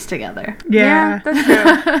movies together. Yeah. That's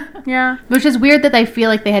true. Yeah. Which is weird that they feel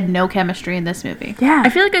like they had no chemistry in this movie. Yeah. I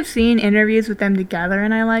feel like I've seen interviews with them together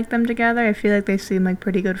and I like them together. I feel like they seem like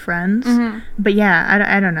pretty good friends. But yeah,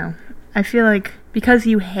 I don't know. I feel like because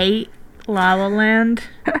you hate La La Land,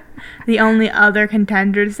 the only other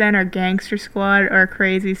contenders then are Gangster Squad or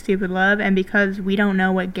Crazy Stupid Love, and because we don't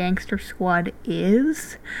know what Gangster Squad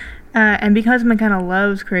is, and because McKenna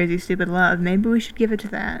loves Crazy Stupid Love, maybe we should give it to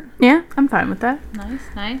that. Yeah, I'm fine with that.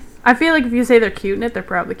 Nice. I feel like if you say they're cute in it, they're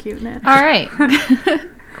probably cute in it. All right.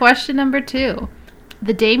 Question number 2.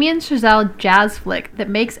 The Damien Chazelle jazz flick that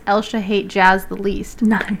makes Elsha hate jazz the least.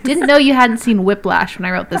 Nice. Didn't know you hadn't seen Whiplash when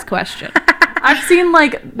I wrote this question. I've seen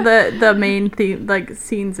like the main theme, like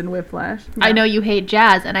scenes in Whiplash. I know you hate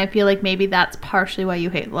jazz, and I feel like maybe that's partially why you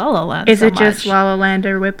hate La La Land Is so it just much. La La Land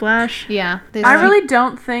or Whiplash? Yeah. I really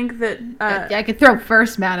don't think that. I could throw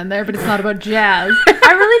First Man in there, but it's not about jazz.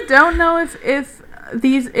 I really don't know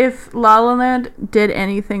if La La Land did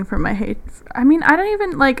anything for my hate. I mean, I don't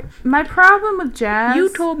even like my problem with jazz. You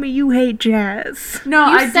told me you hate jazz. no,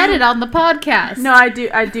 You I said do, it on the podcast. No, I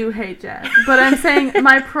do hate jazz. But I'm saying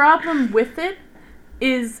my problem with it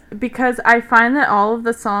is because I find that all of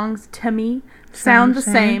the songs to me sound the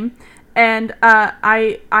same. And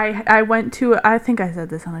I went to, I think I said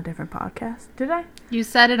this on a different podcast. Did I? You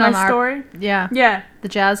said it My on our story? Yeah. Yeah. The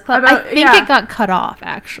jazz club. About- I think yeah. it got cut off,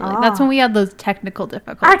 actually. That's when we had those technical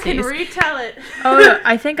difficulties. I can retell it. Oh,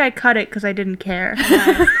 I think I cut it because I didn't care.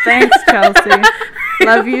 Thanks, Chelsea.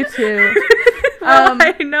 Love you too.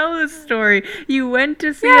 I know the story. You went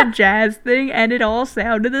to see a jazz thing and it all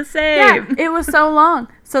sounded the same. Yeah, it was so long.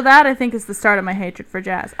 So that, I think, is the start of my hatred for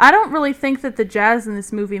jazz. I don't really think that the jazz in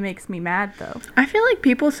this movie makes me mad, though. I feel like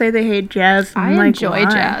people say they hate jazz. And I I'm like, enjoy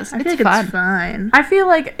why? jazz. I It's think fun. it's fine. I feel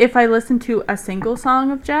like if I listen to a single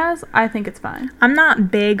song of jazz, I think it's fine. I'm not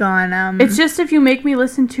big on It's just if you make me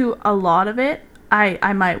listen to a lot of it,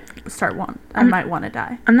 I might might want to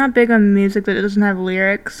die. I'm not big on music that doesn't have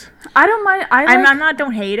lyrics. I don't mind.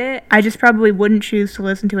 Don't hate it. I just probably wouldn't choose to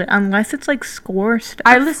listen to it unless it's like score stuff.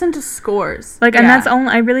 I listen to scores. and Yeah. that's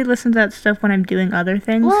only I really listen to that stuff when I'm doing other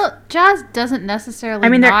things. Well, jazz doesn't necessarily I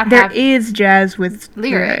mean, not there have is jazz with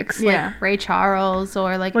lyrics. Like Yeah. Ray Charles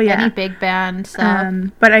or like Well, yeah. any big band stuff.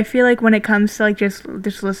 But I feel like when it comes to like just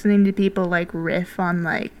listening to people like riff on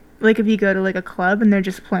like if you go to like a club and they're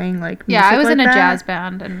just playing like Yeah, music I was like in a that, jazz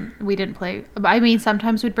band and we didn't play. I mean,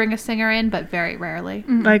 sometimes we'd bring a singer in, but very rarely.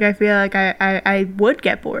 Like I feel like I would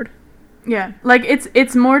get bored. Yeah, like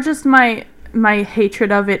it's more just my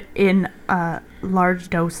hatred of it in large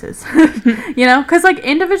doses, you know, because like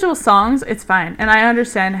individual songs, it's fine, and I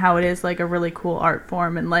understand how it is like a really cool art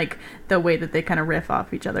form and like the way that they kind of riff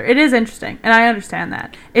off each other. It is interesting, and I understand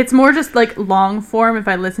that. It's more just like long form. If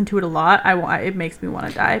I listen to it a lot, it makes me want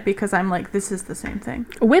to die because I'm like, this is the same thing.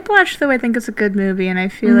 Whiplash, though, I think is a good movie, and I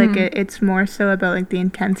feel like it's more so about like the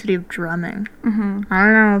intensity of drumming. I don't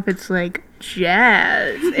know if it's like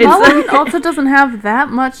jazz. It's La La Land like, also doesn't have that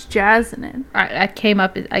much jazz in it. I came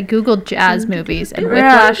up. I googled jazz movies and Yeah.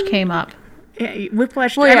 Whiplash came up. yeah,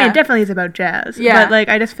 Whiplash. Well, I mean, yeah. it definitely is about jazz. Yeah. But like,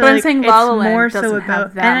 I just feel But I'm like saying it's La La Land more doesn't so have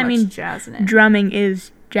about. that And I much mean, jazz in it. drumming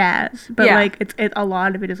is jazz, but Yeah. like it's a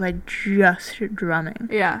lot of it is like just drumming.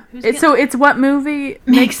 Yeah. Who's So it's what movie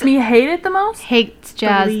makes me hate it the most? Hates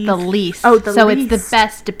jazz the least. least. Oh, the so it's least. the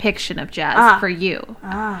best depiction of jazz Ah. for you.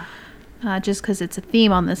 Ah. Just because it's a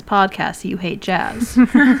theme on this podcast, you hate jazz.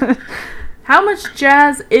 How much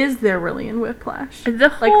jazz is there really in Whiplash? The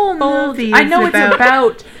whole movie. I know is it's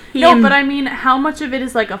about. No, him- but I mean, how much of it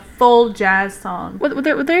is like a full jazz song? Well,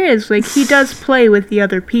 there is like he does play with the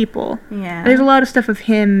other people. Yeah. There's a lot of stuff of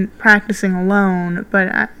him practicing alone,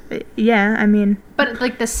 but yeah, I mean, But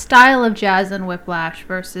like the style of jazz in Whiplash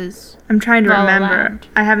versus I'm trying to La La remember. Land.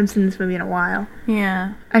 I haven't seen this movie in a while.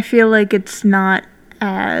 Yeah. I feel like it's not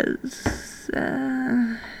as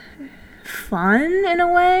fun in a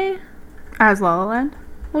way. As La La Land?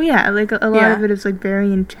 Well, yeah, like a lot Yeah. of it is like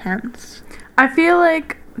very intense. I feel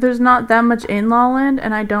like there's not that much in La La Land,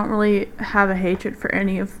 and I don't really have a hatred for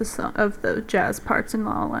any of the jazz parts in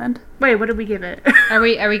La La Land. Wait, what did we give it? Are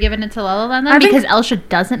we giving it to La La Land then? I think- Because Elsha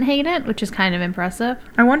doesn't hate it, which is kind of impressive.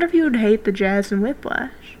 I wonder if you would hate the jazz in Whiplash.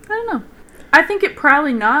 I don't know. I think it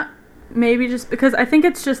probably not. Maybe just because I think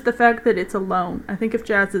it's just the fact that it's alone. I think if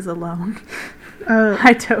jazz is alone,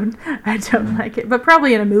 I don't like it. But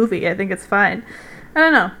probably in a movie, I think it's fine. I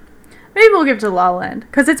don't know. Maybe we'll give it to La La Land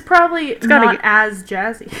because it's probably gotta not get- as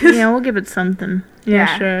jazzy. Yeah, we'll give it something.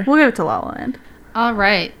 Yeah, sure. We'll give it to La La Land. All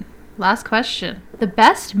right. Last question. The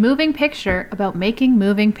best moving picture about making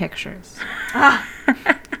moving pictures.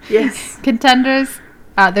 Yes. Contenders.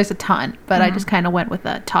 There's a ton, but I just kind of went with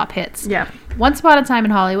the top hits. Yeah. Once Upon a Time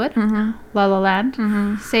in Hollywood, La La Land,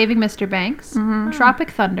 Saving Mr. Banks,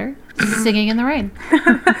 Tropic Thunder, Singing in the Rain.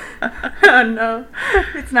 Oh no,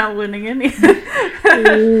 it's not winning any.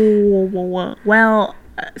 Well,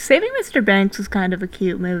 Saving Mr. Banks is kind of a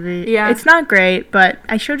cute movie. Yeah. It's not great, but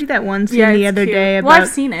I showed you that one scene the it's other cute. day about... Well, I've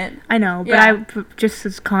seen it. I know, but Yeah. just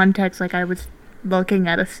as context, like I was looking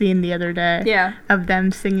at a scene the other day Yeah. of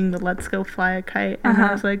them singing the Let's Go Fly a Kite, and I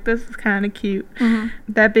Uh-huh. was like, this is kind of cute.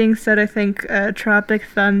 That being said, I think Tropic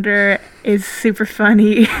Thunder is super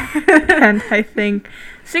funny, and I think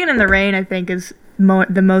Singing in the Rain, I think, is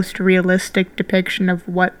the most realistic depiction of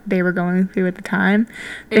what they were going through at the time.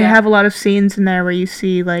 They Yeah. have a lot of scenes in there where you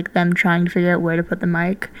see like them trying to figure out where to put the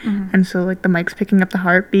mic, and so like the mic's picking up the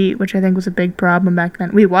heartbeat, which I think was a big problem back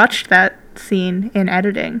then. We watched that scene in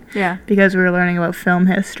editing Yeah. because we were learning about film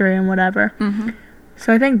history and whatever.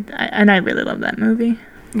 So I think, and I really love that movie.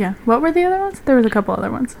 Yeah. What were the other ones? There was a couple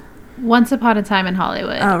other ones. Once Upon a Time in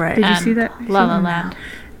Hollywood. Oh, right. Did you and see that? La La Land.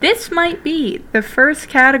 This might be the first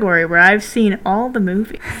category where I've seen all the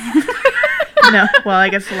movies. No, well, I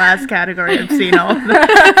guess the last category I've seen all of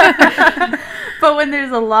them. But when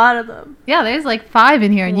there's a lot of them. Yeah, there's like 5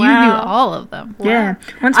 in here, and you knew Wow. all of them. Yeah.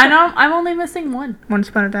 I know. I'm only missing one. Once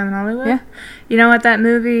Upon a Time in Hollywood? Yeah. You know what? That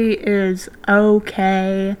movie is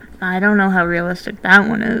okay. I don't know how realistic that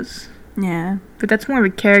one is. Yeah. But that's more of a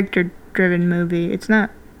character-driven movie. It's not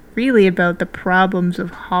really about the problems of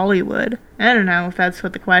Hollywood. I don't know if that's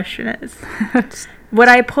what the question is. Would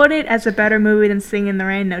I put it as a better movie than Singing in the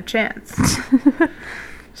Rain? No chance.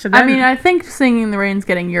 So I mean, I think Singing in the Rain's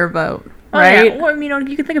getting your vote, oh, right? Yeah. Well, you know,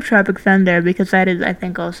 you can think of Tropic Thunder because that is, I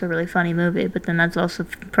think, also a really funny movie. But then that's also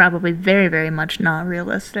probably very, very much not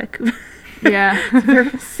realistic.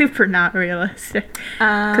 Yeah. Super not realistic.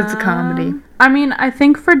 Because it's a comedy. I mean, I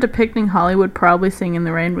think for depicting Hollywood, probably Singing in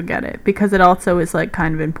the Rain would get it because it also is like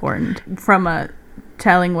kind of important from a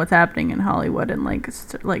telling what's happening in Hollywood and like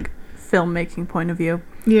filmmaking point of view.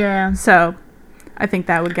 Yeah. So, I think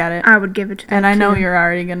that would get it. I would give it to that And I know too. you're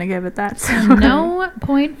already gonna give it that. So. No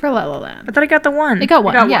point for La La Land. I thought I got the one. It got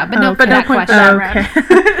one, got yeah, one. but no, Oh, for okay. that point for question.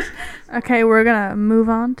 that Okay. Okay, we're gonna move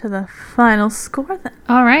on to the final score then.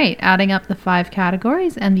 All right, adding up the 5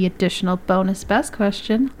 categories and the additional bonus best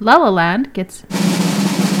question, La La Land gets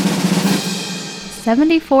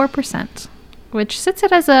 74%, which sits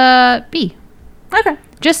it as a B. Okay.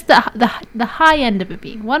 Just the high end of a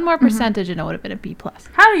B. One more percentage and it would have been a B+.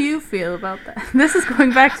 How do you feel about that? This is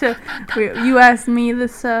going back to you asked me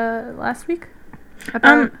this last week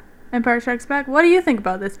about Empire Strikes Back. What do you think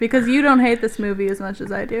about this? Because you don't hate this movie as much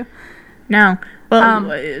as I do. No. Well,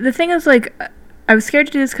 the thing is, like, I was scared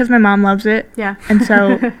to do this because my mom loves it. Yeah. And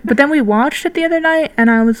so, but then we watched it the other night,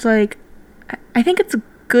 and I was like, I think it's a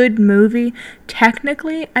good movie.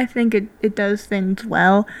 Technically, I think it does things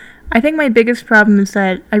well. I think my biggest problem is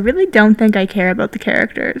that I really don't think I care about the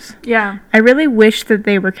characters. Yeah. I really wish that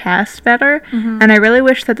they were cast better, and I really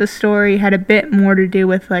wish that the story had a bit more to do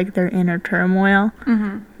with, like, their inner turmoil.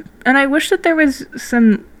 And I wish that there was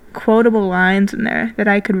some quotable lines in there that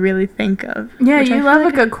I could really think of. Yeah, which I you feel love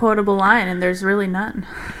like a good quotable line, and there's really none.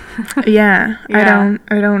 Yeah, Yeah.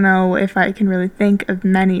 I don't know if I can really think of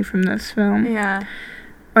many from this film. Yeah.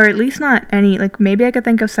 Or at least not any. Like, maybe I could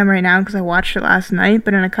think of some right now because I watched it last night,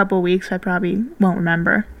 but in a couple weeks I probably won't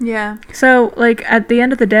remember. Yeah. So, like, at the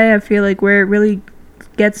end of the day, I feel like where it really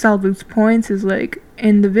gets all those points is, like,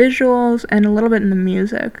 in the visuals and a little bit in the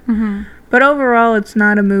music. But overall, it's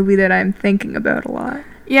not a movie that I'm thinking about a lot.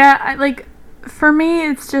 Yeah, for me,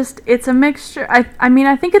 it's a mixture. I mean,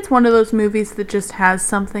 I think it's one of those movies that just has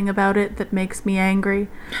something about it that makes me angry,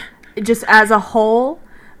 just as a whole.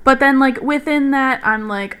 But then, like, within that, I'm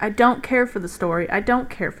like, I don't care for the story. I don't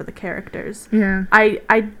care for the characters. Yeah.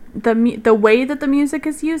 The way that the music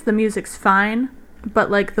is used, the music's fine, but,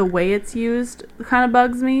 like, the way it's used kind of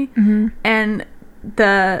bugs me. And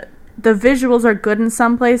the visuals are good in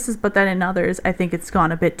some places, but then in others, I think it's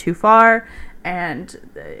gone a bit too far. And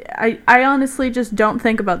I honestly just don't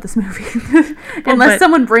think about this movie unless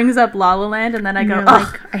someone brings up La La Land, and then I go, You're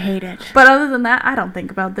ugh. like, I hate it. But other than that, I don't think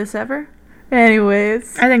about this ever.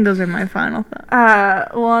 Anyways, I think those are my final thoughts.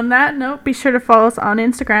 well, on that note, be sure to follow us on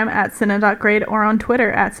Instagram at cine.grade or on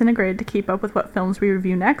Twitter at cinegrade to keep up with what films we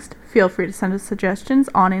review next. Feel free to send us suggestions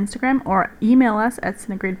on Instagram or email us at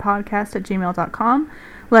cinegradepodcast@gmail.com.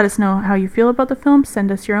 Let us know how you feel about the film,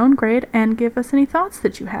 send us your own grade, and give us any thoughts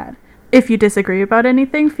that you had. If you disagree about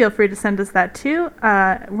anything, feel free to send us that too.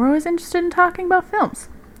 We're always interested in talking about films.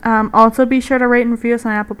 Also, be sure to rate and review us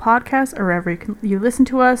on Apple Podcasts or wherever you listen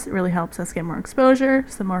to us. It really helps us get more exposure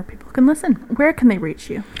so more people can listen. Where can they reach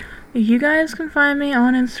you? You guys can find me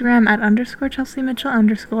on Instagram at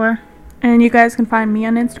 _ChelseaMitchell_. And you guys can find me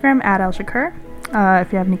on Instagram at elshakur.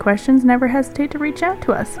 If you have any questions, never hesitate to reach out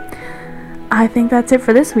to us. I think that's it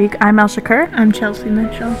for this week. I'm El Shakur, I'm Chelsea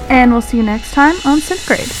Mitchell. and we'll see you next time on 6th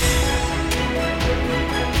grade.